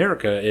North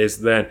America,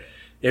 is that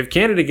if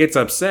Canada gets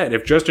upset,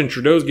 if Justin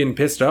Trudeau's getting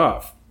pissed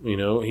off,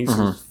 he's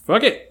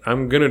fuck it,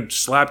 I'm going to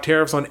slap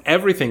tariffs on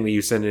everything that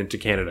you send into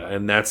Canada,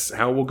 and that's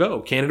how we'll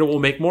go. Canada will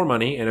make more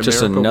money, and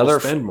America will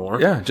spend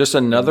more. Yeah, just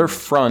another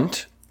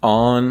front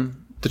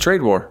on the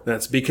trade war.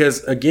 That's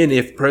because, again,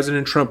 if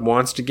President Trump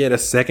wants to get a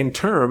second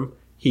term,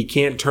 he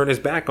can't turn his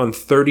back on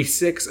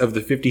 36 of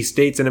the 50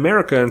 states in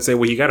America and say,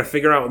 well, you got to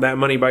figure out that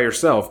money by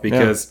yourself,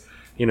 because,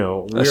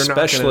 we're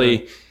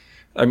especially,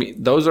 not gonna...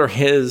 those are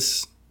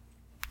his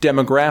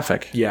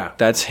demographic. Yeah.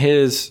 That's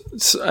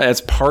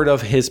part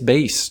of his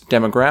base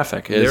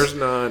demographic.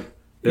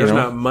 There's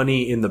not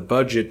money in the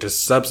budget to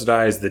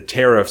subsidize the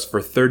tariffs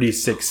for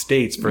 36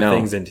 states for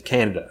things into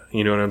Canada.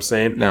 You know what I'm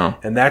saying? No.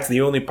 And that's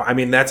the only,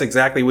 that's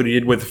exactly what he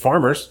did with the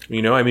farmers.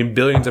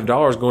 Billions of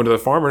dollars going to the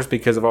farmers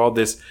because of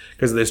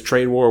this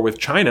trade war with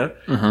China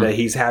that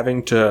he's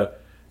having to,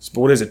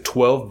 what is it,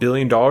 $12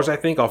 billion, I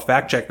think? I'll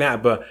fact check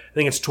that, but I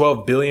think it's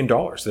 $12 billion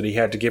that he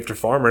had to give to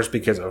farmers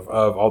because of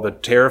all the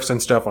tariffs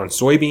and stuff on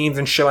soybeans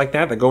and shit like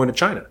that go into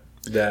China.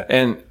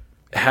 And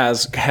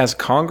has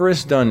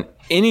Congress done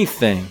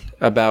anything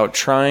about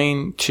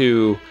trying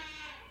to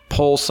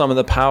pull some of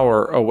the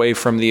power away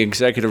from the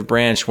executive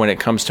branch when it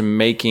comes to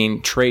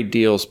making trade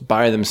deals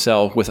by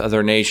themselves with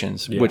other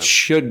nations, which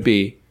should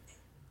be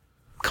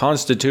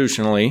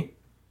constitutionally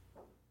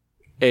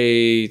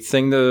a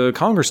thing the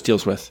Congress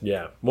deals with?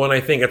 Yeah. Well,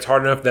 and I think it's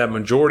hard enough that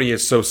majority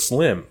is so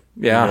slim.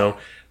 Yeah.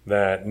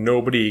 That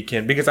nobody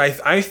can, because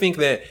I think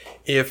that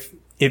if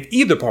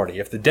either party,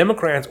 if the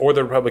Democrats or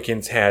the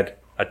Republicans had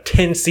a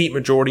 10-seat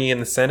majority in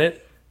the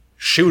Senate,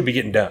 shit would be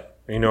getting done.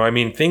 You know, I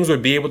mean, things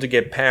would be able to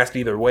get passed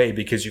either way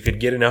because you could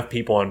get enough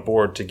people on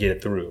board to get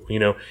it through. You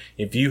know,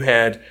 if you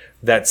had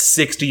that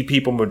 60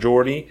 people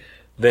majority,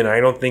 then I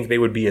don't think they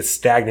would be as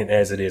stagnant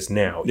as it is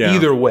now. Yeah.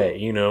 Either way,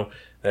 you know,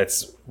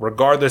 that's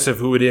regardless of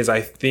who it is.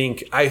 I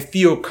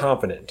feel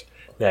confident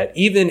that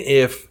even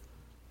if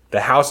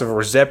the House of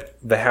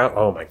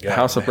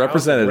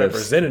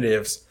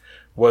Representatives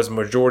was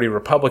majority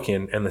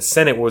Republican and the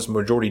Senate was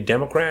majority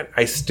Democrat,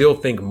 I still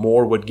think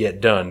more would get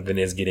done than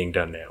is getting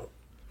done now.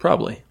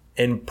 Probably.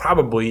 And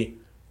probably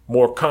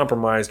more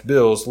compromised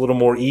bills, a little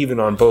more even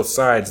on both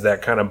sides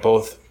that kind of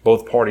both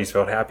parties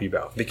felt happy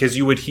about. Because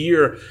you would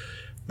hear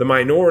the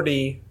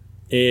minority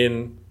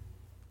in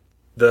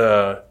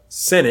the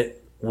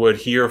Senate would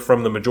hear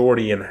from the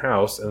majority in the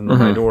House, and the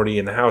minority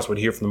in the House would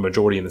hear from the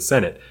majority in the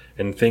Senate.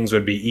 And things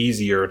would be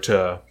easier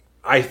to,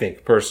 I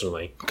think,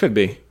 personally. Could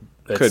be.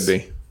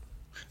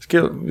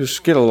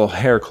 Just get a little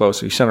hair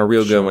closer. You sound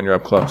real good when you're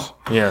up close.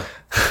 Yeah.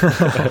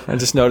 I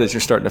just noticed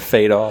you're starting to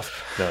fade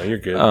off. No, you're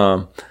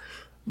good.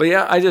 But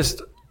yeah,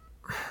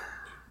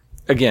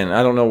 again,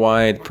 I don't know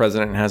why the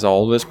president has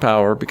all this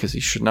power because he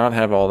should not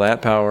have all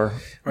that power.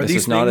 Are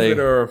these things that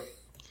are,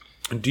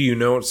 do you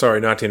know, sorry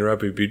not to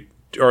interrupt you,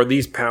 but are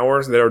these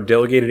powers that are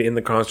delegated in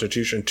the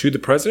Constitution to the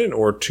president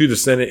or to the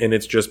Senate and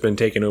it's just been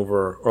taken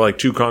over, or like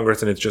to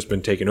Congress and it's just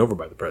been taken over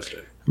by the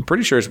president? I'm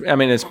pretty sure it's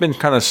been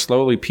kind of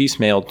slowly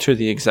piecemealed to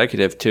the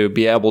executive to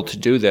be able to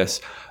do this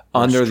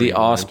under the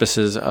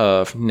auspices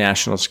of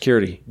national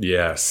security.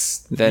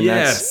 Yes. Then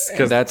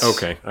that's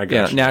okay. I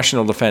got you.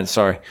 National defense.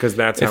 Sorry, because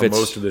that's how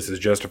most of this is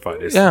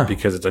justified. Is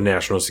because it's a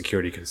national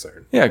security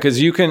concern. Yeah,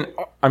 because you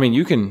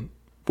can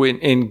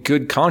in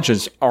good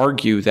conscience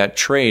argue that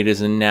trade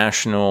is a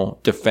national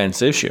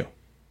defense issue.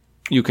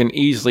 You can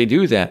easily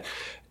do that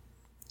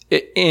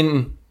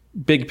in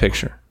big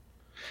picture,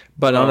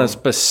 but on a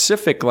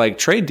specific like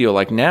trade deal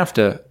like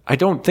NAFTA, I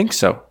don't think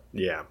so.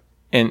 Yeah,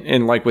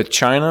 and like with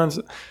China,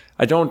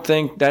 I don't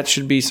think that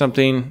should be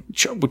something.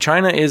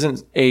 China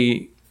isn't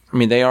a. I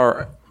mean,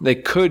 they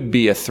could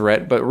be a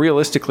threat, but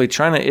realistically,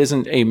 China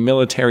isn't a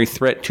military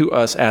threat to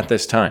us at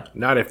this time.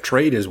 Not if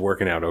trade is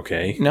working out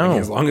okay. No. Like,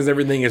 as long as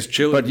everything is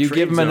chill. But you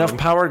give them enough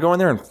power to go in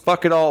there and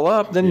fuck it all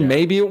up, then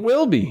maybe it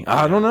will be.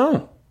 I don't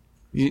know.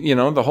 You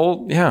know, the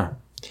whole, No,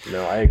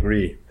 I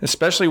agree.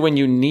 Especially when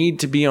you need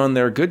to be on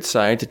their good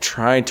side to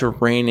try to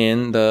rein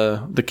in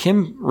the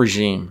Kim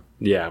regime.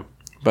 Yeah.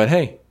 But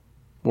hey.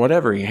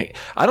 Whatever.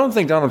 I don't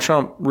think Donald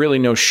Trump really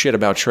knows shit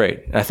about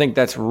trade. I think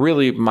that's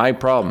really my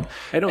problem.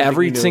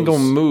 Every single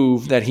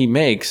move that he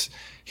makes,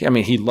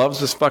 he loves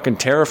this fucking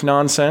tariff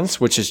nonsense,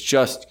 which is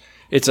just,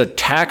 it's a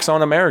tax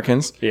on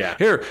Americans. Yeah.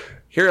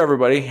 Here,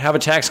 everybody, have a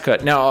tax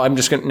cut. Now I'm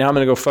going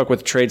to go fuck with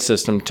the trade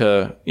system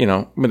to, I'm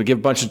going to give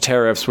a bunch of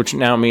tariffs, which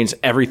now means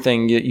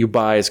everything you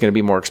buy is going to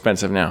be more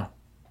expensive now.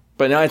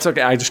 But now it's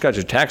okay. I just got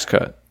your tax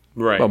cut.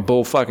 Right. Well,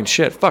 bull fucking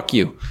shit. Fuck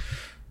you.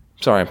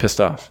 Sorry, I'm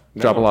pissed off.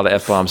 Drop a lot of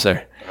F-bombs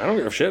there. I don't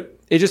give a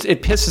shit.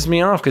 It pisses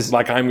me off because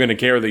like I'm going to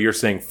care that you're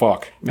saying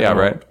fuck. Yeah,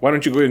 right. Why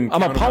don't you go ahead and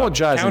I'm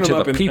apologizing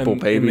to the people,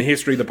 baby. In the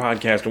history of the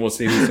podcast, and we'll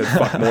see who said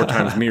fuck more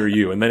times, me or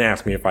you, and then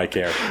ask me if I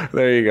care.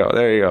 There you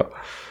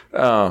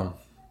go.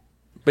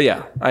 But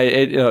yeah,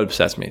 it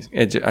upsets me.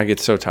 I get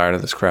so tired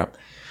of this crap.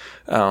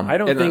 I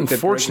don't think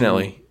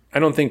unfortunately, I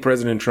don't think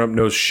President Trump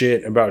knows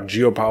shit about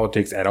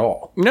geopolitics at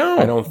all. No,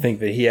 I don't think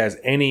that he has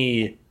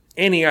any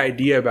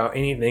idea about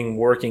anything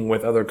working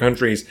with other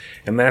countries,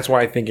 and that's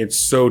why I think it's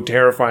so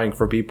terrifying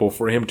for people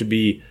for him to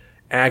be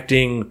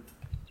acting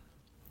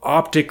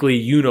optically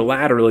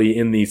unilaterally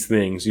in these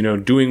things,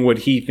 doing what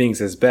he thinks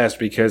is best,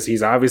 because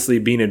he's obviously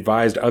being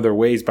advised other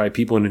ways by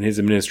people in his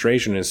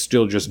administration and is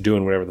still just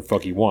doing whatever the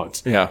fuck he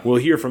wants. Yeah. We'll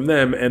hear from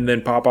them and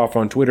then pop off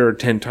on Twitter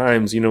 10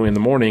 times, in the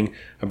morning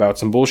about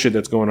some bullshit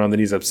that's going on that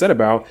he's upset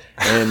about.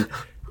 And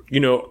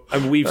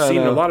we've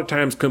seen a lot of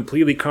times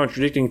completely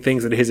contradicting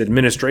things that his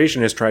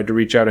administration has tried to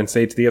reach out and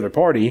say to the other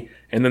party,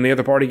 and then the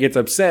other party gets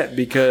upset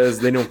because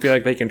they don't feel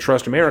like they can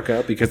trust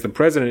America because the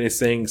president is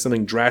saying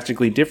something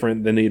drastically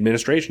different than the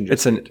administration just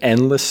It's an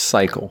endless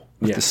cycle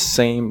of the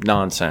same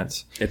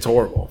nonsense. It's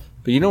horrible.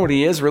 But you know what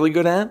he is really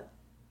good at?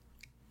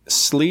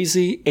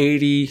 Sleazy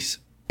 80s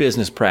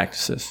business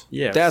practices.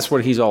 Yes. That's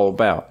what he's all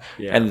about.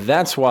 Yeah. And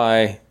that's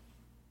why...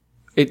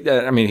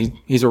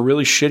 he's a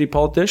really shitty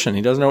politician.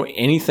 He doesn't know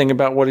anything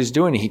about what he's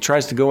doing. He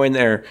tries to go in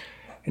there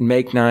and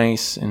make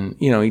nice, and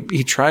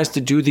he tries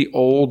to do the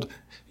old,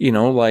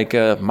 like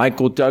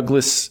Michael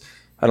Douglas.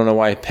 I don't know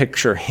why I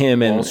picture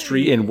him in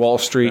Wall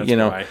Street.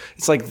 That's why.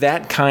 It's like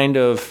that kind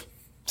of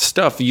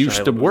stuff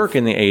used to work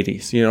in the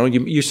 80s. You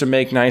used to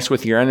make nice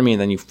with your enemy, and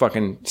then you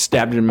fucking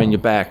stabbed him in your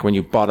back when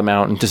you bought them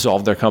out and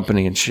dissolved their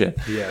company and shit.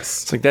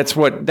 Yes. It's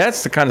like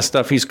that's the kind of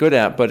stuff he's good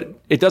at, but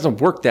it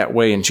doesn't work that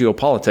way in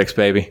geopolitics,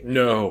 baby.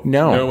 No,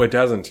 it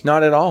doesn't.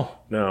 Not at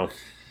all. No.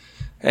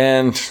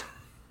 And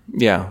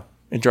yeah,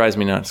 it drives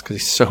me nuts because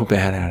he's so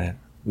bad at it.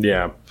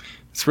 Yeah.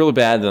 It's really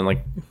bad. Then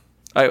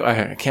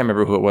I can't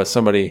remember who it was.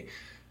 Somebody.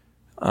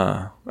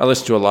 I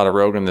listened to a lot of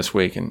Rogan this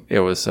week, and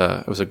it was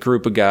a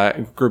group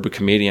of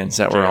comedians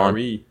that were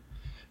on,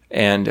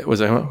 And it was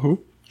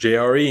who?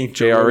 JRE.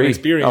 JRE.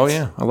 Experience. Oh,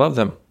 yeah. I love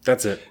them.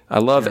 That's it. I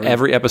love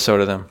every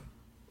episode of them.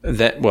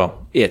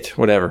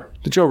 Whatever.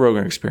 The Joe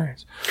Rogan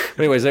Experience.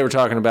 Anyways, they were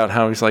talking about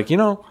how he's like,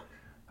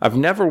 I've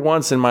never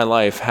once in my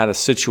life had a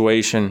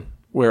situation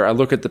where I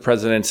look at the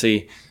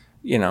presidency,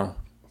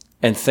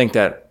 and think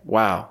that,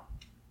 wow,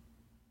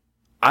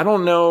 I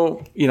don't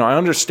know, I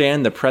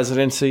understand the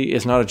presidency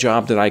is not a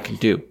job that I can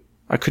do.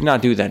 I could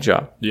not do that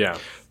job. Yeah.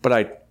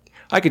 But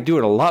I could do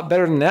it a lot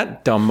better than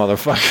that dumb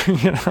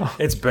motherfucker,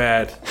 It's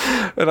bad.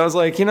 And I was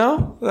like,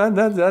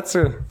 that's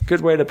a good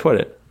way to put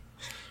it.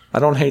 I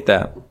don't hate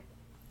that.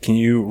 Can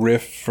you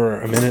riff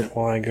for a minute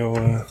while I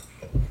go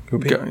pee?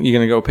 You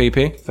going to go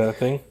pee-pee? Is that a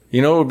thing?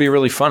 It would be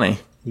really funny.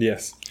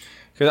 Yes.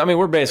 Because,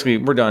 we're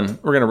done.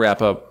 We're going to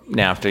wrap up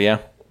NAFTA, yeah?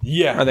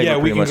 Yeah, I think we're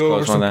we pretty can much go close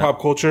over some on that.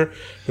 pop culture,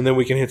 and then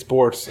we can hit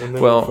sports. And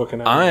then we're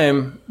fucking out.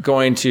 I'm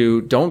going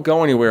to... Don't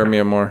go anywhere,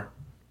 Myanmar.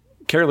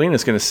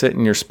 Carolina's going to sit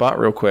in your spot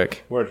real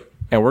quick. Word.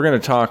 And we're going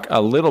to talk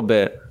a little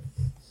bit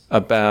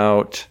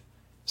about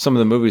some of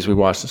the movies we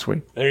watched this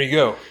week. There you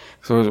go.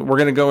 So we're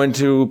going to go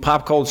into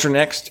pop culture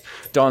next.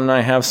 Dawn and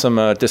I have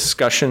some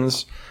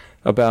discussions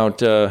about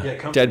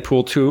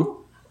Deadpool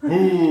 2.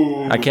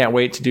 Ooh. I can't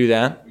wait to do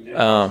that.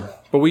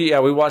 But we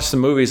watched some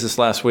movies this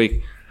last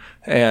week,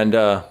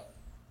 and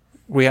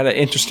we had an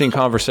interesting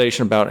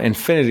conversation about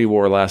Infinity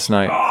War last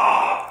night.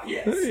 Oh,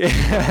 yes.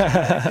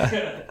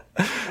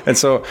 And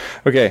so,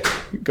 okay,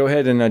 go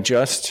ahead and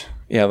adjust.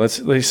 Yeah,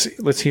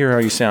 let's hear how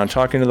you sound.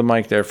 Talking to the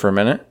mic there for a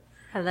minute.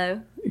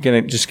 Hello. You're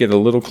gonna just get a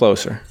little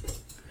closer.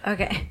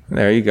 Okay.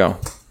 There you go.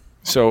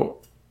 So,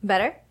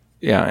 Better?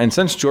 yeah, and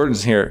since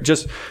Jordan's here,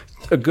 just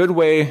a good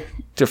way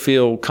to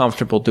feel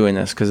comfortable doing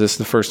this, because this is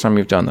the first time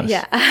you've done this.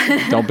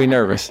 Yeah. Don't be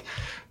nervous.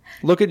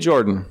 Look at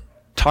Jordan.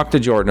 Talk to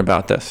Jordan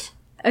about this.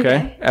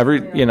 Okay?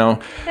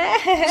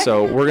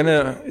 So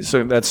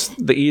that's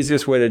the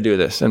easiest way to do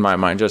this in my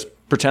mind. Just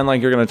pretend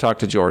like you're going to talk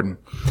to Jordan.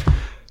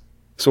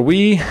 So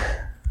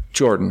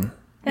Jordan,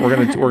 we're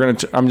going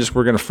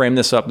to frame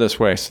this up this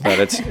way so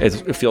that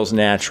it feels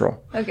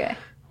natural. Okay.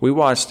 We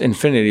watched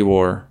Infinity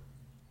War.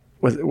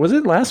 Was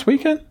it last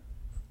weekend?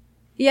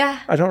 Yeah.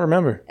 I don't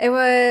remember. It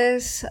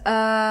was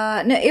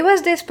it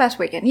was this past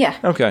weekend. Yeah.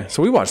 Okay.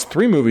 So we watched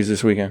 3 movies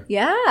this weekend.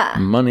 Yeah.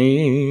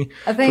 Money.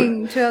 I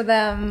think 2 of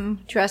them,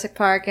 Jurassic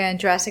Park and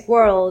Jurassic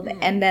World,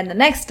 and then the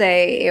next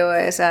day it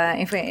was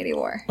Infinity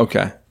War.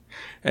 Okay.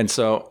 And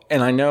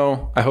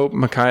I hope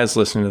Micaiah's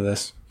listening to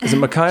this. Is it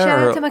Micaiah? Shout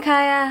out to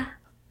Micaiah.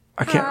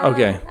 I can't.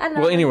 Okay. I love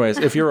Well, anyways,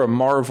 if you're a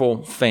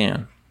Marvel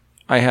fan,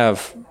 I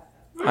have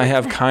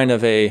kind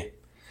of a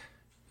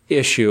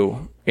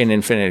issue in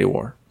Infinity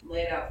War.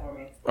 Lay it out for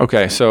me.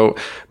 Okay, so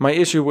my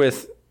issue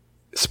with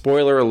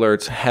spoiler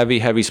alerts,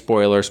 heavy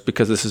spoilers,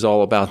 because this is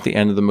all about the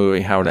end of the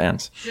movie, how it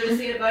ends. Should have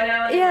seen it by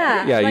now.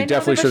 Yeah. Yeah, you Like,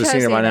 definitely should have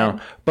seen it by now.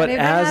 But if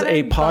they as a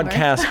haven't, bummer.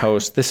 podcast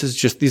host,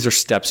 these are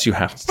steps you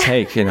have to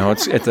take.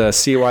 It's a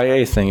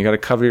CYA thing. You got to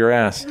cover your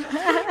ass.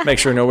 Make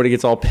sure nobody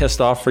gets all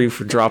pissed off for you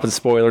for dropping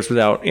spoilers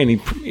without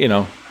any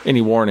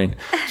warning.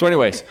 So,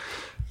 anyways,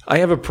 I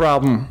have a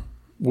problem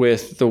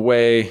with the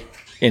way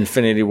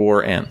Infinity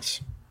War ends.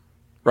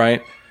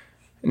 Right?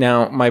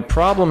 Now, my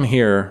problem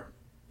here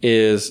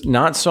is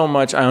not so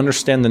much I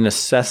understand the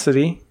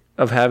necessity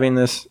of having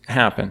this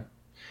happen,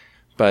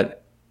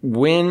 but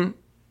when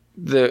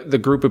the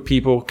group of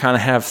people kind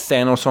of have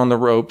Thanos on the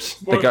ropes,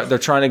 they're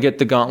trying to get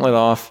the gauntlet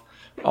off,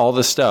 all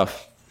this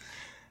stuff.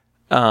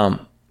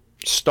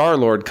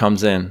 Star-Lord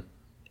comes in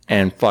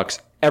and fucks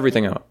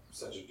everything up.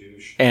 Such a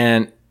douche.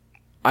 And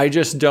I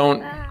just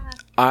don't.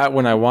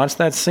 When I watch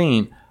that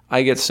scene,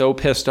 I get so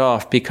pissed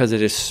off because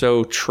it is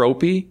so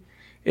tropey.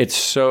 It's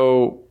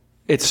so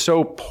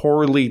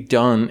poorly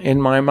done in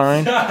my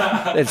mind.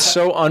 It's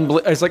so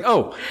It's like,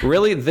 oh,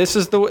 really?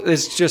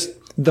 It's just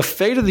the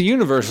fate of the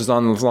universe is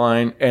on the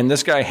line, and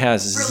this guy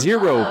has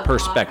zero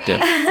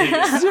perspective.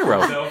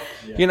 Zero.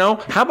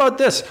 How about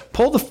this?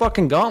 Pull the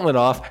fucking gauntlet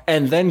off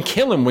and then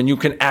kill him when you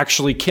can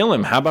actually kill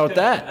him. How about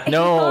that?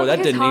 No,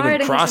 that didn't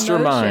even cross your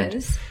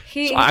mind. So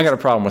I got a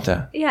problem with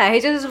that. Yeah, he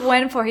just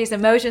went for his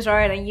emotions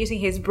rather than using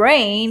his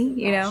brain,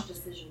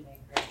 Decision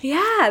maker.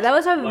 Yeah, that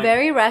was a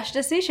very rash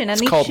decision. And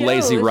It's called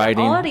lazy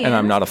writing, and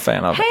I'm not a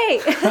fan of it. Hey,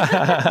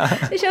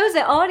 it shows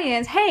the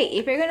audience, hey,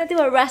 if you're going to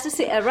do a rash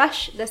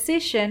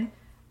decision,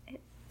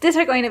 these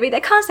are going to be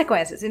the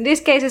consequences. In this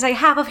case, it's like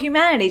half of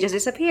humanity just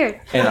disappeared.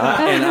 And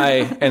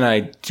I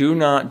do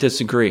not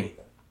disagree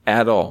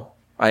at all.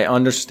 I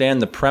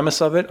understand the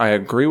premise of it. I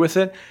agree with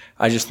it.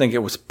 I just think it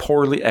was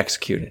poorly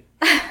executed.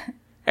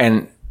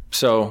 And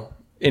so,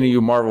 any of you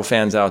Marvel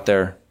fans out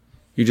there,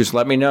 you just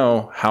let me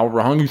know how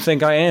wrong you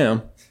think I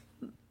am.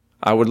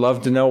 I would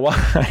love to know why.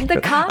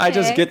 I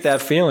just get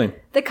that feeling.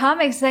 The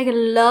comics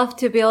love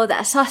to build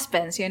that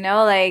suspense,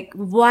 like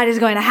what is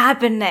going to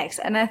happen next.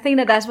 And I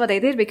think that's what they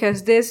did,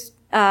 because this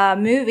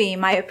movie, in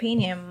my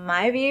opinion,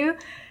 my view,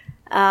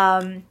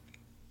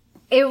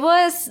 it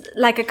was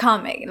like a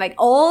comic. Like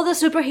all the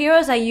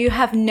superheroes that you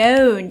have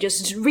known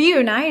just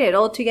reunited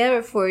all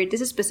together for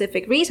this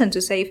specific reason,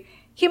 to save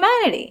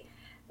humanity,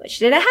 which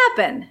didn't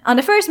happen on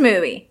the first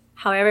movie.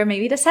 However,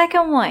 maybe the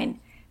second one,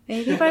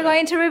 maybe people are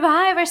going to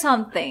revive or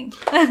something.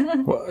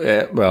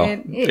 That's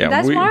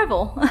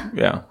Marvel.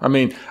 Yeah. I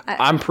mean,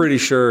 I'm pretty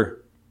sure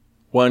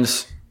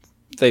once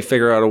they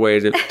figure out a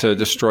way to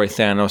destroy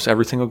Thanos,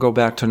 everything will go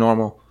back to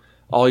normal.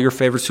 All your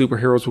favorite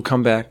superheroes will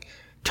come back.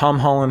 Tom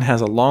Holland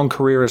has a long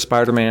career as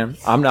Spider-Man.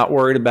 I'm not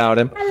worried about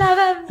him. I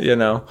love him. You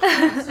know.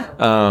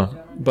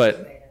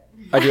 But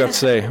I do have to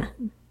say,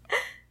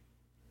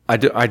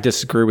 I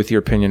disagree with your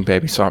opinion,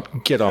 baby, so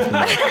get off the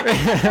mic.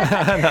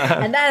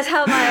 And that's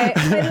how my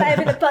life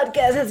in the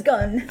podcast has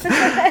gone.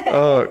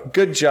 Oh,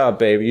 good job,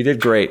 baby. You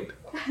did great.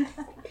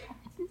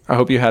 I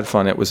hope you had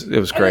fun. It was great. It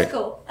was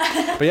cool.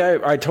 But yeah,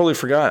 I totally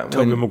forgot.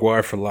 Tobey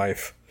Maguire for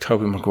life.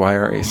 Tobey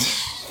Maguire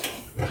is...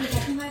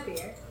 My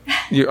beer.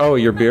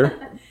 Your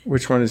beer?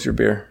 Which one is your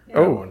beer?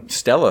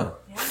 Stella.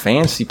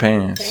 Fancy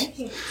pants. Thank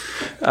you.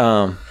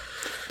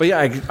 But yeah,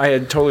 I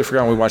had totally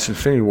forgotten we watched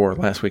Infinity War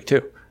last week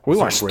too. We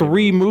watched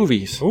 3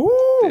 movies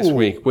this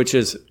week, which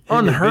is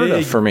unheard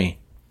of for me.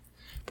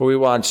 But we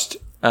watched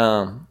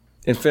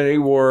Infinity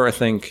War, I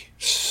think,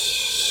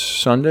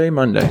 Sunday.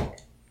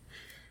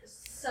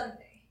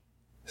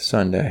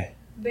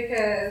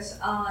 Because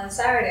on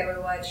Saturday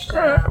we watched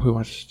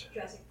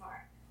Jurassic Park.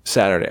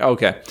 Saturday.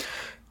 Okay.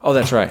 Oh,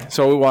 that's right.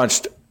 So we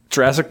watched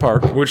Jurassic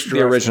Park,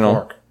 the original,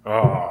 Park?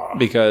 Oh,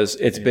 because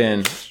it's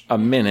been a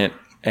minute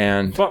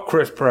and fuck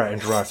Chris Pratt in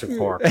Jurassic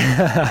Park.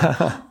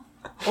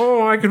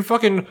 Oh, I can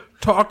fucking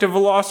talk to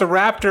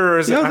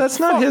velociraptors. no, that's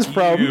not his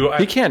problem. He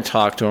I can't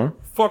talk to him.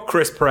 fuck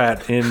Chris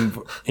Pratt in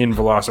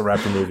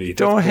Velociraptor movie. That's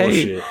Don't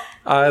hate. bullshit.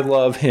 I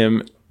love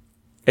him.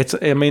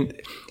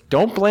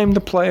 Don't blame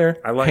the player.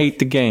 like- hate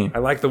the game. I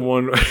like the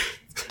one.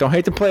 Don't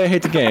hate the player.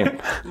 Hate the game.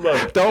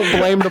 Love it. Don't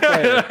blame the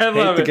player. I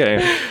love hate the it.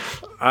 game.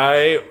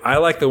 I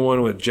like the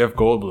one with Jeff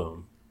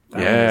Goldblum. That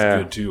one Yeah.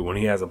 is good too. When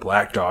he has a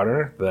black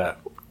daughter.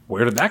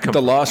 Where did that come The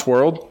from? Lost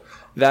World.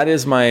 That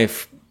is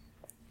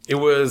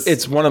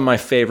It's one of my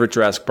favorite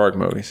Jurassic Park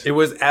movies. It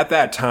was at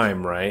that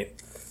time, right,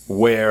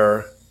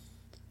 where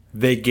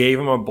they gave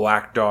him a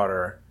black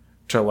daughter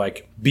to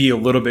like be a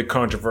little bit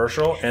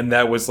controversial, and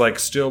that was like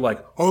still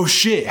like, oh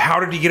shit, how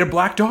did he get a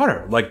black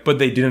daughter? Like, but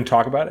they didn't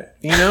talk about it,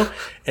 you know?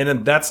 And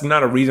then that's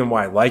not a reason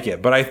why I like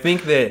it. But I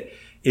think that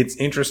it's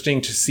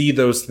interesting to see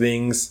those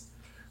things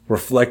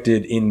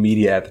reflected in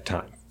media at the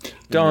time.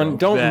 Don't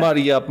that-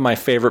 muddy up my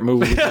favorite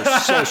movie with your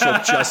social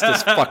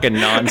justice fucking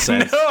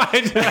nonsense.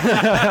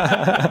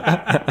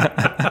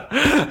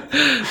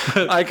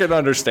 I can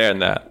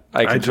understand that.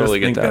 I can I just totally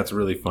get think that. that's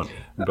really funny.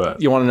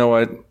 But You want to know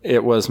what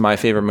it was my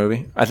favorite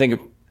movie? I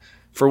think,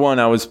 for one,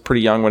 I was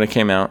pretty young when it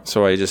came out,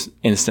 so I just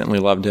instantly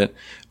loved it.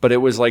 But it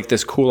was like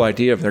this cool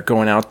idea of they're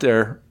going out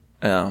there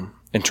and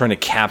trying to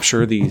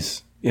capture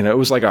these. You know, it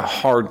was like a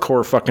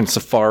hardcore fucking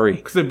safari.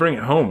 because they bring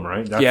it home,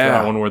 right? That's Yeah.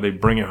 that one where they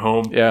bring it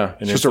home. Yeah,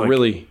 and it's just a like-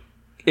 really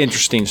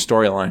interesting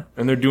storyline.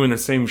 And they're doing the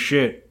same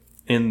shit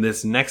in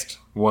this next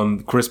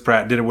one. Chris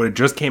Pratt did it when it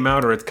just came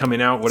out, or it's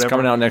coming out, whatever. It's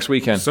coming out next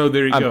weekend. So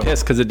there you I'm go.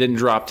 pissed because it didn't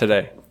drop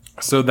today.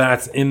 So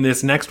that's in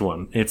this next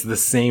one. It's the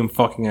same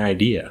fucking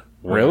idea.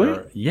 Really?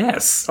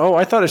 Yes. Oh,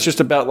 I thought it's just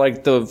about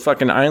like the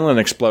fucking island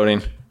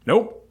exploding.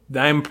 Nope.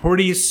 I'm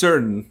pretty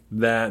certain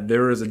that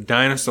there is a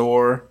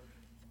dinosaur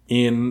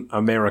in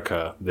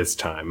America this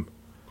time.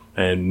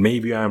 And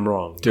maybe I'm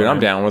wrong. Dude, but I'm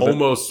down with it.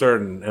 Almost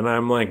certain. And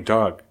I'm like,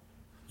 dog,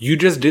 you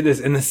just did this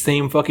in the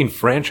same fucking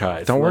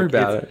franchise. Don't worry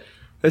about it.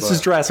 This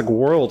is Jurassic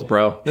World,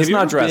 bro. It's you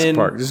not ever Jurassic been-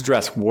 Park. This is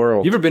Jurassic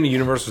World. You ever been to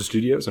Universal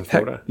Studios in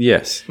Florida?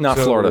 Yes. Not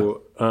Florida.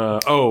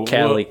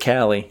 Cali.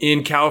 Cali.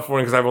 In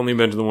California, because I've only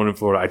been to the one in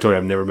Florida. I told you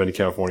I've never been to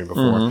California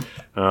before.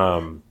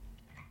 Mm-hmm.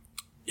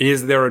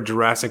 Is there a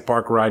Jurassic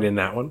Park ride in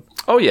that one?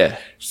 Oh, yeah.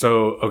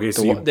 So, okay,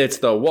 so It's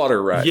the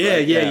water ride. yeah,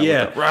 right?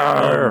 yeah. with the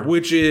rawr.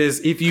 Which is,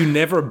 if you've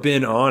never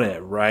been on it,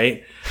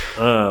 right?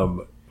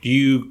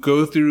 You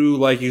go through,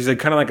 like you said,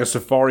 kind of like a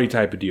safari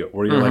type of deal,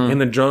 where you're like in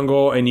the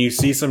jungle and you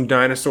see some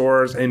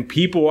dinosaurs and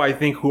people, I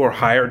think, who are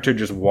hired to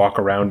just walk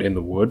around in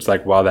the woods,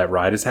 like while that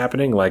ride is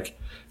happening, like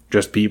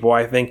just people,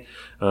 I think.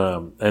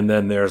 And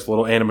then there's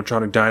little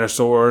animatronic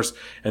dinosaurs,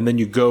 and then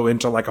you go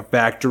into like a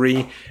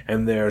factory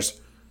and there's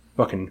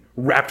fucking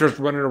raptors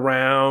running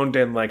around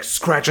and like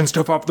scratching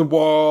stuff off the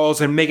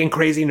walls and making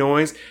crazy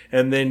noise.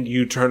 And then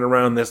you turn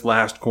around this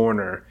last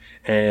corner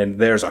and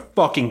there's a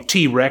fucking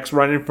T-Rex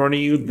right in front of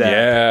you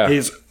that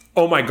is,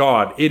 oh my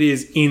God, it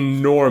is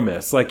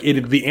enormous. Like the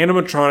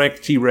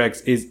animatronic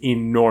T-Rex is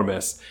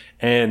enormous.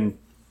 And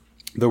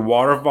the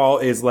waterfall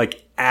is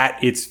like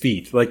at its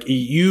feet. Like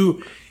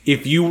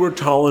if you were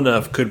tall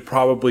enough, could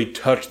probably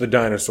touch the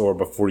dinosaur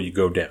before you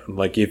go down.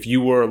 Like if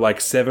you were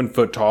like 7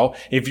 foot tall,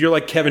 if you're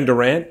like Kevin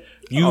Durant,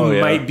 you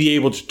might be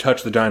able to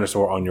touch the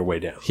dinosaur on your way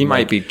down. He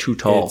might be too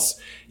tall.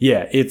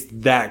 It's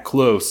that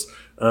close.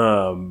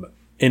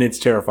 And it's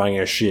terrifying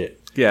as shit.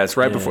 Yeah, it's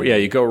right before. Yeah,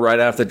 you go right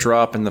after the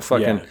drop, and the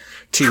fucking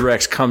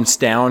T-Rex comes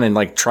down and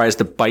like tries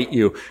to bite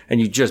you, and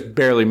you just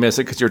barely miss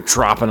it because you're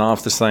dropping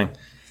off this thing.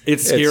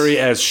 It's scary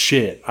as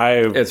shit.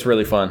 It's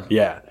really fun.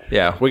 Yeah.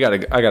 Yeah,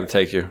 I gotta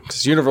take you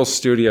because Universal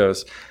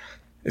Studios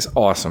is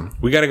awesome.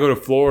 We got to go to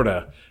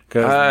Florida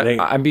Because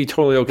I'd be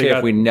totally okay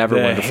if we never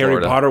went to Harry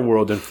Florida. Potter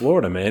World in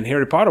Florida, man.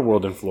 Harry Potter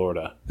World in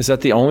Florida. Is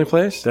that the only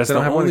place? That's They the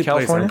don't have one only in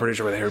place California? I'm pretty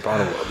sure with Harry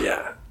Potter World.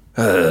 Yeah.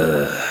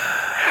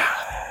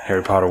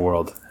 Harry Potter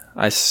World.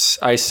 I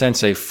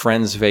sense a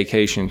friend's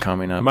vacation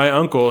coming up. My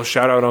uncle,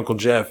 shout out Uncle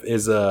Jeff,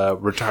 is a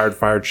retired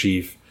fire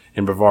chief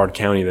in Brevard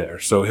County there.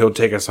 So he'll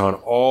take us on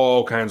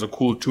all kinds of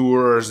cool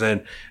tours,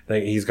 and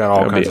he's got all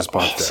That'd kinds be of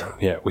spots awesome.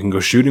 there. Yeah, we can go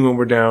shooting when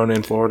we're down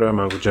in Florida.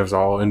 My Uncle Jeff's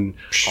all in.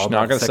 All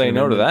Not about gonna say Second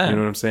no to Amendment, that. You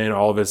know what I'm saying?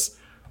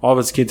 All of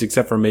his kids,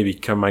 except for maybe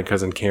my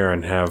cousin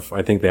Karen,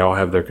 I think they all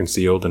have their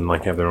concealed and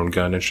like have their own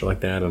gun and shit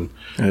like that. And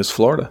It's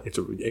Florida. it's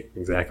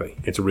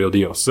a real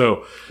deal.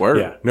 So Word.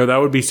 yeah, no, that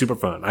would be super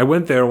fun. I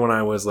went there when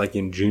I was like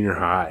in junior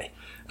high,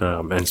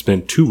 and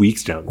spent 2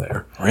 weeks down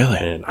there. Really?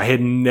 And I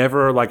had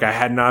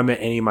not met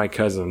any of my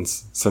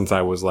cousins since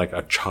I was like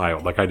a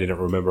child. Like I didn't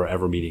remember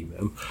ever meeting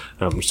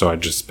them. So I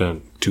just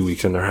spent 2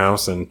 weeks in their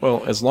house and.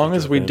 Well, as long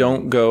as we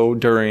don't go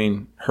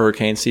during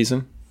hurricane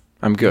season,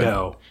 I'm good.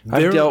 No.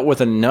 I've dealt with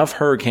enough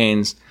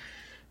hurricanes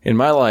in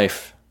my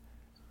life.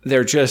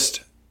 They're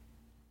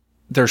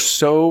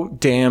so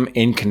damn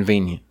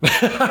inconvenient.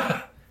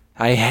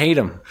 I hate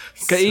them.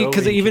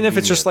 Because even if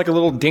it's just like a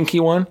little dinky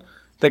one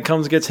that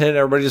gets hit,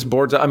 everybody just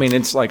boards up. I mean,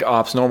 it's like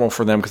ops normal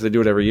for them because they do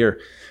it every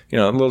year. You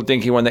know, a little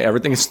dinky one,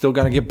 everything is still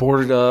going to get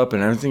boarded up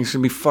and everything's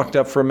going to be fucked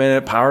up for a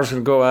minute. Power's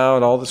going to go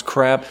out, all this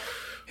crap.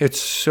 It's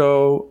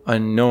so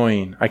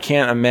annoying. I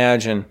can't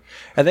imagine.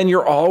 And then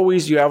you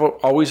always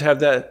have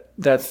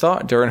that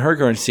thought during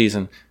hurricane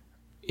season.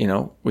 You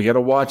know, we got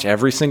to watch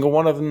every single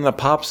one of them that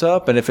pops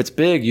up, and if it's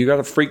big, you got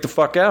to freak the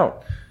fuck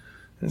out.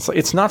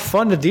 It's not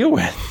fun to deal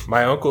with.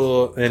 My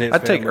uncle and his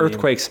I'd take family,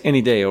 earthquakes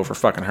any day over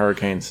fucking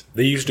hurricanes.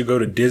 They used to go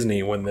to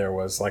Disney when there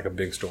was like a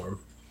big storm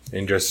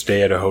and just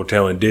stay at a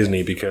hotel in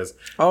Disney because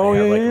they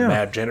have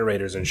mad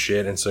generators and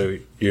shit, and so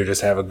you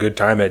just have a good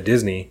time at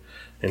Disney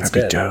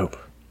instead. That'd be dope.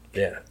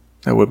 Yeah.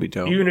 That would be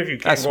dope. Even if you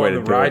can't That's the go way on to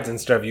the do it. rides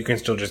and stuff, you can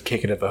still just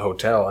kick it at the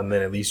hotel, and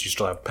then at least you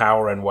still have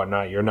power and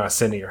whatnot. You're not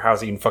sitting at your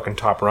house eating fucking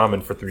top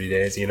ramen for 3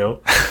 days, you know?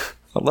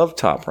 I love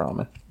top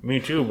ramen. Me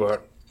too,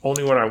 but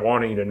only when I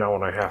want to eat it, not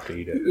when I have to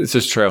eat it. This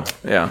is true.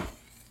 Yeah.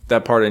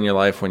 That part in your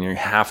life when you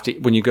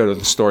go to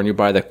the store and you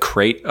buy the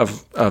crate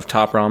of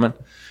top ramen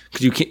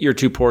because you're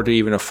too poor to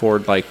even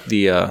afford like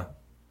the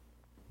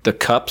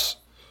cups.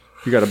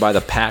 You got to buy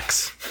the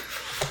packs.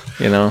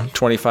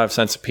 25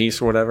 cents a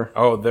piece or whatever.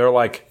 Oh, they're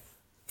like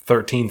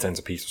 13 cents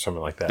a piece or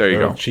something like that. There you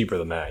They're go. Cheaper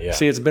than that, yeah.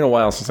 See, it's been a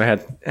while since I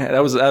had that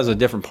was a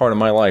different part of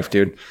my life,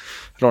 dude.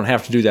 I don't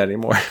have to do that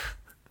anymore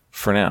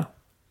for now.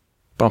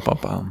 Bum bum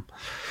bum.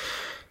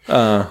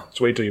 Let's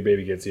wait till your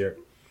baby gets here.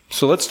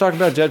 So let's talk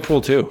about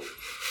Deadpool 2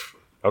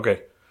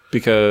 Okay.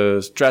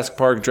 because Jurassic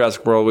Park,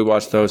 Jurassic World, we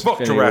watched those. Fuck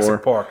Infinity Jurassic War.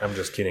 Park. I'm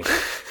just kidding.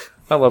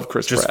 I love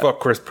Chris Just Pratt. fuck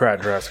Chris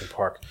Pratt, Jurassic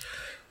Park.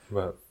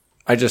 But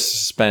I just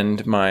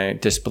suspend my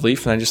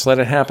disbelief and I just let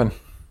it happen.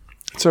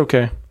 It's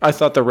okay. I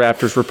thought the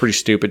Raptors were pretty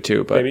stupid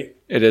too, but Maybe.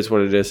 it is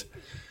what it is.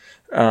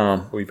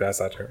 we passed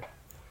that turn.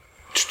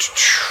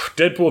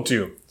 Deadpool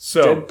 2.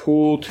 So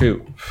Deadpool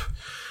 2.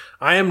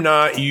 I am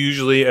not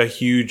usually a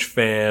huge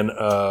fan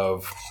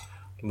of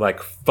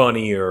like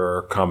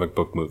funnier comic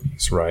book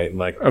movies, right?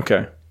 Like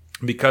Okay.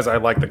 because I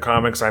like the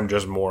comics, I'm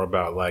just more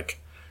about like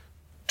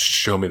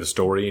show me the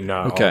story,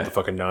 not Okay. all the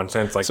fucking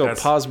nonsense. Like So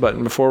that's, pause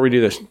button before we do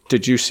this.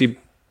 Did you see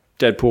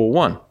Deadpool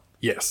 1?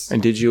 yes.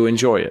 And did you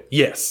enjoy it?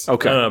 Yes.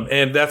 Okay.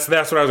 And that's what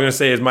I was going to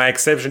say is my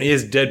exception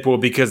is Deadpool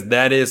because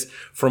that is,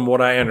 from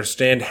what I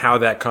understand, how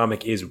that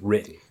comic is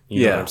written.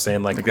 You know what I'm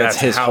saying? Like that's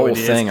his how whole it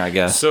is. thing, I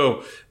guess.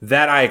 So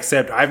that I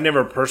accept. I've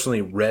never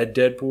personally read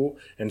Deadpool,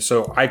 and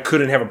so I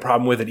couldn't have a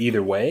problem with it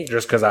either way,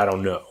 just because I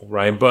don't know,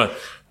 right? But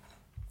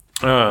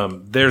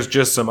there's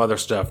just some other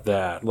stuff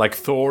that, like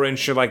Thor and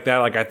shit like that.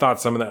 Like I thought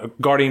some of the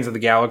Guardians of the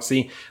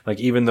Galaxy, like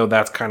even though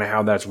that's kind of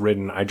how that's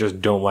written, I just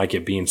don't like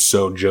it being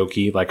so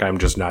jokey. Like I'm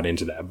just not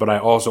into that. But I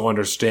also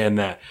understand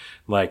that,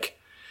 like,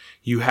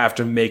 you have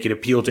to make it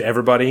appeal to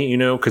everybody, you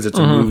know, because it's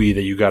a movie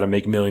that you got to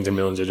make millions and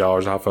millions of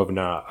dollars off of,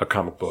 not a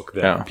comic book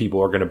that people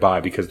are going to buy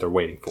because they're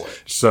waiting for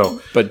it.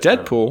 So, But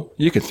Deadpool,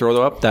 you can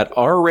throw up that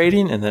R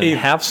rating and then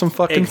have some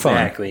fucking fun.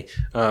 exactly.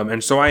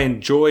 And so I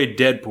enjoyed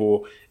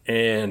Deadpool,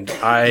 and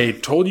I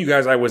told you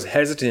guys I was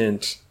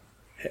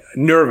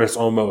nervous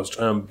almost,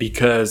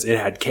 because it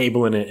had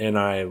Cable in it, and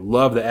I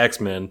love the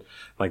X-Men.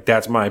 Like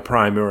that's my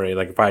primary.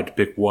 Like if I had to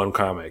pick one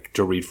comic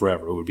to read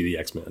forever, it would be the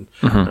X-Men,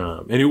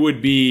 and it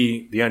would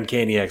be the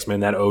Uncanny X-Men,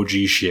 that OG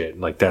shit.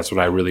 Like that's what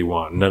I really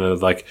want. None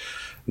of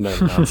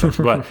nonsense.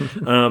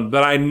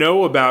 But I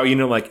know about, you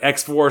know, like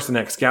X-Force and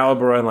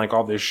Excalibur and like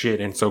all this shit.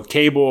 And so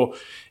Cable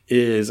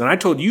is, and I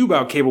told you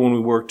about Cable when we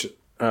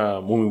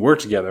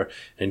worked together,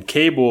 and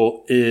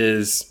Cable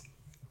is,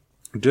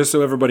 just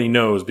so everybody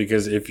knows,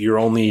 because if you're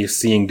only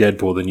seeing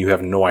Deadpool, then you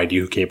have no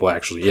idea who Cable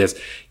actually is.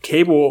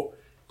 Cable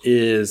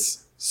is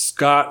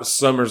Scott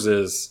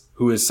Summers's,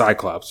 who is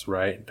Cyclops,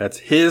 right? That's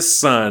his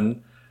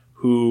son,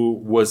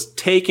 who was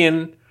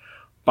taken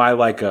by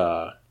like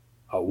a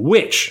a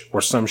witch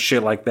or some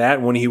shit like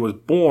that when he was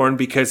born,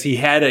 because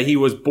he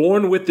was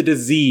born with the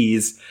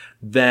disease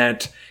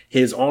that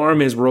his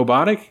arm is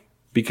robotic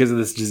because of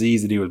this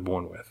disease that he was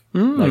born with.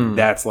 Like,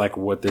 that's like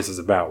what this is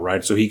about,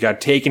 right? So he got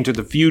taken to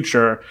the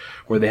future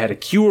where they had a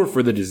cure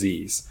for the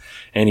disease.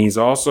 And he's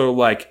also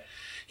like,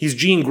 he's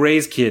Jean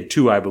Grey's kid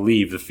too, I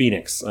believe, the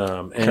Phoenix.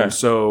 And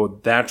so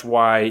that's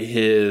why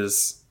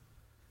his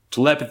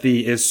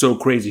telepathy is so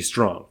crazy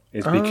strong.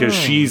 It's because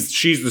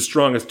she's the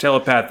strongest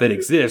telepath that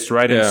exists,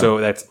 right? And so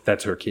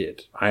that's her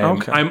kid.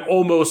 I'm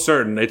almost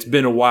certain. It's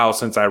been a while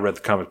since I read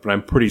the comics, but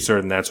I'm pretty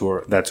certain that's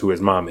who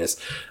his mom is.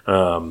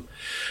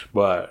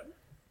 But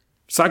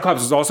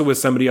Cyclops was also with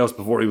somebody else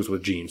before he was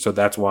with Jean, so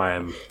that's why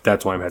I'm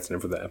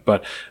hesitant for that.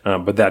 But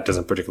that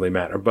doesn't particularly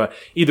matter. But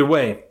either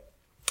way,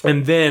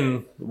 and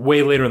then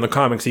way later in the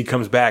comics, he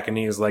comes back and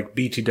he's like,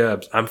 BT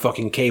Dubs, I'm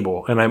fucking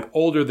Cable, and I'm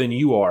older than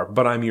you are,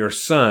 but I'm your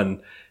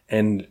son,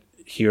 and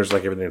here's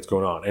like everything that's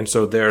going on. And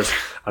so there's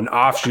an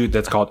offshoot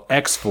that's called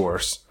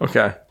X-Force.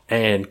 Okay.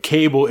 And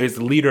Cable is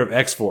the leader of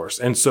X-Force.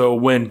 And so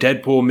when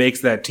Deadpool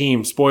makes that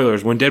team,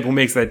 spoilers, when Deadpool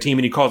makes that team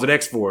and he calls it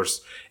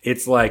X-Force,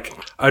 it's like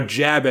a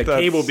jab at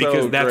Cable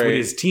because that's what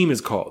his team is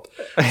called.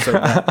 So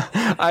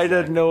I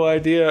had no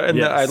idea.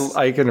 And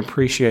I can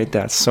appreciate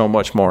that so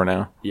much more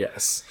now.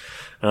 Yes.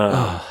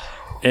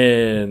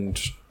 And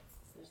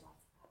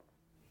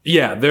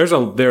yeah, there's a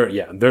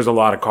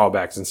lot of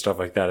callbacks and stuff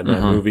like that in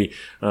that movie,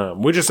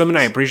 which is something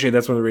I appreciate.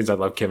 That's one of the reasons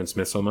I love Kevin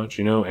Smith so much,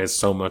 as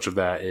so much of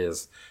that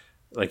is,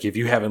 like, if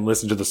you haven't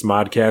listened to the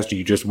Smodcast,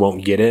 you just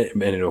won't get it,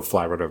 and it'll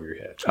fly right over your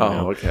head.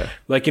 Okay.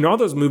 Like, in all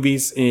those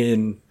movies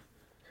in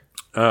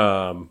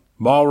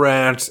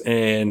Mallrats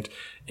and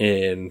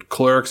in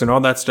Clerks and all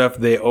that stuff,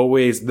 they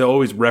always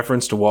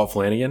reference to Walt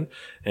Flanagan.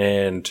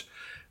 And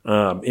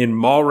in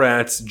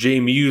Mallrats, Jay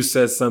Muse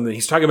says something.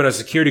 He's talking about a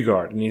security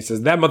guard, and he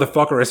says, that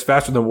motherfucker is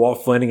faster than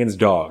Walt Flanagan's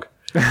dog.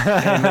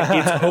 And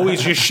it's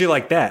always just shit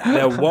like that.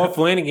 That Walt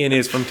Flanagan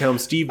is from Tell 'em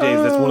Steve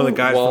days. That's one of the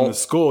guys from the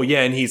school.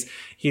 Yeah, and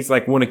he's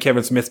like one of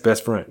Kevin Smith's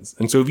best friends.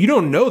 And so if you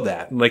don't know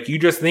that, like, you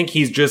just think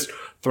he's just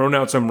thrown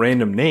out some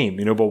random name,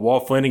 but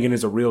Walt Flanagan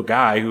is a real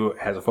guy who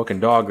has a fucking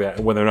dog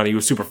that, whether or not he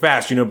was super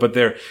fast,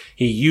 but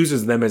he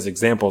uses them as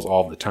examples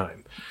all the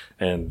time.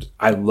 And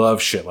I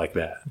love shit like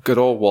that. Good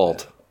old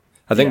Walt.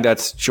 I think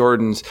that's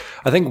Jordan's.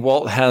 I think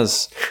Walt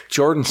has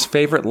Jordan's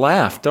favorite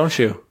laugh, don't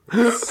you?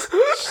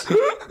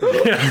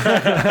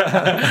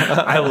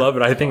 I love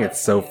it. I think it's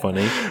so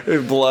funny.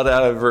 Blood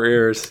out of her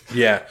ears.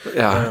 Yeah.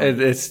 Yeah.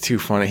 It's too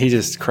funny. He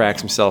just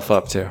cracks himself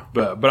up too.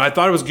 But I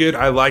thought it was good.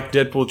 I liked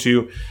Deadpool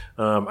 2.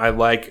 I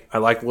like a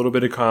little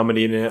bit of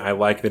comedy in it. I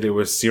like that it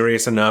was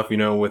serious enough,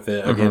 with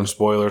it, again,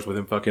 spoilers, with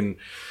him fucking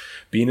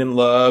being in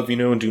love,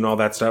 and doing all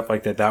that stuff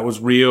like that. That was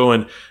real.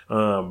 And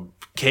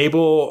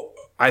Cable,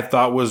 I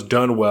thought, was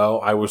done well.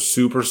 I was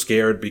super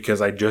scared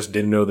because I just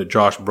didn't know that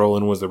Josh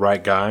Brolin was the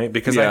right guy.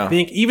 Because I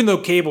think, even though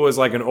Cable is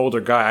like an older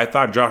guy, I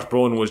thought Josh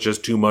Brolin was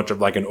just too much of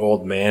like an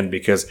old man,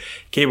 because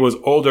Cable is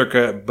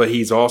older, but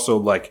he's also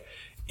like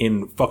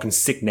in fucking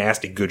sick,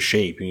 nasty good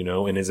shape,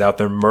 and is out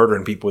there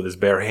murdering people with his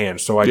bare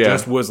hands. So I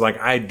just was like,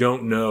 I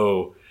don't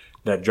know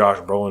that Josh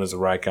Brolin is the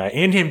right guy,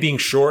 and him being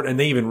short, and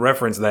they even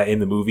reference that in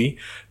the movie,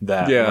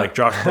 that like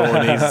Josh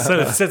Brolin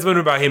said something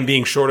about him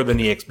being shorter than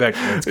he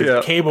expected.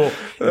 Because Cable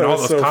in all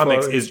those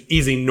comics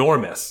is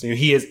enormous.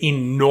 He is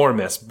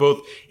enormous,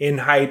 both in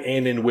height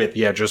and in width.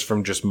 Yeah, just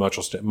from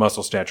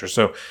muscle stature.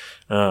 So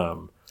I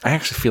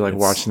actually feel like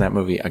watching that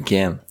movie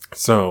again.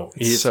 So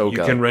you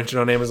can rent it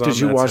on Amazon. Did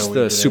you watch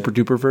the super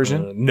duper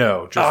version?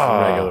 No, just the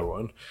regular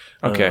one.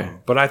 Okay,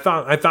 but I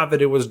thought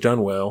that it was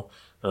done well.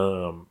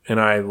 And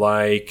I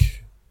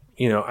like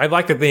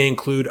that they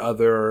include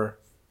other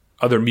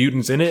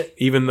mutants in it,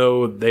 even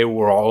though they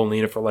were all only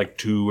in it for like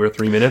 2 or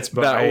 3 minutes.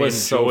 But I enjoyed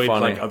so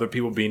funny. like other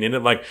people being in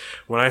it. Like,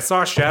 when I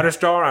saw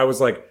Shatterstar, I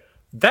was like,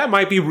 that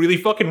might be really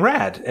fucking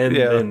rad, and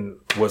then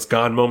was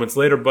gone moments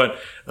later. But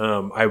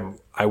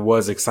I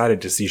was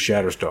excited to see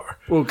Shatterstar.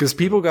 Well, because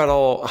people got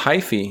all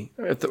hyphy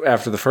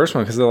after the first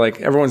one, because they're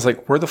like, everyone's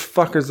like, where the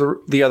fuck is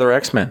the other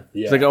X-Men?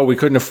 Yeah. It's like, oh, we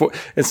couldn't afford.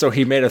 And so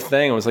he made a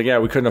thing. It was like,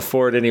 we couldn't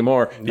afford it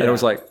anymore. And it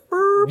was like,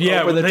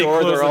 open the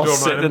door. They're all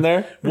sitting in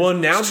there. Well,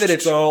 now that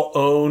it's all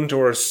owned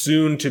or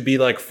soon to be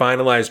like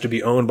finalized to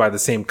be owned by the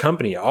same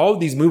company, all of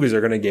these movies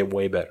are going to get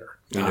way better.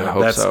 I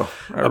hope so.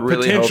 I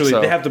really hope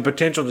so. They have the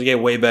potential to get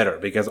way better,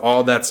 because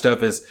all that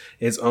stuff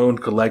is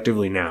owned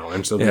collectively now,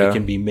 and so they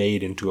can be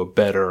made into a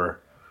better.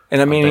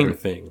 And I mean,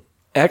 thing.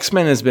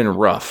 X-Men has been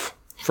rough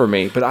for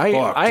me, but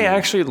I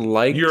actually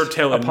like. You're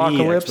telling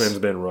Apocalypse. me X-Men's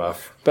been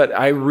rough, but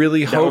I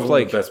really hope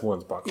one of the best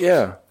ones. Apocalypse.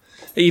 Yeah.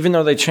 Even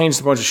though they changed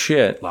a bunch of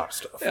shit. A lot of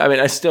stuff. I mean,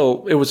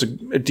 it was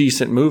a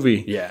decent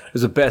movie. Yeah. It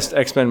was the best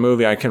X-Men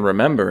movie I can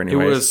remember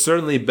anyways. It was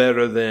certainly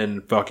better than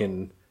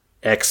fucking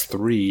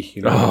X3,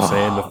 you know what I'm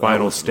saying? The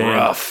Final Stand.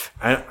 Rough.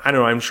 I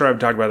know, I'm sure I've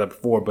talked about that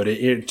before, but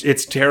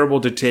it's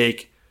terrible to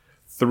take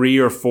 3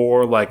 or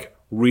 4 like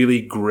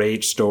really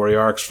great story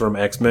arcs from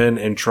X-Men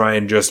and try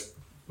and just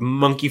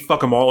monkey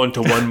fuck them all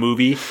into one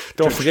movie.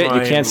 Don't forget,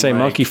 you can't say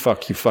monkey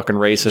fuck, you fucking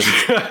racist.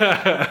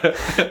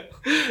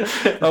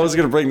 I was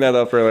going to bring that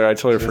up earlier. I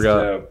totally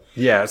forgot.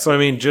 Yeah, so I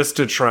mean, just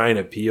to try and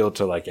appeal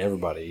to like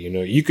everybody, you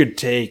know, you could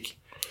take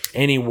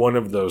any one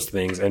of those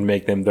things and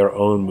make them their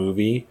own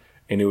movie,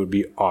 and it would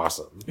be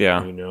awesome.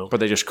 Yeah, you know.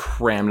 But they just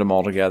crammed them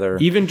all together.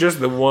 Even just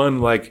the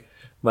one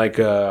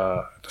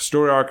the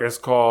story arc is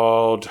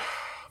called.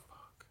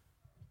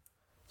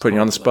 Putting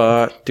you on the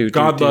spot.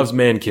 God Loves,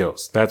 Man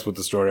Kills. That's what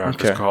the story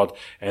arc is called.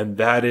 And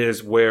that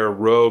is where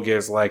Rogue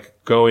is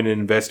like going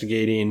and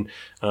investigating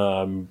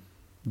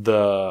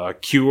the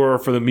cure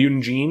for the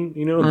mutant gene.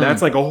 You know,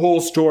 that's like a whole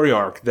story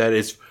arc that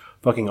is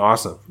fucking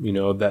awesome. You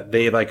know, that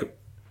they like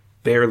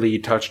barely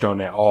touched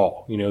on at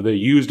all. You know, they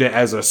used it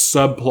as a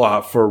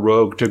subplot for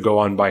Rogue to go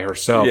on by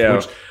herself. Yeah.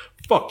 Which,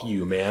 fuck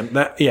you, man.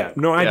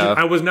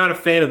 I was not a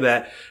fan of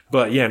that.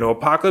 But yeah, no,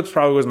 Apocalypse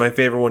probably was my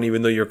favorite one,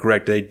 even though you're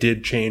correct. They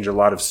did change a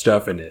lot of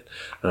stuff in it.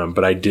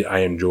 But I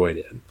enjoyed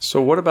it. So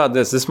what about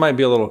this? This might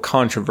be a little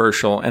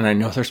controversial, and I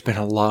know there's been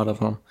a lot of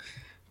them.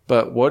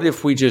 But what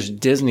if we just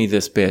Disney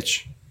this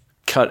bitch?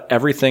 Cut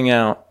everything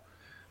out,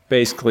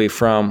 basically,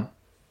 from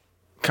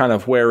kind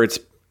of where it's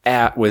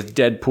at with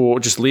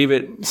Deadpool. Just leave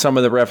it, some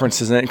of the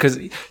references in it. Because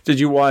did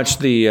you watch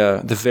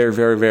the very,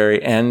 very,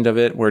 very end of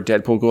it where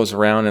Deadpool goes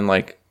around and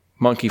like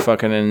monkey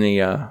fucking in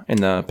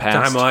the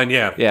past timeline?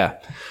 Yeah.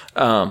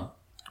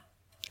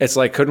 It's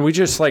like, couldn't we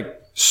just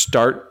like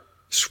start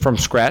from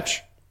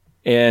scratch?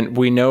 And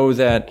we know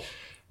that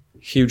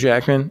Hugh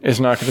Jackman is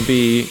not going to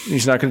be.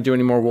 He's not going to do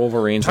any more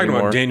Wolverines Talking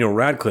anymore. about Daniel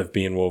Radcliffe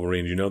being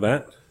Wolverine, you know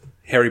that?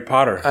 Harry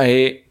Potter,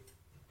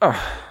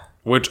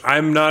 which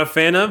I'm not a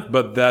fan of,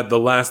 but that the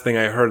last thing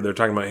I heard, they're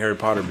talking about Harry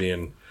Potter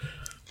being.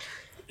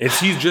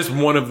 He's just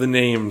one of the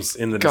names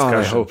in the discussion.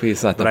 I hope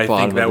he's at the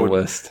bottom of the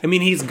list. I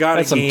mean, he's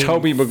got some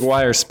Tobey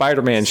Maguire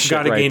Spider-Man shit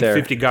right there. He's got to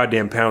gain 50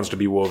 goddamn pounds to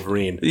be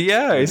Wolverine.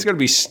 Yeah, he's going to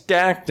be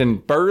stacked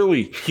and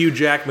burly. Hugh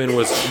Jackman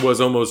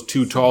was almost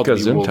too tall to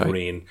be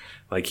Wolverine.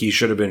 Like, he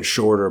should have been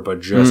shorter,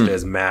 but just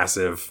as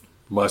massive,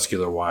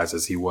 muscular-wise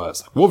as he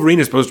was. Wolverine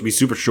is supposed to be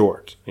super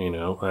short, you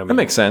know? I mean, that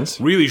makes sense.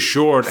 Really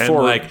short and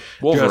for like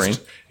Wolverine.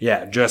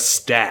 Just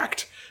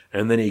stacked.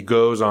 And then he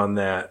goes on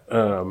that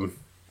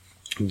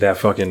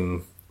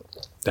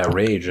that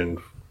rage and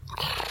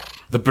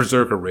the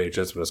Berserker Rage,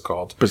 that's what it's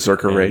called.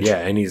 Berserker Rage. Yeah,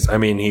 and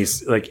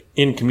he's like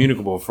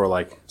incommunicable for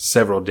like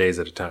several days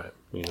at a time.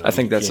 You know, I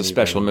think that's a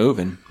special move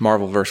in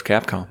Marvel vs.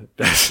 Capcom.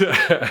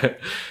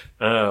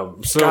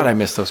 God, I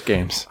miss those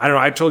games. I don't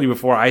know. I told you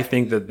before, I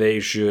think that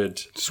they should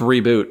just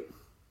reboot.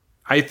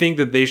 I think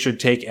that they should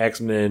take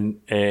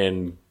X-Men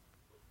and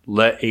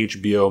let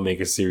HBO make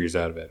a series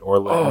out of it, or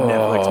let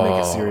Netflix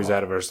make a series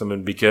out of it or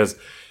something, because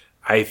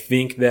I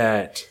think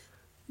that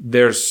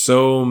there's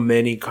so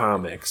many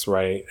comics,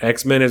 right?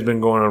 X-Men has been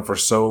going on for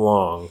so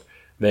long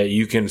that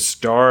you can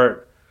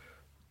start.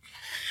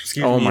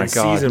 My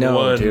God, no,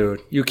 one,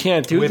 dude! You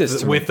can't do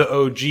this with the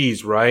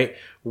OGs, right?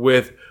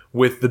 With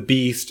the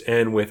Beast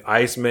and with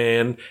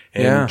Iceman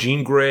and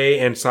Jean Grey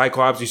and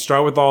Cyclops. You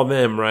start with all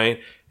them, right?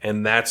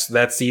 And that's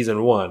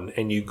season 1,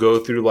 and you go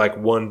through like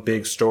one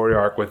big story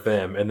arc with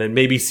them, and then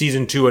maybe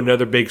season 2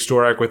 another big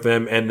story arc with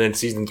them, and then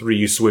season 3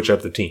 you switch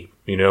up the team.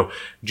 You know,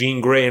 Jean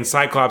Grey and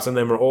Cyclops and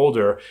them are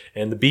older,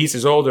 and the Beast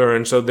is older,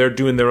 and so they're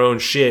doing their own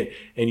shit,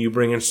 and you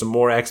bring in some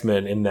more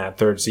X-Men in that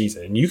 3rd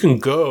season. And you can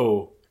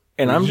go,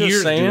 and I'm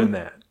just saying, doing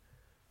that.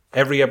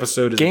 Every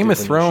episode is Game of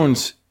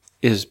Thrones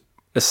is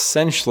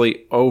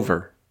essentially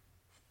over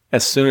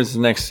as soon as the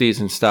next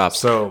season stops.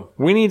 So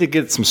we need to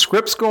get some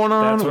scripts going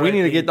on. We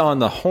need to get on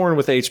the horn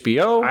with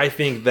HBO. I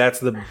think that's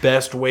the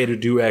best way to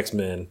do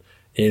X-Men,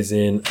 is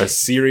in a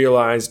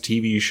serialized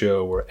TV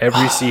show where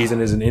every season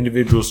is an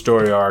individual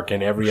story arc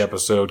and every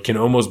episode can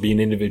almost be an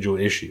individual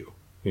issue.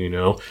 You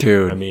know?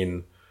 Dude. I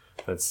mean,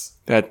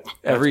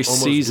 every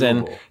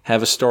season doable.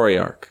 Have a story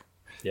arc.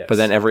 Yes. But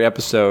then every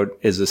episode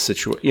is a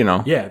situation, you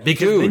know. Yeah,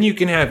 because then you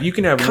can have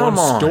one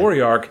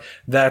story arc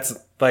that's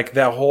like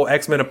that whole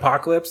X-Men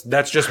Apocalypse.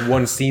 That's just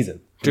one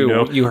season.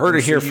 Dude, you heard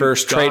it here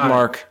first.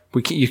 Trademark.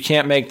 You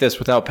can't make this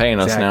without paying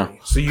us now.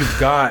 So you've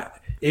got,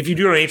 if you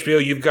do it on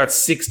HBO, you've got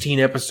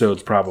 16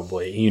 episodes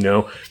probably, you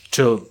know,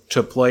 to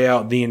play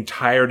out the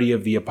entirety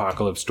of the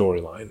Apocalypse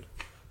storyline.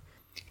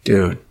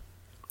 Dude.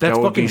 That's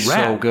that would fucking be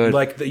rad. So good.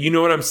 Like, you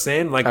know what I'm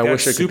saying? Like, I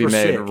wish it could be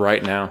made sick.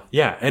 Right now.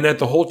 Yeah, and at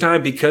the whole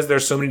time, because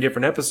there's so many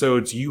different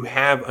episodes, you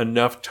have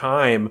enough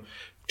time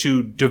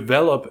to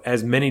develop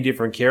as many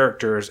different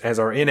characters as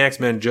are in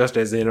X-Men, just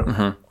as in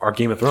our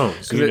Game of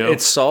Thrones. You know?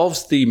 It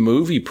solves the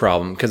movie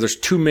problem because there's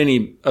too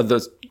many of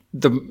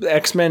the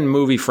X-Men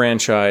movie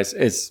franchise.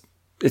 It's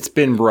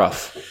been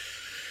rough.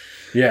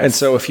 Yeah, and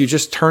so if you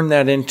just turn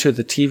that into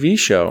the TV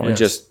show and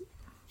just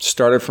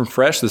start it from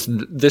fresh,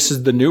 this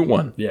is the new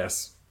one.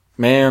 Yes.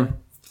 Man,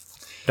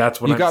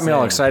 that's what you got me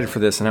all excited for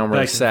this, and I'm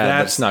really sad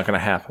that's not going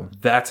to happen.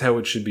 That's how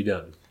it should be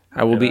done.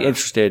 I will be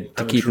interested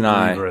to keep an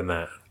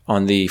eye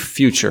on the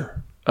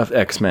future of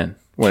X-Men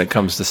when it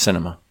comes to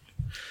cinema.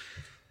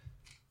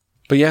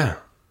 But yeah,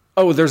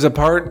 Oh, there's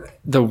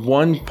the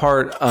one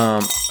part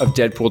of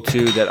Deadpool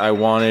 2 that I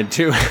wanted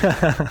to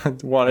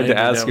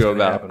ask you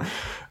about.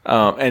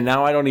 And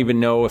now I don't even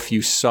know if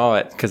you saw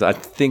it because I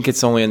think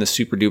it's only in the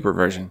super duper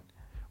version.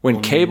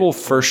 When Cable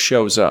first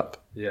shows up,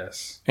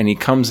 Yes. and he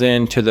comes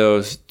into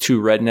those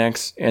two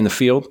rednecks in the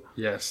field,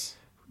 Yes.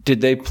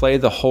 did they play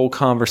the whole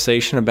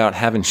conversation about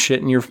having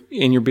shit in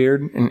your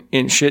beard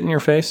and shit in your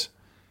face?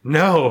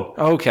 No.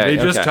 Okay.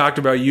 They just okay. talked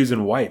about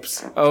using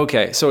wipes.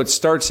 Okay, so it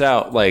starts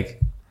out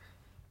like,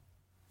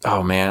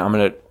 oh man, I'm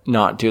gonna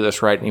not do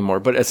this right anymore.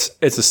 But it's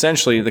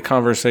essentially the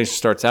conversation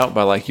starts out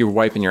by like you're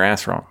wiping your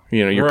ass wrong.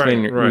 You know, you're Right,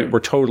 cleaning. right. We're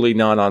totally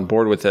not on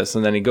board with this.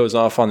 And then he goes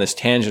off on this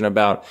tangent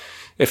about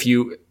if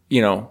you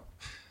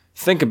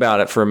think about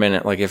it for a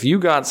minute. Like if you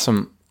got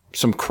some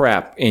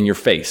crap in your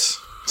face,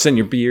 it's in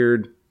your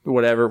beard,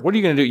 whatever. What are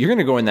you gonna do? You're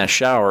gonna go in that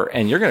shower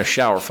and you're gonna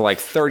shower for like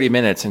 30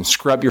 minutes and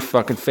scrub your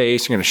fucking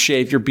face. You're gonna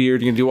shave your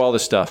beard. You're gonna do all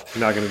this stuff.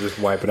 You're not going to just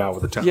wipe it out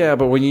with a towel. Yeah,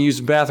 but when you use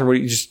the bathroom, what,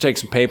 you just take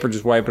some paper,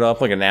 just wipe it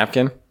off like a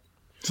napkin.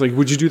 It's like,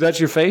 would you do that to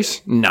your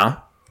face? Nah.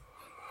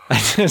 I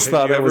just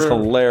thought you that was ever-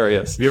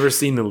 hilarious. Have you ever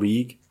seen The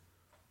League?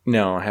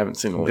 No, I haven't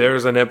seen the leak.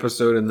 There's an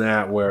episode in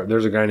that where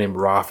there's a guy named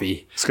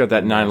Rafi. It's got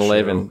that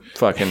 9/11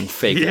 fucking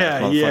fake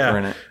motherfucker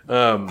in it.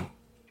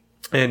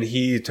 And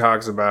he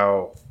talks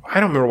about, I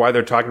don't remember why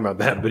they're talking about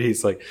that, but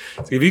he's like,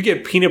 if you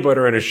get peanut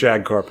butter in a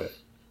shag carpet,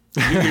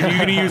 you're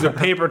going to use a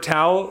paper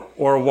towel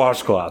or a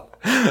washcloth.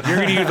 You're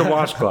going to use a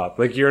washcloth.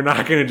 Like, you're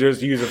not going to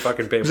just use a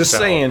fucking paper Just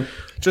towel. saying,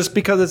 just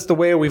because it's the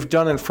way we've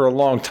done it for a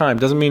long time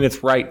doesn't mean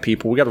it's right,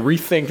 people. We got to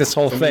rethink this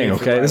whole thing,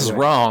 it's okay? right, This is right.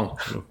 wrong.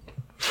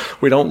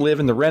 We don't live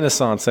in the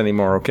Renaissance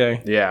anymore,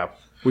 okay? Yeah.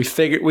 We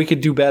figured we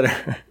could do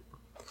better.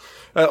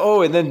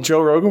 And then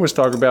Joe Rogan was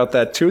talking about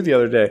that too the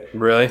other day.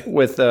 Really?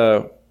 With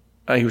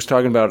he was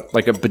talking about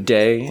like a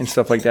bidet and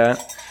stuff like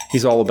that.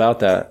 He's all about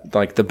that,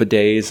 like the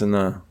bidets and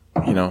the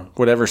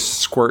whatever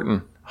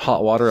squirting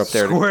hot water up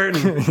there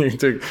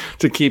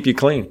to keep you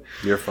clean.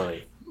 You're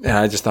funny.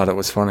 Yeah, I just thought it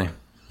was funny.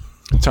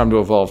 Time to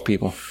evolve,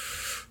 people.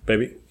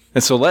 Baby.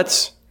 And so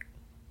let's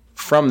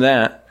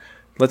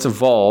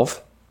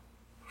evolve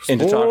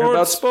into talking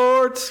about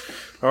sports.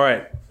 All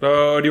right.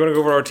 So, do you want to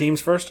go over our teams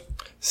first?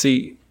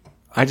 See,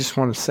 I just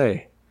want to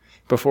say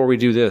before we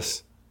do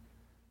this,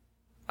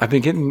 I've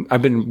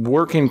been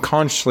working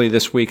consciously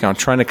this week on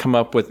trying to come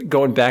up with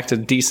going back to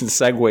decent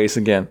segues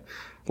again.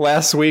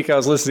 Last week I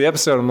was listening to the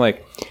episode. I'm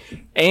like,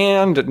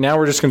 and now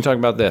we're just going to talk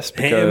about this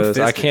because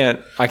I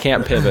can't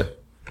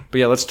pivot. But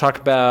yeah, let's talk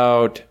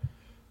about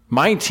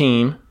my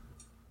team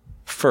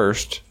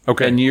first.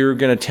 Okay. And you're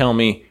going to tell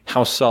me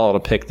how solid a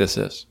pick this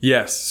is.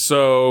 Yes.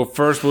 So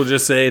first, we'll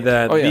just say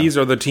that these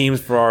are the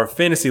teams for our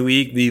fantasy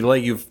league, the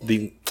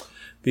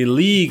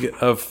league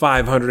of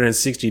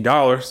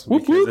 $560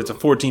 because it's a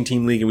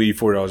 14-team league and we do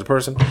 $40 a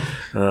person.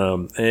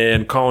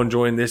 And Colin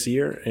joined this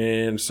year,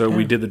 and so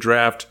we did the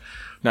draft.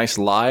 Nice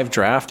live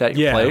draft at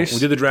your place. We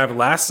did the draft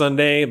last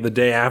Sunday, the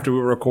day after we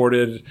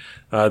recorded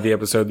the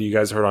episode that you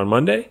guys heard on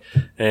Monday.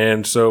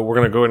 And so we're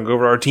going to go ahead and go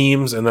over our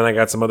teams, and then I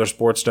got some other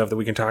sports stuff that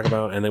we can talk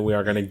about, and then we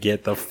are going to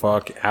get the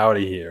fuck out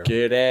of here.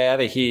 Get out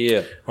of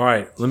here. All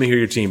right, let me hear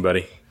your team,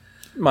 buddy.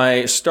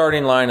 My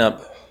starting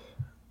lineup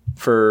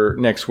for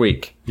next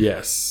week.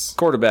 Yes.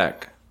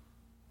 Quarterback,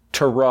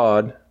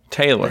 Tyrod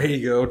Taylor. There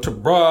you go, to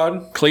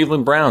Broad.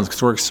 Cleveland Browns,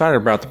 because we're excited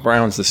about the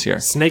Browns this year.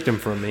 Snaked him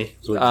from me.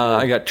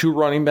 I got two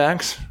running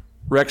backs,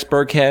 Rex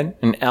Burkhead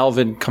and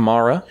Alvin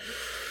Kamara.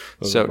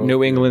 So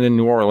New England and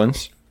New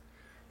Orleans.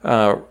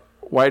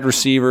 Wide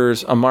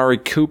receivers, Amari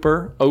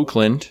Cooper,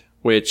 Oakland,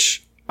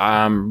 which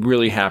I'm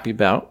really happy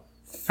about.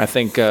 I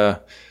think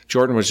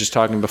Jordan was just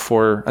talking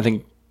before, I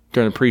think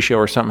during the pre-show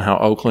or something, how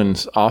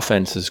Oakland's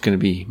offense is going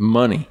to be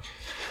money.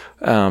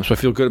 So I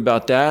feel good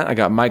about that. I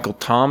got Michael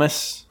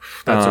Thomas.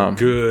 That's a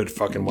good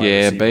fucking wide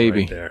receiver baby.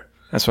 right there.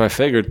 That's what I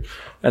figured.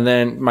 And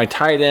then my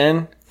tight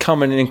end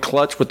coming in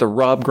clutch with the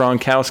Rob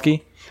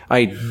Gronkowski.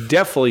 I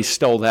definitely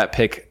stole that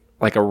pick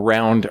like a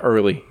round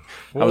early.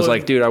 I was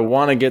like, dude, I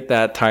want to get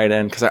that tight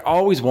end because I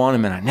always want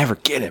him and I never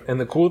get him. And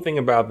the cool thing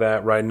about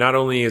that, right, not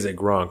only is it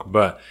Gronk,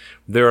 but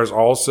there's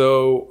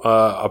also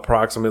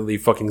approximately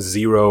fucking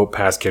 0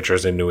 pass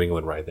catchers in New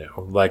England right now.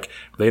 Like,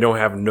 they don't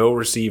have no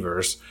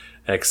receivers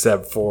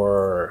except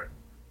for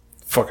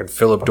fucking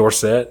Philip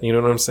Dorsett. You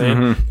know what I'm saying?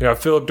 Mm-hmm. They got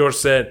Philip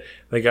Dorsett.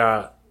 They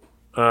got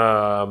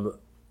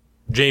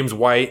James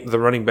White, the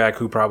running back,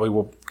 who probably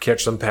will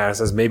catch some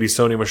passes. Maybe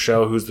Sony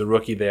Michel, who's the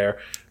rookie there.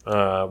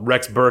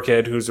 Rex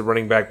Burkhead, who's the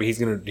running back, but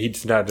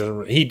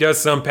he does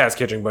some pass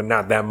catching, but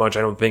not that much,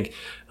 I don't think.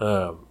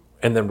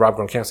 And then Rob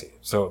Gronkowski.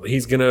 So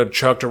he's gonna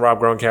chuck to Rob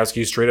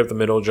Gronkowski straight up the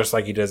middle, just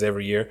like he does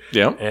every year.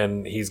 Yep.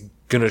 And he's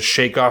gonna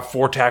shake off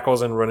 4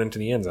 tackles and run into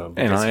the end zone.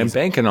 And I am he's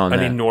banking on an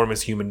that.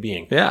 enormous human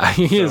being. Yeah,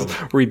 he is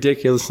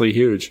ridiculously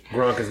huge.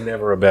 Gronk is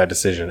never a bad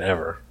decision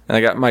ever. And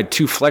I got my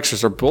two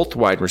flexors are both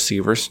wide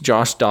receivers,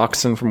 Josh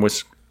Doxson from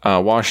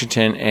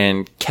Washington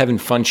and Kevin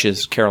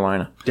Funches,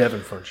 Carolina.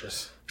 Devin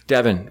Funches.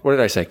 Devin. What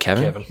did I say?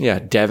 Kevin? Kevin. Yeah,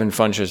 Devin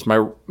Funches.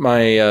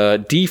 My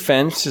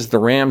defense is the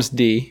Rams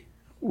D,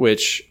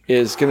 which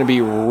is going to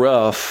be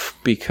rough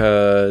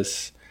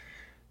because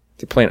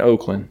They're playing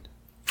Oakland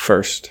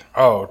first.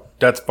 Oh,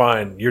 that's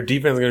fine. Your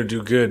defense is going to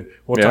do good.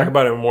 We'll Yeah? talk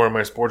about it more in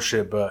my sports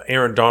shit, but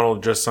Aaron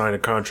Donald just signed a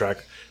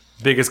contract.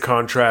 Biggest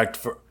contract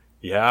for...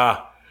 Yeah.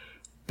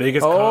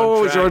 Biggest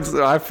Oh, contract.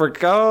 George, I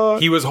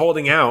forgot. He was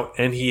holding out,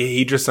 and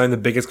he just signed the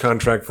biggest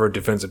contract for a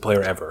defensive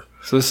player ever.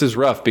 So this is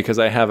rough because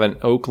I have an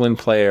Oakland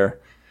player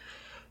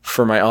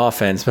for my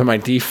offense, but my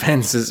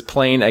defense is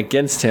playing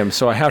against him.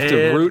 So I have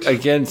to And- root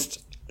against.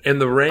 And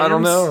the Rams, I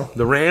don't know.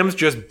 The Rams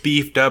just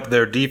beefed up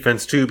their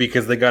defense too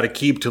because they got to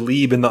keep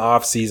Talib in the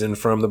offseason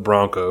from the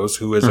Broncos,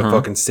 who is a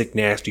fucking sick,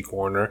 nasty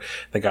corner.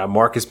 They got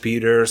Marcus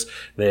Peters.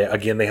 They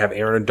have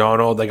Aaron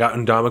Donald. They got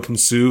Ndamukong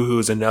Suh,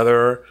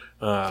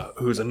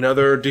 who's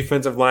another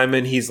defensive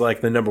lineman. He's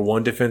like the number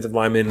 1 defensive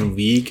lineman in the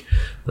league.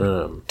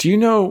 Do you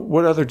know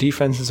what other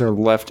defenses are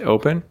left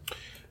open?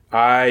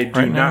 I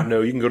do Right not now?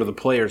 know. You can go to the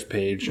players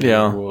page. And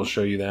Yeah. we'll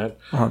show you that.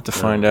 I'll have to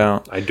find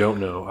out. I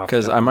don't know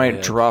Because I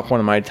might drop one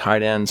of my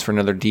tight ends for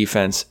another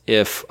defense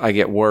if I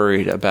get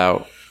worried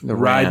about the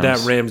ride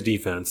Rams. that Rams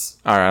defense.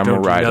 All right, I'm Don't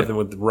going to ride do it. nothing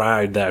with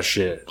ride that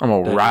shit. I'm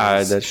going to ride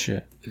is- that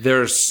shit.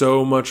 There's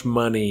so much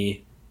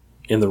money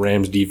in the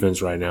Rams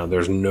defense right now.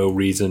 There's no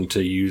reason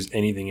to use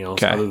anything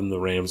else Okay. other than the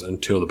Rams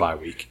until the bye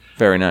week.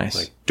 Very nice.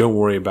 Like, don't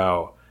worry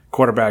about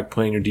quarterback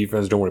playing your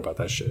defense. Don't worry about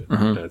that shit.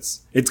 Mm-hmm.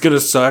 It's gonna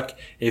suck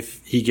if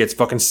he gets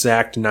fucking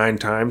sacked 9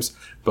 times,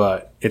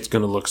 but it's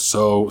gonna look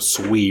so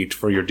sweet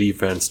for your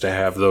defense to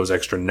have those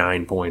extra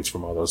 9 points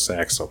from all those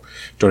sacks. So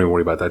don't even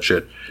worry about that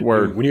shit.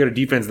 Word. When you got a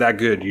defense that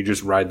good, you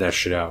just ride that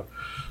shit out.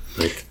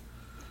 Like,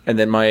 And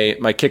then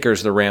my kicker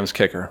is the Rams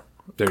kicker.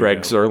 There you Greg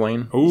go.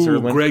 Zerline. ooh,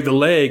 Zerlin. Greg the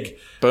leg.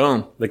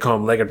 Boom. They call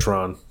him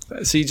Legatron.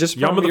 See, just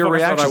Y'all from your motherfuckers thought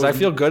reactions, I I was-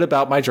 feel good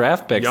about my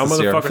draft picks Y'all this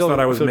year. motherfuckers thought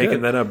I was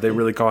making that up. They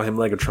really call him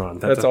Legatron.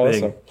 That's That's a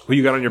thing. awesome. Who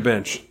you got on your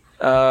bench?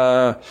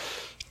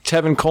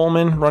 Tevin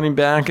Coleman, running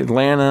back,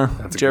 Atlanta.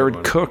 a good Jared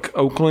one. Cook,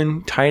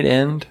 Oakland, tight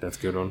end. That's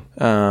a good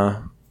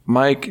one.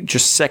 Mike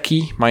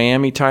Gesicki,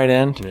 Miami, tight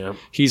end. Yeah.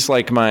 He's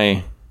like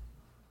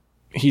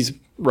he's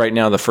right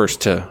now the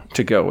first to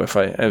go if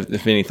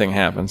anything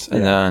happens.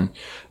 And then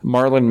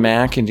Marlon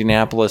Mack,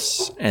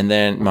 Indianapolis, and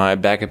then my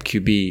backup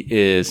QB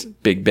is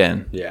Big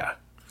Ben. Yeah.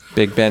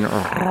 Big Ben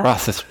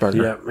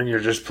Roethlisberger. Yeah,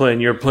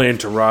 and you're playing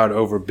Tyrod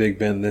over Big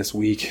Ben this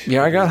week.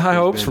 Yeah, I got high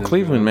hopes for Ben is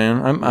Cleveland,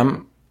 man.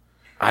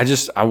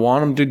 I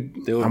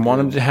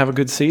want him to have a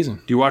good season.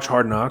 Do you watch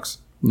Hard Knocks?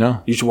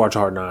 No. You should watch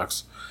Hard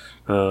Knocks.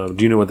 Do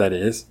you know what that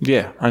is?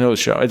 Yeah, I know the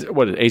show.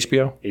 What is it,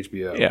 HBO?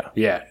 HBO. Yeah.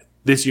 Yeah.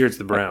 This year it's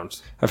the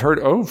Browns. I've heard.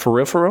 Oh, for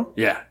real, for real.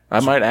 Yeah.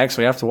 I might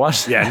actually have to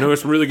watch that. Yeah, no,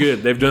 it's really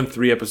good. They've done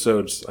 3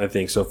 episodes, I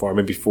think, so far,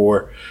 maybe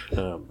 4.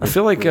 I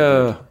feel like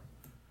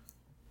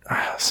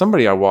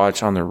somebody I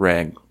watch on the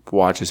reg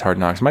watches Hard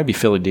Knocks. It might be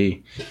Philly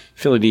D.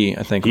 Philly D,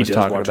 I think, was does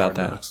talking watch about Hard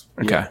that. Knocks.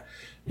 Okay.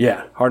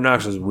 Yeah, Hard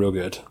Knocks is real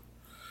good.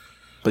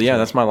 But yeah,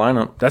 that's my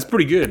lineup. That's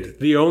pretty good.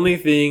 The only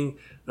thing,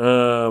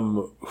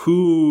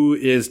 who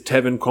is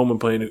Tevin Coleman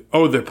playing?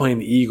 Oh, they're playing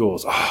the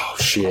Eagles. Oh,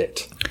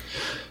 shit.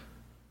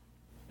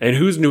 And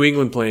who's New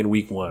England playing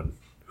week 1?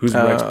 Who's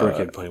Rex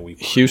Burkhead playing week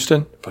 1?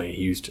 Houston. Playing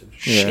Houston.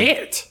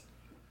 Shit.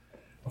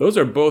 Those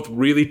are both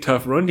really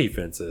tough run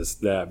defenses.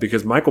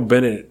 Because Michael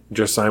Bennett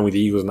just signed with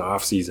the Eagles in the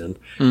offseason.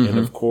 And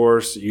of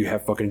course, you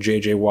have fucking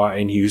J.J. Watt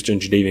in Houston,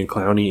 Jadeveon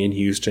Clowney in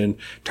Houston.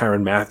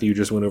 Tyrann Mathieu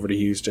just went over to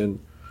Houston.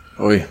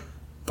 Oy.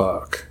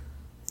 Fuck.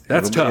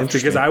 That's It'll be tough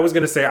interesting. because I was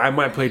going to say I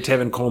might play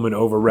Tevin Coleman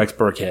over Rex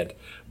Burkhead,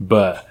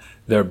 but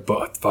they're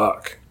both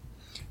fuck.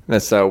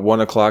 That's a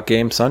 1:00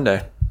 game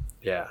Sunday.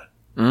 Yeah.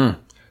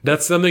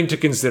 That's something to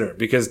consider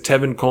because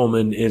Tevin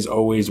Coleman is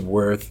always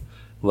worth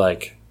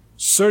like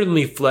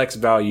certainly flex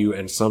value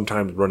and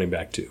sometimes running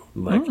back too.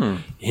 Like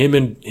him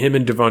and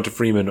Devonta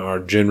Freeman are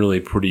generally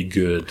pretty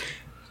good.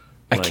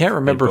 I can't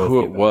remember both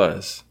who get it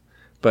was,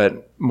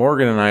 but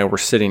Morgan and I were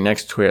sitting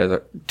next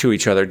to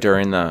each other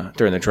during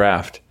the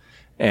draft,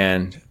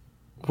 and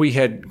we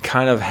had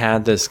kind of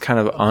had this kind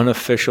of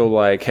unofficial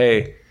like,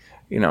 hey,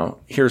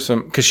 here's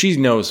some, because she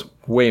knows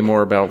way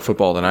more about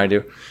football than I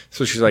do.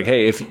 So she's like,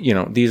 hey, if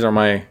these are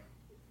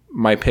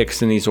my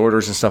picks in these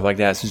orders and stuff like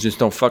that, so just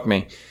don't fuck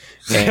me.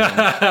 And,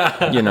 but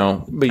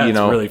That's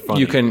really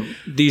funny.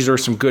 these are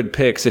some good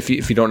picks. If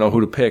you don't know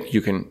who to pick,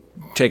 you can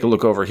take a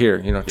look over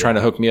here, trying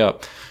to hook me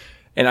up.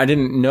 And I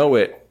didn't know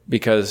it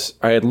because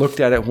I had looked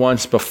at it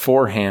once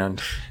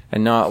beforehand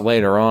and not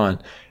later on.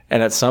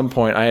 And at some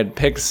point, I had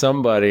picked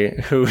somebody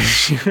who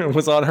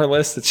was on her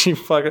list that she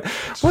fucking,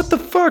 what the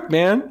fuck,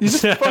 man? You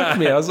just fucked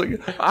me. I was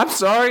like, I'm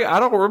sorry, I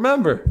don't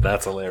remember.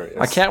 That's hilarious.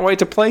 I can't wait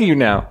to play you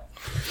now.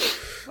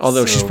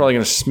 Although she's So- probably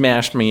going to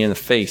smash me in the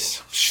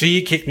face.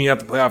 She kicked me out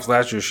the playoffs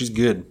last year. She's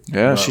good.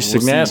 Yeah, she's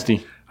we'll see.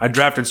 nasty. I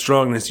drafted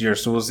strong this year,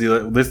 so we'll see.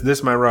 This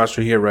is my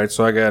roster here, right?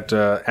 So I got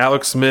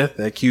Alex Smith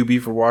at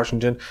QB for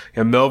Washington,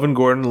 and Melvin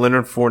Gordon,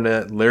 Leonard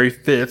Fournette, Larry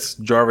Fitz,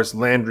 Jarvis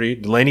Landry,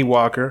 Delaney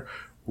Walker,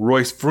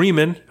 Royce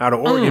Freeman out of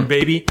Oregon,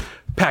 baby.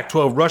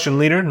 Pac-12 rushing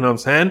leader, you know what I'm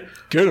saying?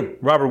 Get him.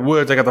 Robert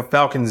Woods, I got the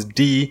Falcons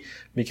D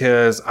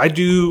because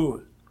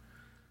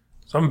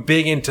I'm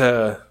big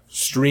into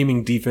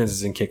streaming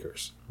defenses and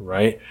kickers,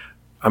 right?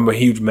 I'm a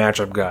huge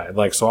matchup guy.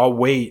 Like, so I'll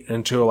wait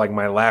until like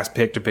my last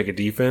pick to pick a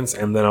defense,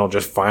 and then I'll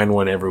just find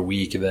one every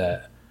week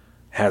that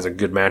has a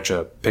good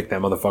matchup, pick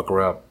that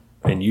motherfucker up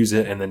and use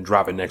it, and then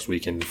drop it next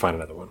week and find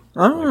another one.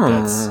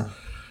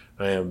 Like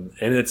and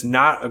it's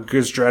not a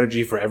good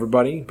strategy for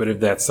everybody, but if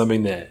that's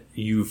something that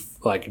you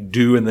like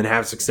do and then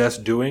have success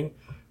doing,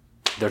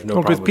 there's no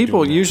problem. Because people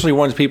with doing usually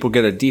once people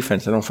get a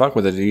defense, they don't fuck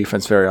with a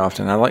defense very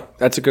often.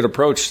 That's a good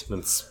approach.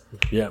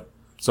 Yeah.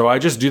 So I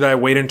just do that. I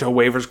wait until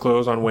waivers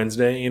close on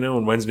Wednesday,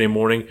 and Wednesday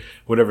morning,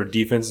 whatever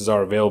defenses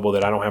are available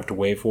that I don't have to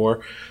wait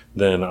for,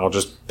 then I'll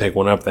just pick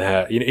one up that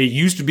has. It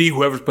used to be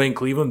whoever's playing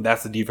Cleveland,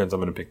 that's the defense I'm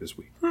going to pick this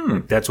week.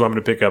 Like, that's what I'm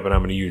going to pick up and I'm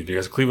going to use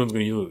because Cleveland's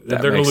going to lose. They're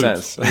going to lose.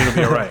 Sense. They're going to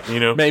be all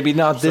right. Maybe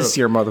not this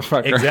year,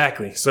 motherfucker.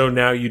 Exactly. So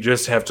now you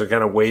just have to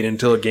kind of wait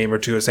until a game or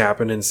two has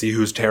happened and see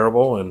who's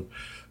terrible and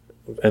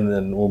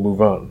then we'll move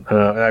on.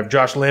 I have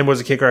Josh Lambo as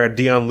a kicker. I got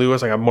Deion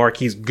Lewis. I got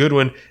Marquise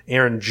Goodwin.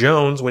 Aaron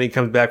Jones when he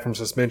comes back from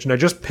suspension. I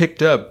just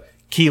picked up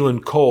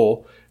Keelan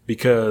Cole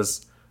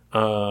because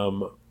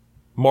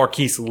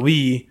Marquise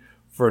Lee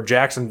for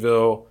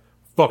Jacksonville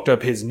fucked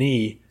up his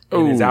knee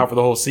and is out for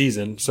the whole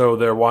season. So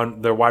their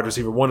wide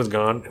receiver one is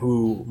gone,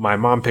 who my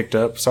mom picked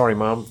up. Sorry,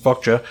 Mom.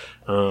 Fucked ya.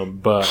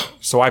 But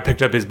so I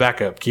picked up his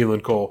backup,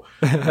 Keelan Cole.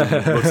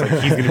 Looks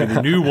like he's going to be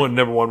the new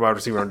number one wide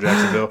receiver on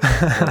Jacksonville.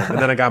 And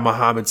then I got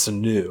Mohamed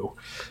Sanu.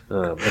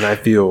 And I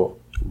feel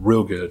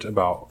real good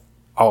about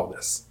all of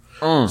this.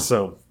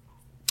 So,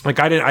 like,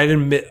 I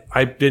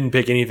didn't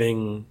pick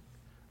anything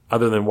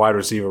other than wide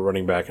receiver,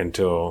 running back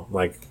until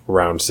like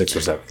round 6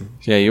 or 7.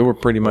 Yeah, you were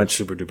pretty much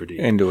super duper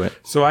deep into it.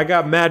 So I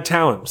got mad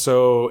talent.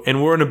 So,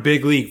 and we're in a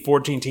big league.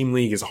 14-team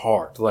league is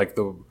hard. Like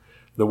the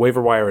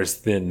waiver wire is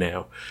thin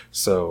now.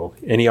 So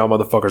any of y'all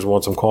motherfuckers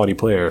want some quality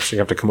players, you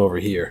have to come over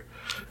here.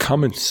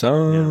 Coming,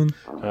 son.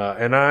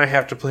 And I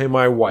have to play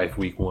my wife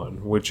week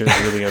 1, which is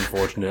really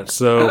unfortunate.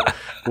 So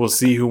we'll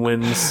see who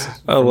wins.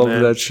 I love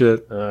that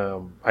shit.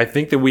 I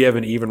think that we have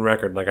an even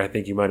record. Like, I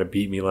think you might have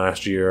beat me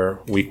last year,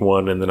 week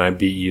 1, and then I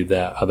beat you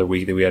that other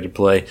week that we had to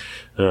play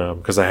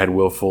because I had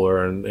Will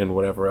Fuller and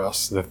whatever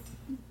else. The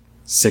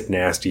sick,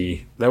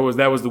 nasty. That was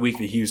the week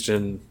that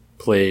Houston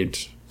played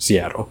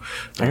Seattle.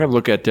 I gotta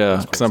look at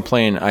because I'm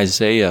playing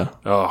Isaiah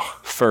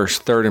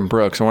first, third, and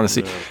Brooks. I want to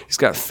see. He's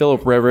got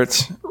Philip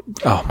Rivers.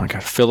 Oh my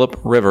God, Philip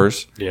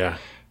Rivers. Yeah.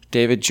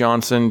 David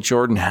Johnson,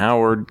 Jordan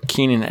Howard,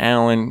 Keenan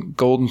Allen,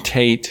 Golden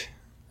Tate.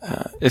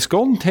 Is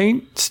Golden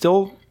Tate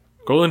still?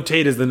 Golden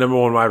Tate is the number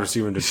 1 wide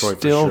receiver in Detroit.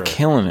 Still for sure.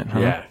 killing it, huh?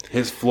 Yeah,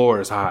 his floor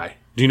is high.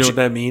 Do you know what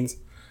that means?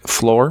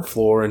 Floor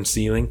and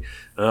ceiling.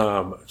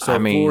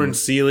 Floor and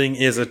ceiling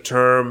is a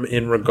term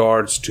in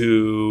regards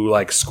to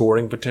like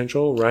scoring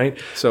potential, right?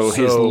 So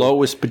his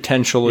lowest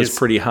potential is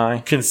pretty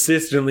high.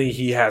 Consistently,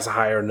 he has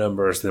higher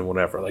numbers than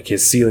whatever. Like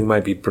his ceiling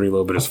might be pretty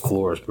low, but his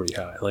floor is pretty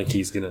high. Like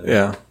he's gonna.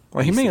 Yeah.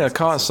 Well, he may have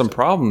caused some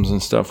problems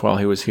and stuff while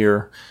he was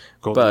here.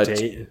 Golden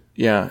Tate.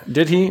 Yeah.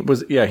 Did he? He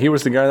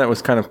was the guy that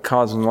was kind of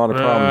causing a lot of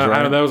problems,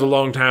 right? That was a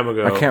long time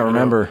ago. I can't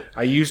remember.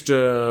 I used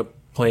to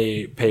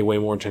pay way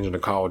more attention to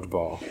college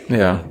ball.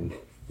 Yeah.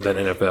 Than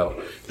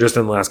NFL. Just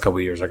in the last couple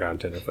of years, I got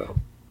into NFL.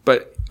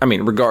 But I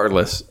mean,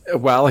 regardless,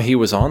 while he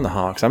was on the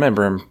Hawks, I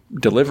remember him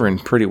delivering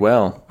pretty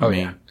well. I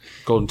mean,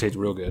 Golden Tate's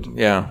real good.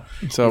 Yeah.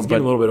 So, he's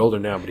getting a little bit older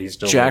now, but he's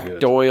still Jack really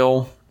good.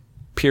 Doyle,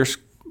 Pierce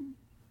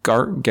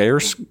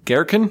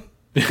Garkin.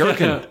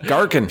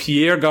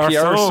 Pierre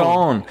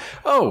Garçon.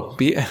 Oh,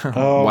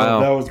 wow.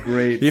 That was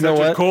great. You know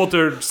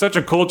what? Such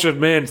a cultured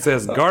man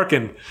says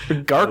Garkin.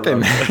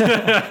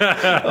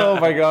 Oh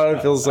my God, I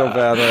feel so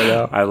bad right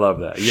now. I love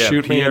that. Yeah,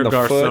 Shoot me in the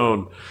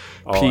Garçon.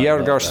 Foot. Pierre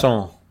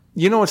Garçon.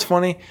 You know what's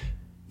funny?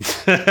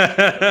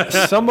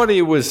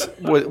 Somebody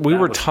we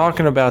were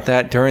talking about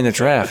that during the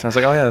draft. And I was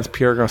like, oh yeah, that's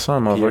Pierre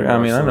Garçon.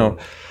 I know.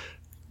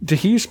 Did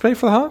he used to play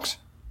for the Hawks?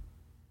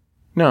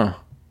 No.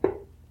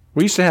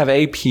 We used to have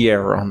a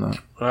Pierre on the.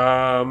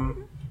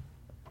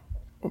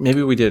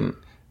 Maybe we didn't.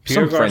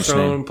 Pierre Some French Garçon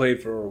name.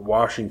 played for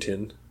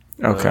Washington.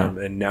 Okay.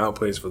 And now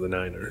plays for the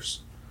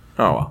Niners.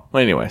 Oh well.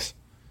 Anyways,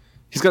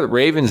 he's got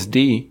Ravens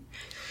D.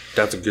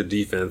 That's a good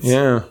defense.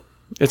 Yeah,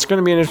 it's going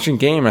to be an interesting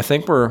game. I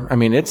think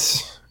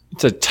it's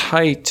a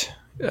tight.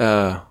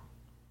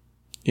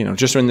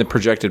 Just in the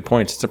projected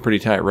points, it's a pretty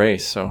tight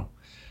race. So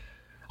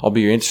I'll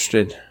be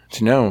interested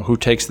to know who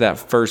takes that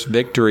first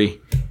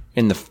victory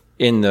in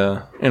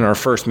our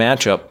first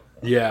matchup.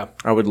 Yeah,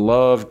 I would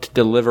love to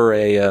deliver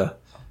a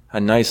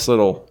nice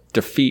little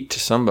defeat to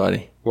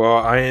somebody. Well,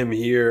 I am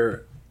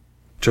here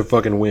to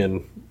fucking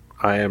win.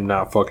 I am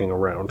not fucking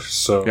around.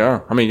 So yeah,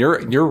 I mean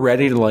you're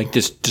ready to like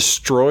just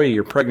destroy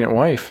your pregnant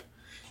wife.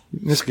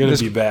 It's gonna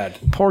be bad.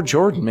 Poor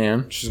Jordan,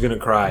 man. She's gonna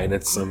cry, and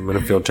I'm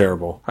gonna feel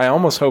terrible. I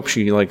almost hope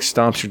she like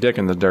stomps your dick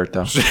in the dirt,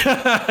 though. I'm just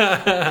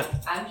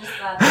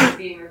glad that it's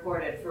being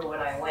recorded for when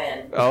I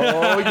win.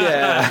 Oh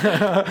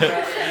yeah. Right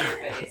in your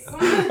face.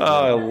 Oh,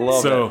 I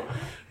love it.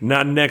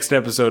 not next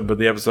episode, but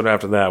the episode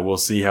after that, we'll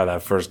see how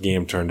that first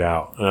game turned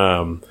out.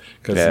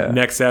 Because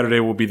next Saturday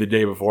will be the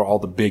day before all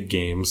the big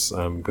games.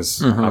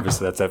 Because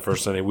obviously that's that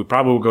first Sunday. We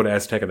probably will go to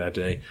Azteca that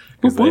day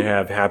because they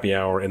have happy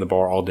hour in the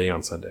bar all day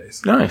on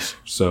Sundays. Nice.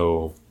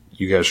 So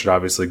you guys should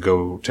obviously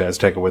go to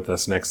Azteca with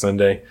us next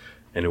Sunday,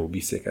 and it will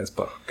be sick as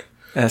fuck.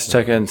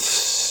 Azteca and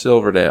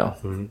Silverdale.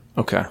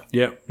 Okay.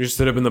 Yeah, you just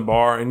sit up in the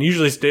bar and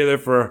usually stay there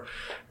for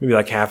maybe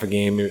like half a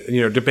game,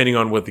 depending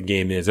on what the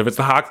game is. If it's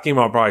the Hawks game,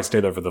 I'll probably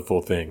stay there for the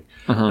full thing.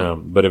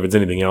 But if it's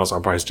anything else,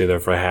 I'll probably stay there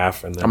for a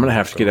half. And then I'm going to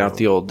have to get out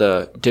the old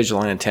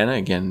digital antenna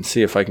again and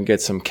see if I can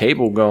get some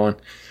cable going.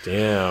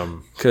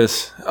 Damn.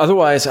 Because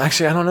otherwise,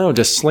 actually, I don't know.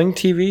 Does Sling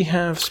TV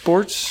have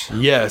sports?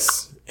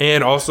 Yes.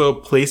 And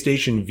also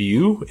PlayStation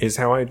View is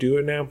how I do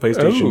it now.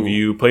 PlayStation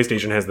View.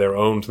 PlayStation has their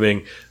own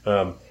thing.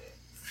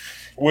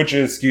 Which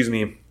is,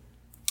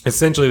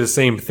 essentially the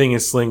same thing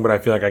as Sling, but I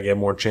feel like I get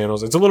more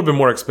channels. It's a little bit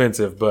more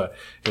expensive, but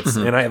it's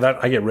and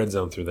I get Red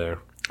Zone through there.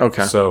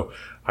 Okay. So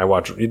I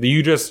watch.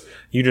 You just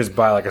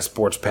buy like a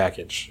sports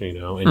package, and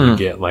you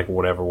get like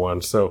whatever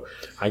one. So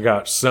I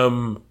got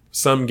some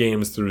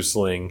games through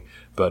Sling,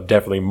 but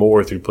definitely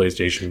more through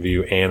PlayStation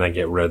View, and I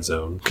get Red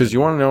Zone. Because you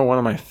want to know one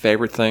of my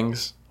favorite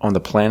things on the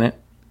planet?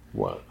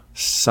 What?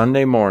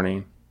 Sunday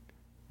morning,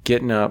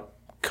 getting up,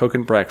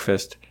 cooking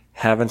breakfast,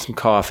 having some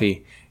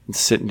coffee, and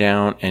sitting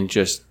down and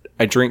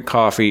I drink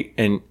coffee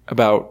and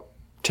about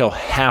till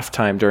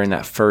halftime during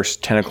that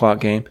first 10 o'clock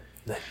game.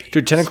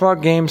 Do 10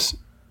 o'clock games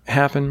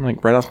happen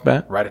like right off the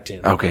bat? Right at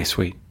 10. Okay,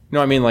 sweet.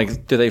 No, I mean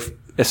like, do they,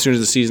 as soon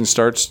as the season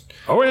starts?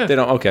 Oh, yeah. They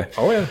don't? Okay.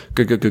 Oh, yeah.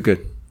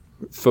 Good.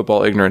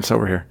 Football ignorance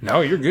over here. No,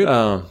 you're good.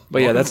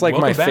 But yeah, that's like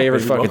my favorite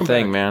baby. fucking Welcome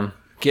thing, back. man.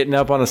 Getting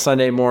up on a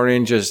Sunday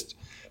morning, just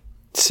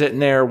sitting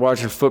there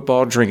watching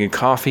football, drinking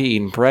coffee,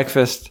 eating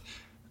breakfast.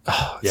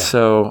 Oh, Yeah.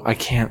 So I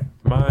can't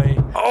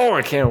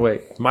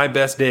wait. My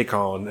best day,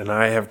 Colin, and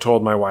I have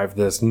told my wife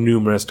this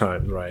numerous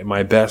times, right?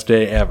 My best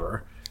day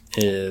ever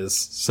is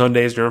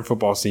Sundays during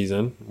football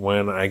season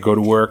when I go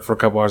to work for a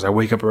couple hours. I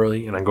wake up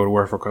early and I go to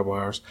work for a couple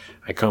hours.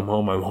 I come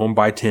home. I'm home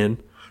by 10,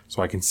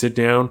 so I can sit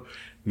down,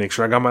 make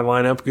sure I got my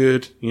lineup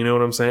good. You know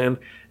what I'm saying?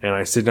 And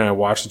I sit down, I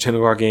watch the 10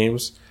 o'clock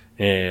games,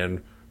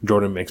 and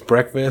Jordan makes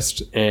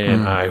breakfast,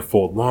 and I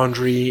fold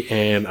laundry,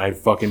 and I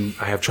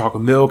have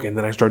chocolate milk, and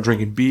then I start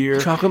drinking beer.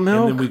 Chocolate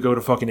milk? And then we go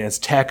to fucking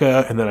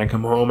Azteca, and then I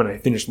come home and I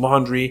finish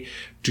laundry,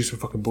 do some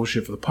fucking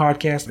bullshit for the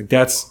podcast. Like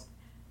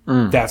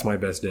that's my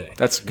best day.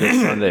 That's a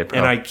good Sunday, bro.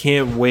 And I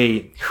can't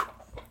wait.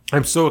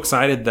 I'm so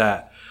excited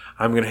that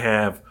I'm going to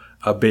have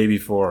a baby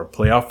for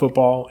playoff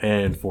football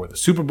and for the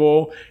Super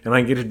Bowl, and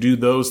I get to do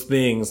those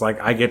things. Like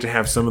I get to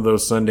have some of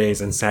those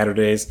Sundays and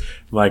Saturdays,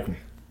 like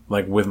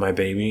with my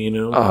baby,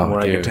 where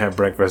I get to have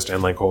breakfast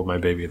and like hold my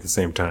baby at the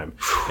same time,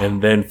 and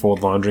then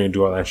fold laundry and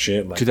do all that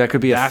shit. Like, Dude, that could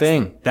be a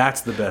thing.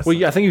 That's the best. Well,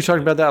 yeah, I think you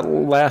talked about that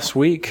last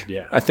week.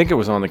 Yeah. I think it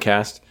was on the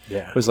cast.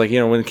 Yeah. It was like,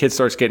 when the kid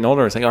starts getting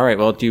older, it's like, all right,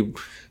 well, you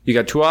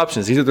got two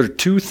options. Either there are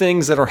two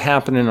things that are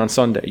happening on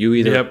Sunday. You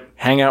either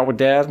hang out with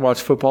dad,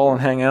 watch football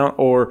and hang out,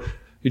 or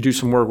you do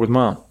some work with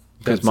mom.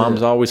 Because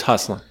mom's always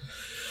hustling.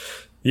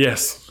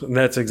 Yes,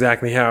 that's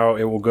exactly how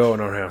it will go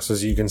in our house.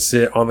 Is you can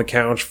sit on the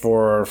couch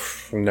for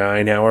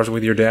 9 hours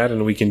with your dad,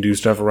 and we can do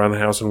stuff around the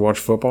house and watch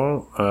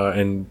football,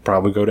 and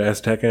probably go to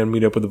Azteca and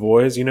meet up with the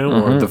boys,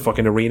 or the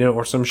fucking arena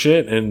or some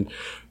shit, and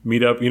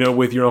meet up,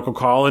 with your Uncle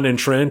Colin and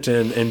Trent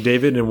and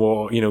David, and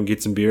we'll,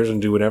 get some beers and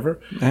do whatever.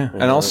 Yeah.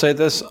 And I'll say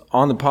this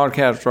on the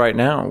podcast right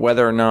now,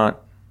 whether or not,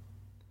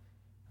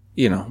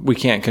 we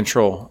can't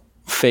control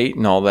fate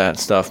and all that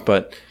stuff,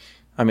 but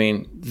I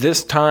mean,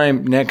 this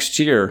time next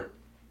year,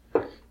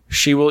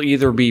 she will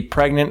either be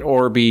pregnant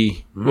or will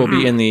be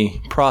in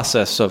the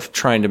process of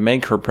trying to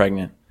make her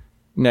pregnant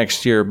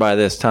next year by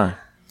this time.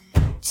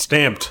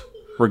 Stamped.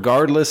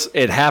 Regardless,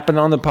 it happened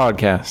on the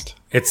podcast.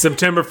 It's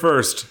September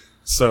 1st.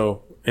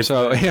 So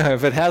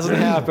if it hasn't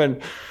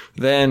happened,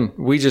 then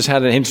we just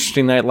had an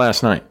interesting night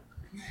last night.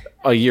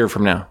 A year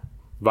from now.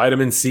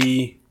 Vitamin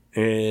C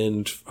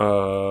and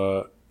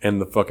the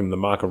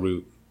maca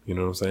root. You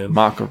know what I'm saying?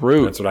 Maca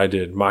root. That's what I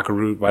did. Maca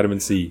root,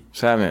 vitamin C.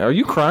 Sammy, are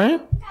you crying?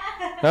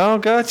 Oh,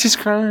 God, she's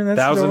crying.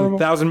 That's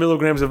 1,000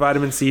 milligrams of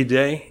vitamin C a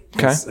day.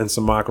 Okay. And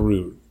some maca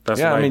root. That's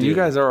what I did. You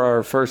guys are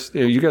our first.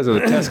 You guys are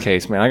the test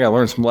case, man. I got to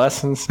learn some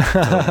lessons.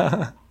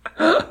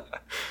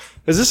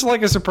 Is this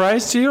like a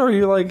surprise to you? Or are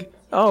you like,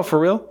 oh, for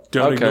real?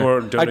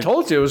 I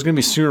told you it was going to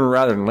be sooner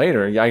rather than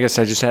later. I guess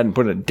I just hadn't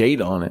put a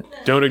date on it.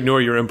 Don't ignore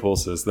your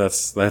impulses.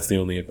 That's the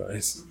only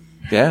advice.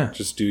 Yeah.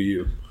 Just do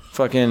you.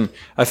 Fucking,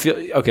 I feel,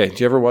 okay, do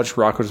you ever watch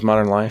Rocko's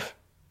Modern Life?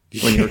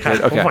 When you were a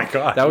kid? Okay. Oh my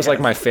God. That was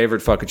like my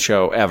favorite fucking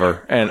show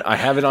ever. And I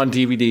have it on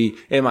DVD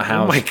in my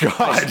house. Oh my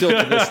God. Still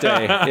to this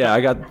day. Yeah,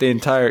 I got the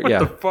entire, What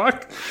the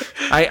fuck?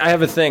 I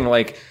have a thing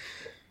like,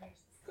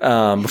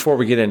 before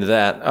we get into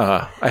that,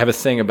 I have a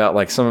thing about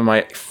like some of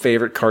my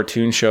favorite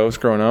cartoon shows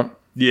growing up.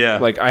 Yeah.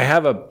 Like I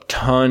have a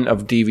ton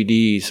of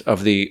DVDs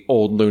of the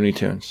old Looney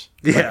Tunes.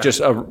 Yeah. Like just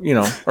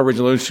original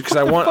Looney Tunes because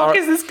I want. Where the fuck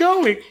is this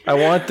going? I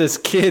want this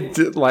kid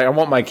to, I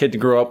want my kid to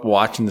grow up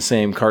watching the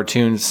same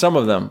cartoons. Some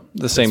of them,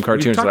 the same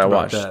cartoons that I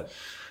watched.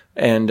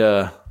 And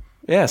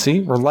yeah,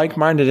 see, we're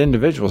like-minded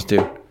individuals,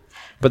 dude.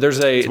 But there's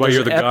That's why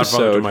you're the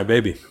godfather to my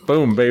baby.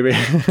 Boom, baby.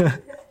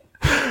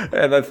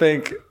 And I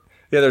think,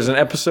 there's an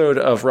episode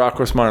of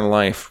Rocko's Modern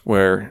Life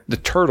where the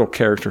turtle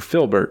character,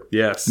 Filbert,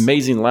 Yes.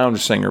 amazing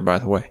lounge singer, by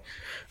the way.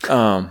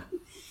 I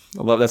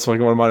love that's like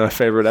one of my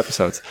favorite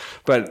episodes.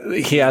 But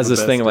he has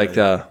this thing like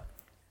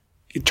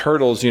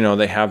turtles,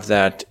 they have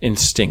that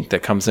instinct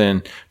that comes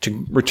in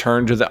to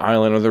return to the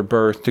island of their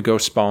birth, to go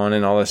spawn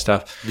and all this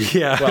stuff.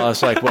 Yeah. Well,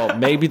 it's like,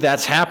 maybe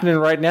that's happening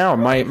right now.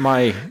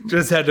 My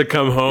Just had to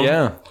come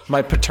home.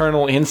 my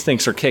paternal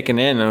instincts are kicking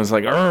in, and I was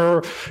like,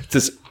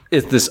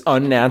 it's this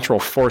unnatural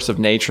force of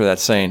nature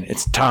that's saying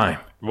it's time.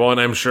 Well,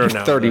 and I'm sure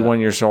now. 31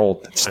 years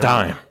old. It's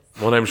time.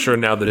 Well, and I'm sure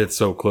now that it's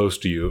so close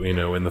to you,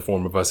 in the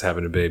form of us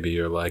having a baby,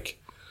 you're like,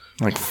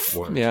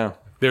 Yeah.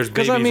 there's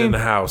babies in the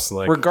house.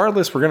 Like,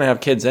 regardless, we're going to have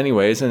kids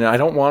anyways, and I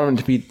don't want them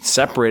to be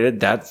separated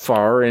that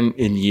far in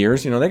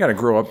years. They got to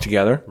grow up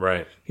together.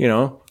 right.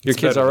 Your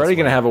kid's already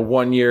going to have a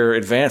 1 year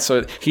advance,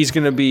 so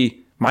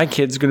my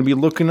kid's going to be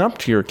looking up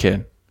to your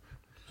kid.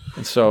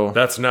 And so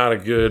That's not a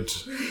good.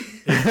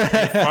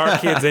 If our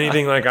kid's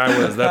anything like I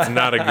was, that's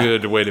not a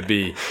good way to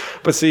be.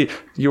 But see,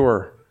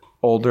 you're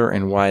older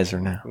and wiser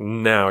now.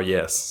 Now,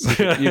 yes.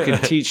 You can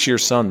teach your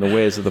son the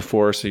ways of the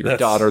Force, or your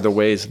daughter the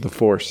ways of the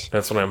Force.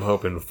 That's what I'm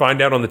hoping.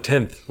 Find out on the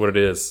 10th what it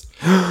is.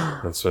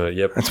 That's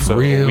yep. That's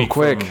real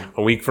quick.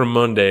 A week from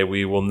Monday,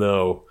 we will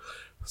know.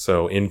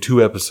 So in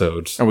 2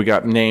 episodes. And we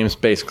got names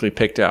basically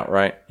picked out,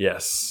 right?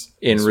 Yes.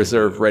 In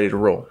reserve, ready to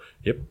roll.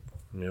 Yep.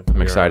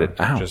 I'm excited.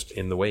 Ow. Just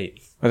in the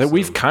wait. I think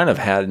we've kind of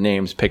had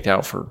names picked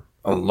out for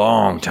a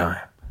long time.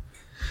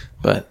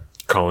 But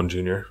Colin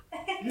Jr.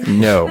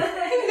 no.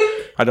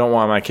 I don't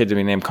want my kid to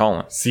be named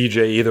Colin.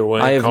 CJ either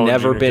way. I have Colin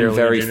never Jr., been Carolina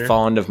very Jr.?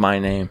 fond of my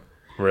name.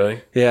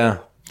 Really? Yeah.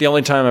 The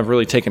only time I've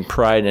really taken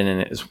pride in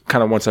it is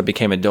kind of once I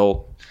became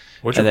adult.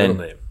 What's your And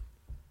middle name?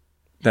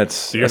 That's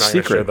So you're a not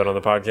going to share secret. that on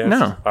the podcast?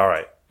 No. All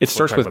right. It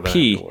starts with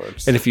P.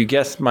 Afterwards. And if you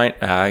guess my...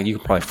 you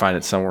can probably find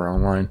it somewhere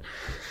online.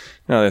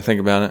 Now that I think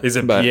about it. Is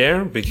it But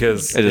Pierre?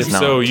 Because It is if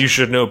so, not. you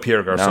should know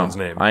Pierre no, Garcon's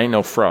name. I ain't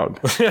no frog.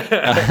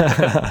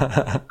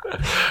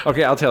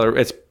 Okay, I'll tell her.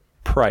 It's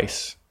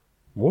Price.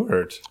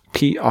 Word.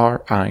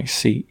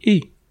 Price.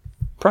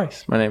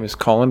 Price. My name is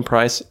Colin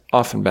Price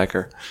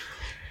Offenbecker.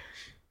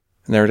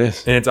 And there it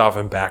is. And it's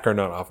Offenbacher,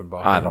 not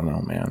Offenbach. I don't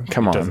know, man.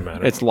 Come on. doesn't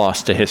matter. It's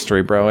lost to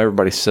history, bro.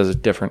 Everybody says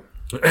it different.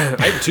 I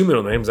have 2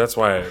 middle names. That's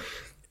why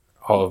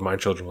all of my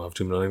children will have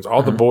 2 middle names. All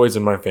Uh-huh. the boys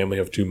in my family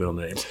have 2 middle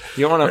names.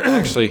 You want to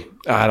actually...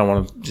 I don't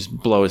want to just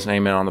blow his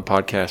name in on the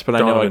podcast, but I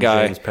know a Donovan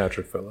guy... James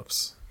Patrick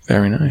Phillips.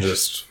 Very nice.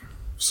 Just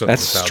so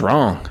That's proud.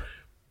 strong.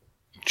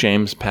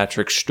 James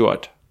Patrick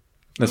Stewart.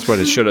 That's what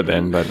it should have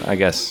been, but I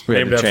guess we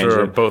Named had to change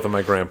after it. both of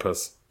my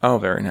grandpas. Oh,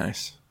 very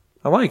nice.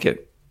 I like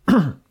it.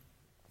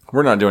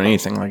 We're not doing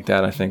anything like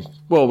that, I think.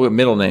 Well, with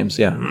middle names,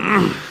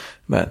 yeah.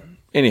 But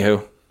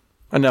anywho,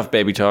 enough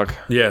baby talk.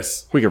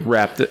 Yes. We could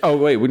wrap it. Oh,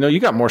 wait. You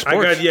got more sports.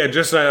 I'm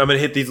going to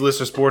hit these list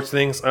of sports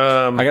things.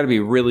 I got to be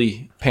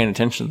really paying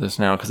attention to this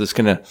now because it's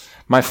going to...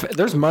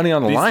 There's money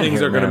on the These line things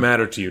here, are going to man.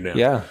 matter to you now.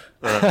 Yeah.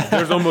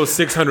 There's almost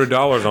 $600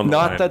 on the line.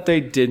 Not that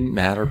they didn't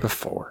matter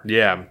before.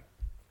 Yeah.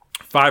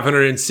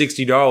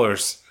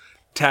 $560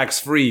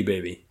 tax-free,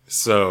 baby.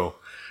 So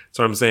that's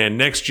what I'm saying.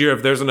 Next year,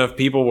 if there's enough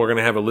people, we're going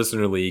to have a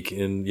listener league,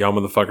 and y'all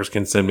motherfuckers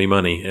can send me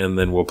money, and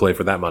then we'll play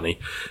for that money.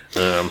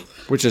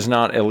 Which is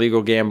not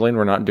illegal gambling.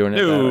 We're not doing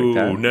it like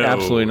that. No.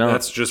 Absolutely not.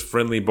 That's just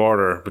friendly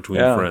barter between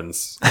Yeah.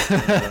 friends.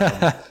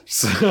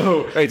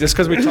 So... Hey, just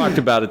because we talked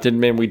about it didn't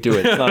mean we do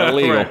it. It's not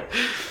illegal. Right.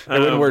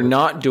 And when we're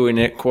not doing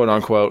it, quote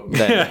unquote,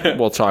 then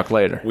we'll talk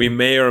later. We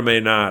may or may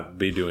not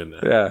be doing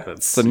that. Yeah,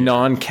 That's it's a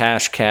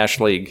non-cash cash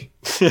league.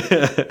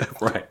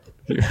 right.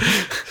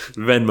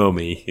 Venmo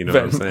me, you know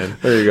what I'm saying?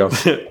 There you go.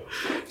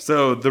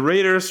 So the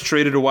Raiders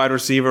traded a wide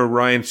receiver,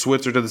 Ryan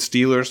Switzer, to the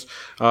Steelers.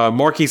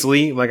 Marquise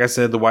Lee, like I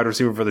said, the wide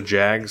receiver for the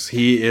Jags,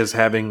 he is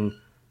having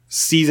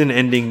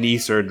season-ending knee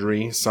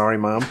surgery. Sorry,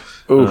 Mom.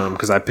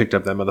 Because I picked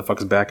up that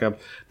motherfucker's backup.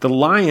 The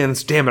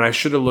Lions, damn it, I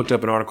should have looked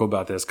up an article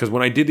about this, because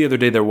when I did the other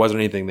day, there wasn't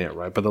anything there,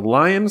 right? But the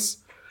Lions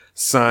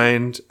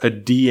signed a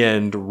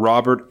D-end,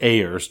 Robert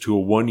Ayers, to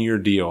a 1-year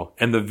deal,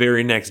 and the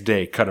very next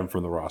day cut him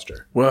from the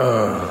roster.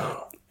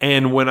 Whoa.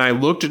 And when I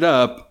looked it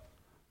up,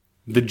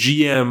 the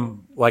GM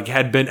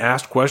had been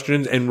asked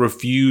questions and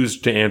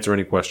refused to answer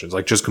any questions,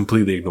 just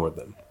completely ignored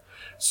them.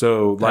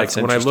 So That's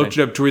when I looked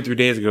interesting. it up 2 or 3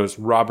 days ago, it's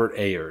Robert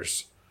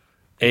Ayers,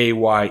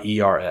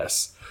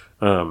 Ayers.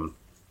 So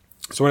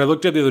when I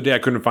looked up the other day, I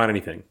couldn't find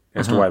anything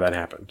as to why that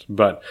happened.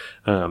 But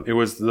it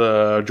was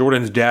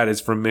Jordan's dad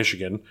is from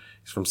Michigan.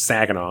 He's from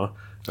Saginaw.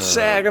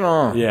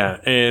 Saginaw. Yeah,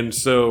 and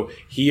so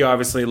he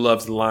obviously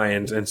loves the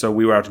Lions, and so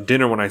we were out to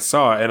dinner when I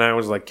saw it, and I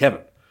was like,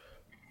 Kevin,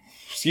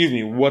 excuse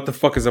me, what the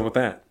fuck is up with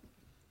that?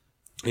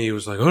 And he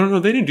was like, oh, no,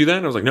 they didn't do that.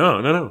 And I was like,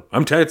 no.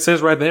 It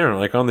says right there,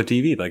 on the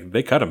TV,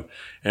 they cut him.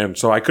 And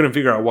so I couldn't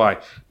figure out why.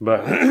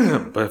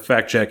 But but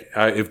fact check,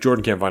 if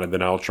Jordan can't find it,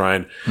 then I'll try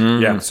and,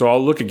 yeah. So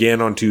I'll look again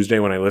on Tuesday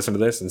when I listen to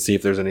this and see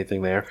if there's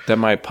anything there. That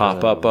might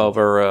pop up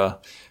over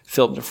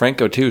Philip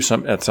DeFranco too.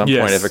 At some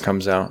Yes. point, if it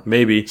comes out,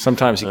 Maybe.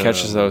 sometimes he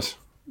catches those.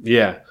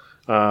 Yeah.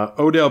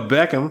 Odell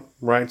Beckham,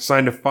 right,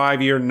 signed a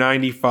 5-year,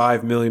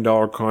 $95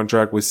 million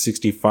contract with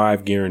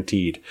 65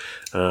 guaranteed.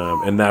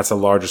 And that's the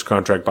largest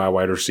contract by a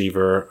wide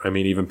receiver. I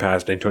mean, even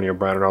past Antonio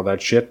Brown and all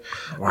that shit.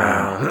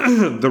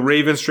 Wow. The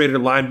Ravens traded a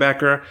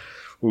linebacker.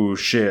 Ooh,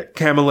 shit.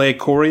 Kamale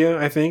Correa,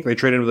 I think. They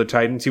traded him to the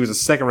Titans. He was a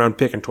second-round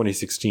pick in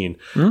 2016.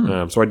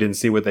 So I didn't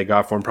see what they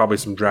got for him. Probably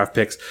some draft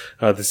picks.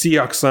 The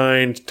Seahawks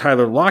signed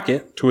Tyler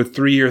Lockett to a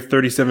 3-year,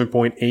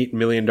 $37.8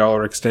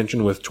 million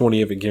extension with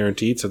 20 of it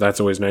guaranteed. So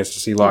that's always nice to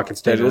see Lockett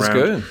stay around.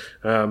 That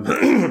is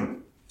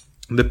good.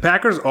 The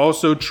Packers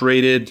also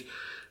traded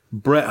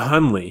Brett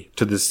Hundley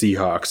to the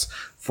Seahawks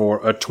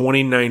for a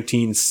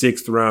 2019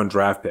 6th-round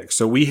draft pick.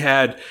 So we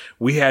had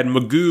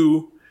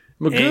Magoo.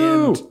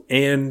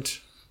 And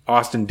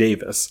Austin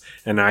Davis.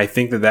 And I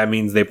think that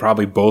means they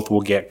probably both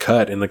will get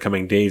cut in the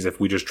coming days if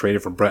we just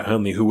traded for Brett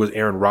Hundley, who was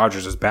Aaron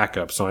Rodgers'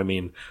 backup. So, I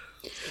mean,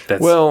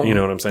 that's, you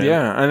know what I'm saying?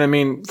 Yeah. And I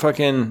mean,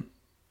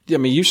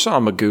 you saw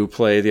Magoo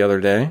play the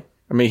other day.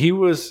 I mean, he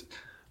was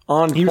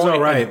on He was point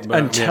all right.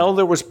 until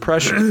there was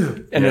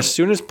pressure. And as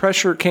soon as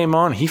pressure came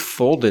on, he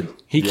folded.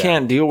 He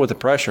can't deal with the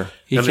pressure.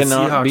 He And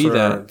cannot be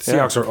that.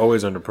 Seahawks are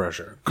always under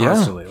pressure.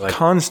 Constantly. Yeah,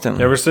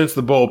 constantly. Ever since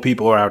the bowl,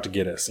 people are out to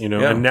get us, you know?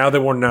 Yeah. And now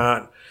that we're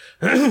not,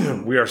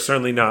 we are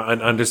certainly not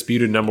an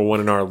undisputed number one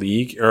in our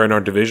league or in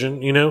our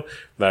division, you know?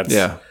 That's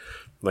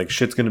like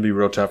shit's going to be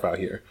real tough out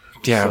here.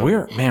 Yeah,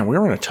 we're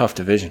in a tough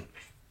division.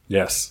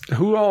 Yes.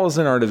 Who all is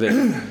in our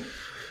division?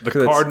 The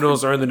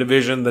Cardinals are in the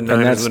division, the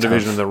Niners that's are in the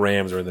division, tough. and the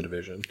Rams are in the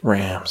division.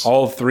 Rams.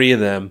 All three of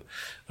them.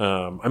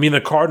 I mean, the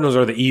Cardinals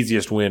are the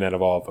easiest win out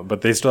of all of them, but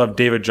they still have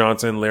David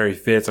Johnson, Larry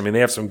Fitz. I mean, they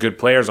have some good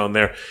players on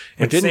there.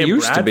 And It didn't Sam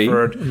used to be. I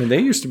Bradford, mean,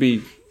 they used to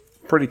be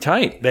pretty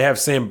tight. They have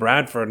Sam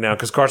Bradford now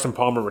because Carson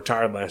Palmer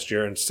retired last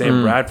year, and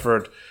Sam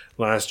Bradford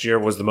last year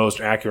was the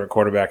most accurate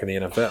quarterback in the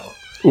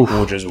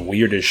NFL, which is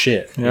weird as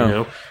shit. Yeah. You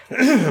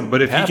know?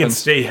 But if he can Happens.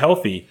 stay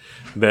healthy,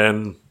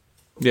 then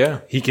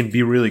he can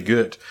be really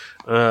good.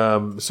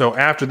 So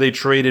after they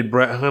traded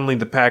Brett Hundley,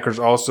 the Packers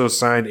also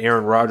signed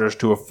Aaron Rodgers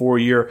to a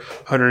 4-year,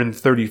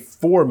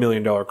 $134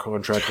 million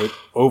contract with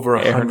over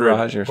Aaron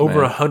Rodgers, man.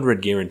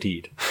 100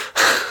 guaranteed.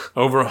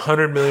 Over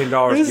 $100 million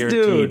guaranteed.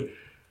 dude.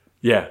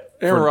 Yeah.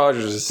 Aaron for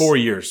Rodgers is 4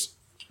 years.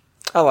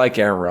 I like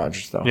Aaron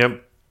Rodgers though.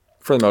 Yep.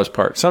 For the most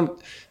part. I don't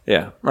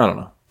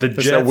know. The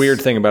There's that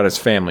weird thing about his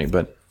family,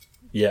 but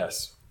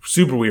Yes.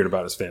 Super weird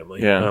about his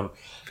family. Yeah.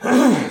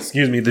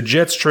 Excuse me. The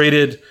Jets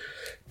traded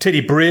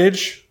Teddy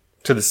Bridge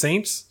to the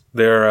Saints,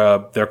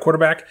 their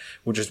quarterback,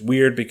 which is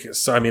weird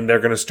because, I mean, they're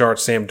going to start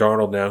Sam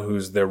Darnold now,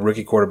 who's their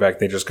rookie quarterback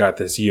they just got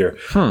this year.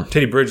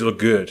 Teddy Bridge looked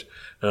good.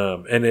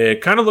 And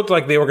it kind of looked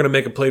like they were going to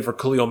make a play for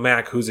Khalil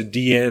Mack, who's a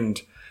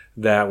D-end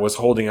that was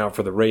holding out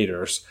for the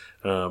Raiders.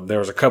 There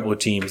was a couple of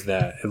teams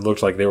that it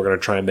looked like they were going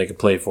to try and make a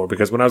play for,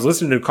 because when I was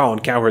listening to Colin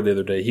Cowherd the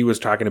other day, he was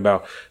talking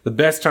about the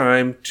best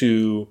time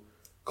to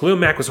Khalil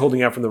Mack was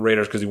holding out from the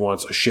Raiders because he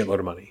wants a shitload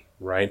of money,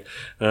 right?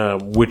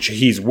 Which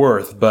he's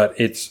worth, but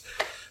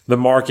the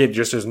market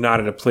just is not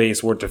in a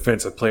place where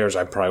defensive players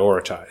are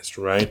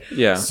prioritized, right?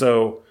 Yeah.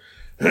 So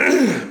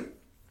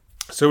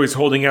he's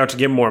holding out to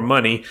get more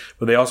money,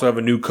 but they also have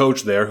a new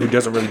coach there who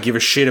doesn't really give a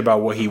shit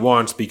about what he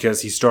wants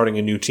because he's starting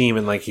a new team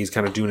and like he's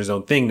kind of doing his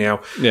own thing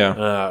now.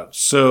 yeah.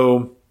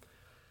 So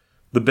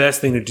the best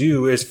thing to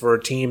do is for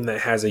a team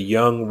that has a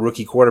young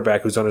rookie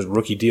quarterback who's on his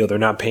rookie deal, they're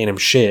not paying him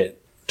shit,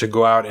 to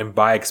go out and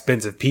buy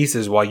expensive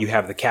pieces while you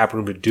have the cap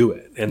room to do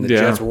it. And the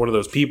Jets were one of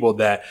those people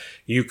that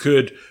you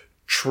could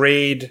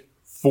trade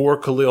for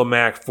Khalil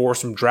Mack for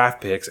some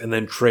draft picks and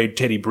then trade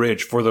Teddy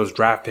Bridge for those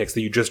draft picks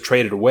that you just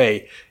traded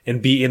away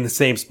and be in the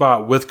same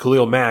spot with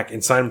Khalil Mack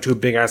and sign him to a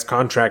big ass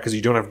contract because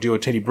you don't have to deal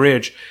with Teddy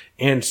Bridge,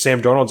 and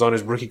Sam Darnold's on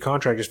his rookie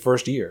contract his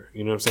first year.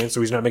 You know what I'm saying? So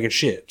he's not making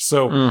shit.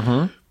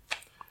 So,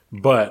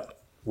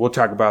 but we'll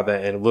talk about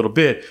that in a little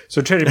bit.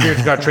 So Teddy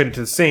Bridge got traded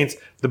to the Saints.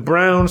 The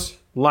Browns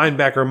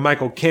linebacker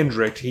Michael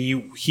Kendrick,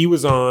 he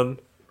was on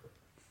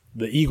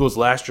the Eagles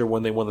last year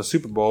when they won the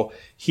Super Bowl.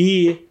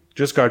 He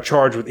just got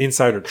charged with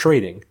insider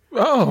trading.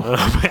 Oh,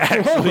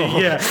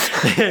 Actually, yeah.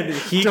 And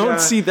he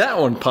don't see that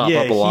one pop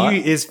up a lot.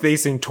 He is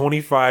facing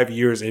 25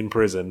 years in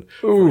prison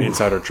for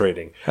insider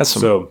trading. That's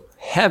some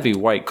heavy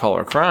white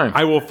collar crime.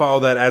 I will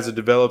follow that as it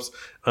develops.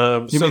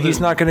 You mean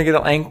he's not going to get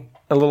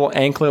a little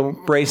ankle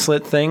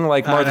bracelet thing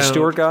like Martha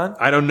Stewart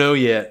got? I don't know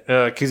yet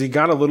because he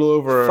got a little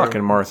over.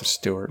 Fucking Martha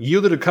Stewart.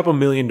 Yielded a couple $1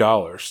 million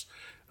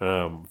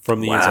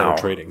from the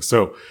insider trading.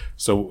 So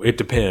it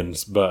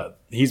depends, but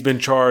he's been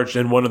charged,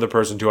 and one other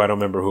person too. I don't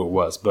remember who it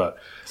was, but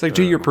It's like,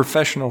 dude, you're a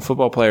professional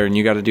football player and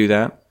you got to do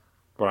that.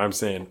 But I'm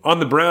saying on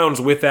the Browns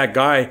with that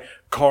guy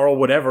Carl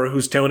whatever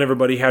who's telling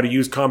everybody how to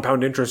use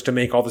compound interest to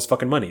make all this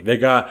fucking money. They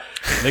got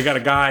a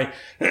guy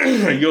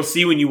you'll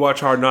see when you watch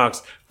Hard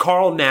Knocks,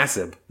 Carl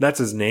Nassib. That's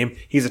his name.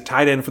 He's a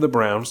tight end for the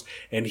Browns,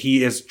 and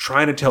he is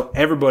trying to tell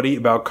everybody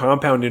about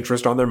compound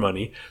interest on their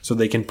money so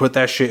they can put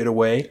that shit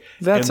away.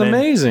 That's And then,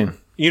 amazing.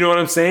 You know what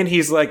I'm saying?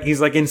 He's like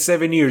in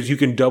 7 years you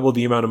can double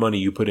the amount of money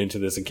you put into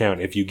this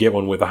account if you get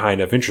one with a high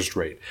enough interest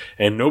rate.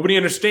 And nobody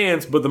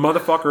understands, but the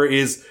motherfucker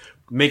is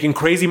making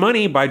crazy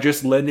money by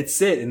just letting it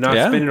sit and not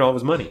spending all of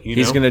his money.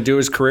 He's going to do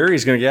his career.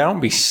 He's going to get out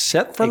and be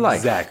set for life.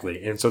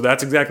 Exactly. And so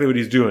that's exactly what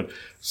he's doing.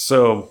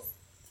 So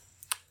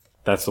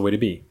that's the way to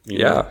be.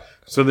 You know?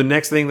 So the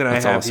next thing that I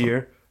have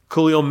here,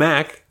 Khalil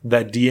Mack,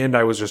 that D end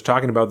I was just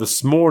talking about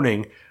this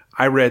morning,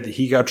 I read that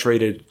he got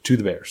traded to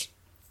the Bears.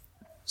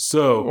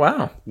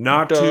 So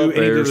not to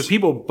any of those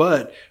people,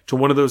 but to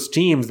one of those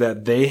teams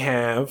that they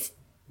have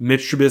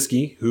Mitch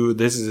Trubisky, who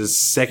this is his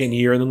second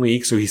year in the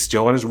league, so he's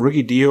still on his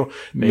rookie deal.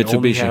 They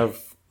only have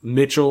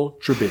Mitchell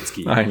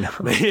Trubisky. I know.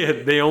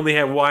 They only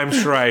have, I'm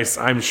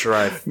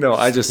Shrife. No,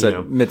 I just said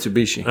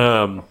Mitsubishi.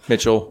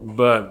 Mitchell.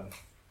 But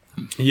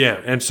yeah,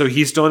 and so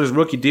he's still on his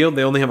rookie deal.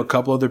 They only have a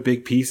couple other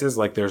big pieces.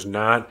 Like there's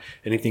not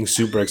anything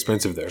super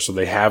expensive there. So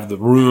they have the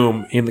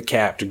room in the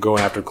cap to go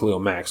after Khalil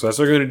Mack. So that's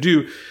what they're going to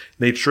do.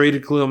 They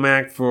traded Khalil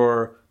Mack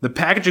for, the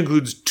package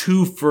includes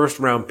 2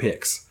 first-round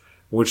picks,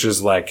 which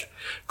is like,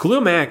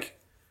 Khalil Mack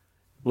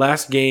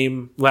last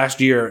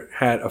year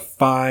had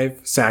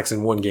 5 sacks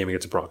in 1 game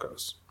against the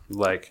Broncos.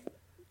 Like,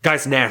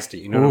 guy's nasty.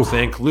 You know what I'm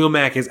saying? Khalil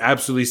Mack is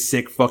absolutely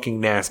sick fucking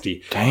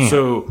nasty. Damn.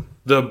 So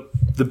the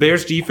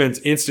Bears defense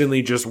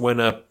instantly just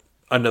went up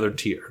another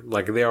tier.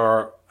 Like they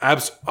are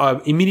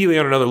immediately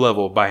on another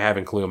level by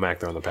having Khalil Mack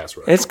there on the pass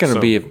rush. It's going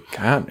to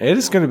it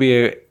is going to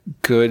be a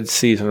good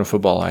season of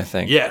football, I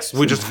think. Yes,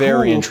 which is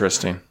very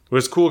interesting. It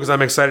was cool because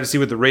I'm excited to see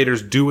what the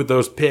Raiders do with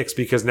those picks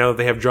because now that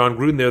they have John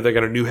Gruden there, they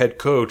got a new head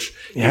coach.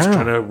 He's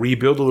trying to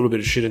rebuild a little bit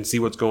of shit and see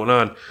what's going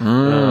on.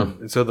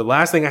 And so the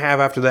last thing I have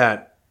after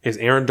that is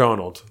Aaron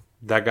Donald.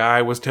 That guy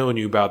I was telling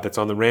you about that's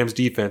on the Rams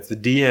defense, the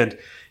D end.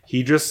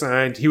 He just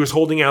signed, he was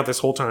holding out this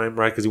whole time,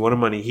 right, because he wanted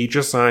money. He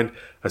just signed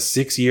a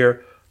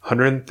 6-year,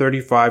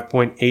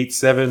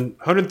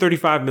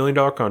 $135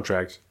 million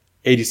contract,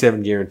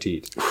 87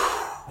 guaranteed.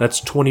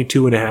 That's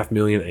 $22.5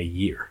 million a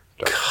year.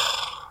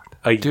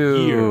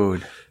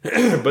 Year.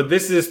 But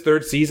this is his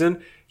 3rd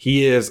season.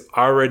 He is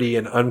already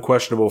an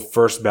unquestionable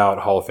first ballot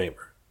Hall of Famer.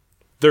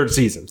 3rd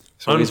season.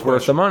 So he's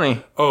worth the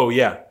money. Oh,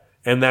 yeah.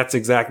 And that's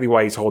exactly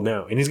why he's holding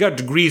out. And he's got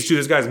degrees, too.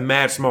 This guy's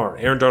mad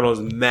smart. Aaron Donald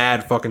is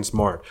mad fucking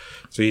smart.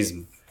 So he's...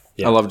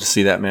 Yeah. I love to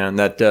see that, man.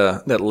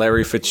 That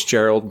Larry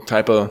Fitzgerald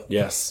type of...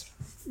 Yes.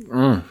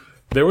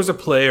 There was a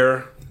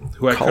player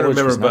who I couldn't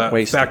remember, but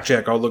fact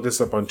check. I'll look this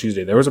up on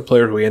Tuesday. There was a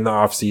player who in the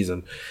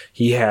offseason,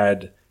 he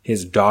had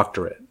his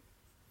doctorate,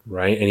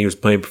 right? And he was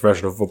playing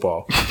professional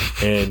football.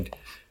 And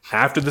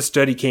after the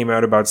study came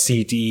out about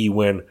CTE,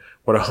 when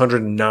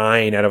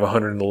 109 out of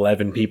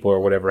 111 people or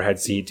whatever had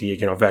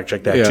CTE, I'll fact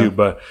check that too.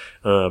 But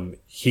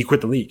he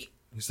quit the league.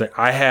 He's like,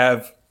 I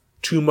have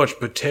too much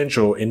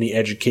potential in the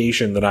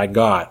education that I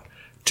got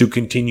to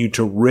continue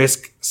to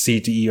risk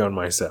CTE on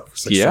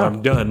myself. Like, so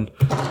I'm done.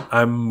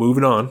 I'm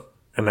moving on,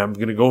 and I'm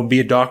going to go and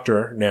be a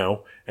doctor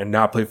now and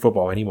not play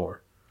football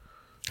anymore.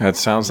 That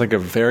sounds like a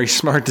very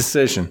smart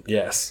decision.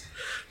 Yes.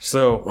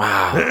 So,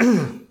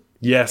 wow.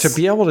 Yes. To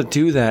be able to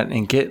do that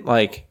and get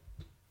like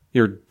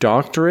your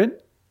doctorate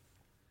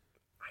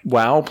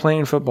while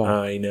playing football.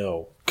 I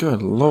know.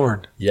 Good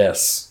Lord.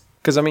 Yes.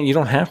 Because, I mean, you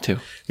don't have to.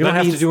 You don't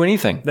have to do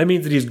anything. That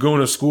means that he's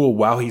going to school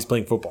while he's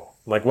playing football.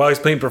 Like, while he's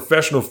playing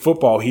professional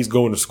football, he's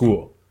going to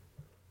school.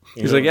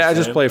 He's like, I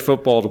just play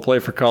football to play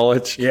for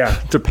college. Yeah.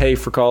 To pay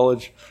for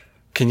college.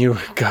 Can you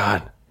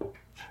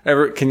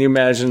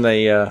imagine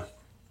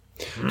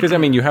because, I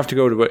mean, you have to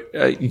go to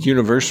a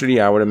university,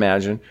 I would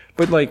imagine.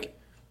 But, like,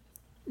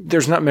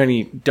 there's not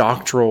many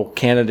doctoral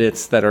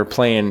candidates that are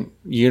playing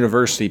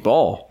university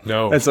ball.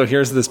 No. And so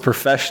here's this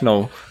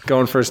professional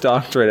going for his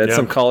doctorate at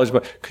some college.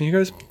 But can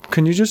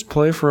you just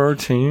play for our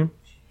team?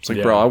 It's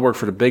like, bro, I work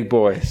for the big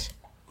boys.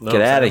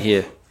 Get out of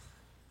here.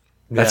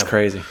 That's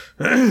crazy.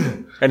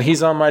 And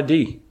he's on my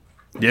D.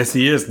 Yes,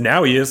 he is.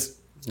 Now he is.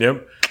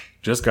 Yep.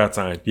 Just got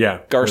signed. Yeah.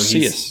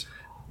 Garcias.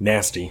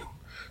 Nasty.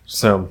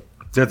 So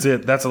that's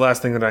it. That's the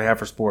last thing that I have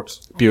for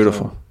sports.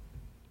 Beautiful.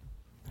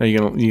 Are you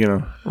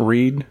gonna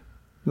read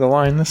the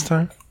line this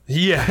time?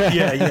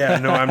 Yeah.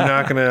 No, I'm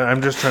not gonna.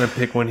 I'm just trying to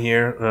pick one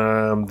here.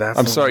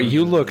 I'm sorry.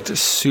 You looked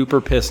super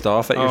pissed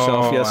off at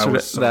yourself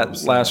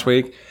yesterday, last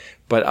week,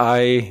 but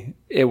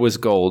it was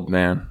gold,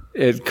 man.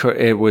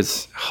 It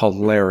was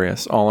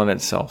hilarious all in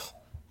itself.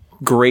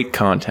 Great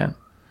content.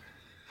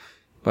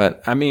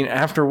 But I mean,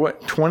 after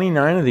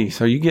 29 of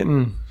these, are you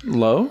getting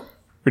low?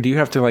 Or do you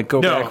have to like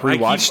go back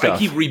rewatch stuff? I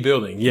keep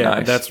rebuilding. Yeah,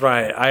 nice. That's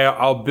right.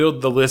 I'll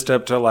build the list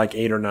up to like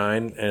 8 or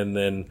 9, and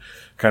then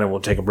kind of we'll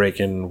take a break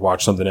and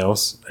watch something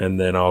else, and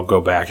then I'll go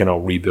back and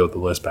I'll rebuild the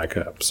list back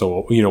up.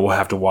 So we'll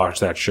have to watch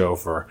that show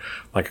for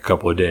like a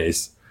couple of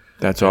days.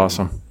 That's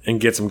awesome,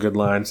 and get some good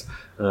lines.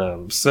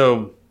 All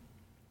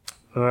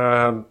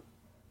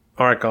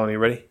right, Colin, you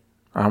ready?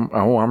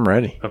 I'm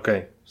ready.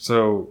 Okay,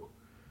 so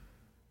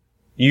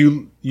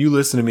you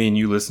listen to me and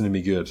you listen to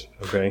me good.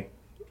 Okay.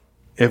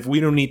 If we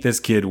don't eat this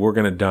kid, we're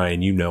going to die,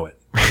 and you know it.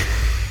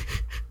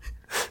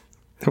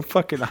 The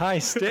fucking high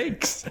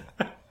stakes.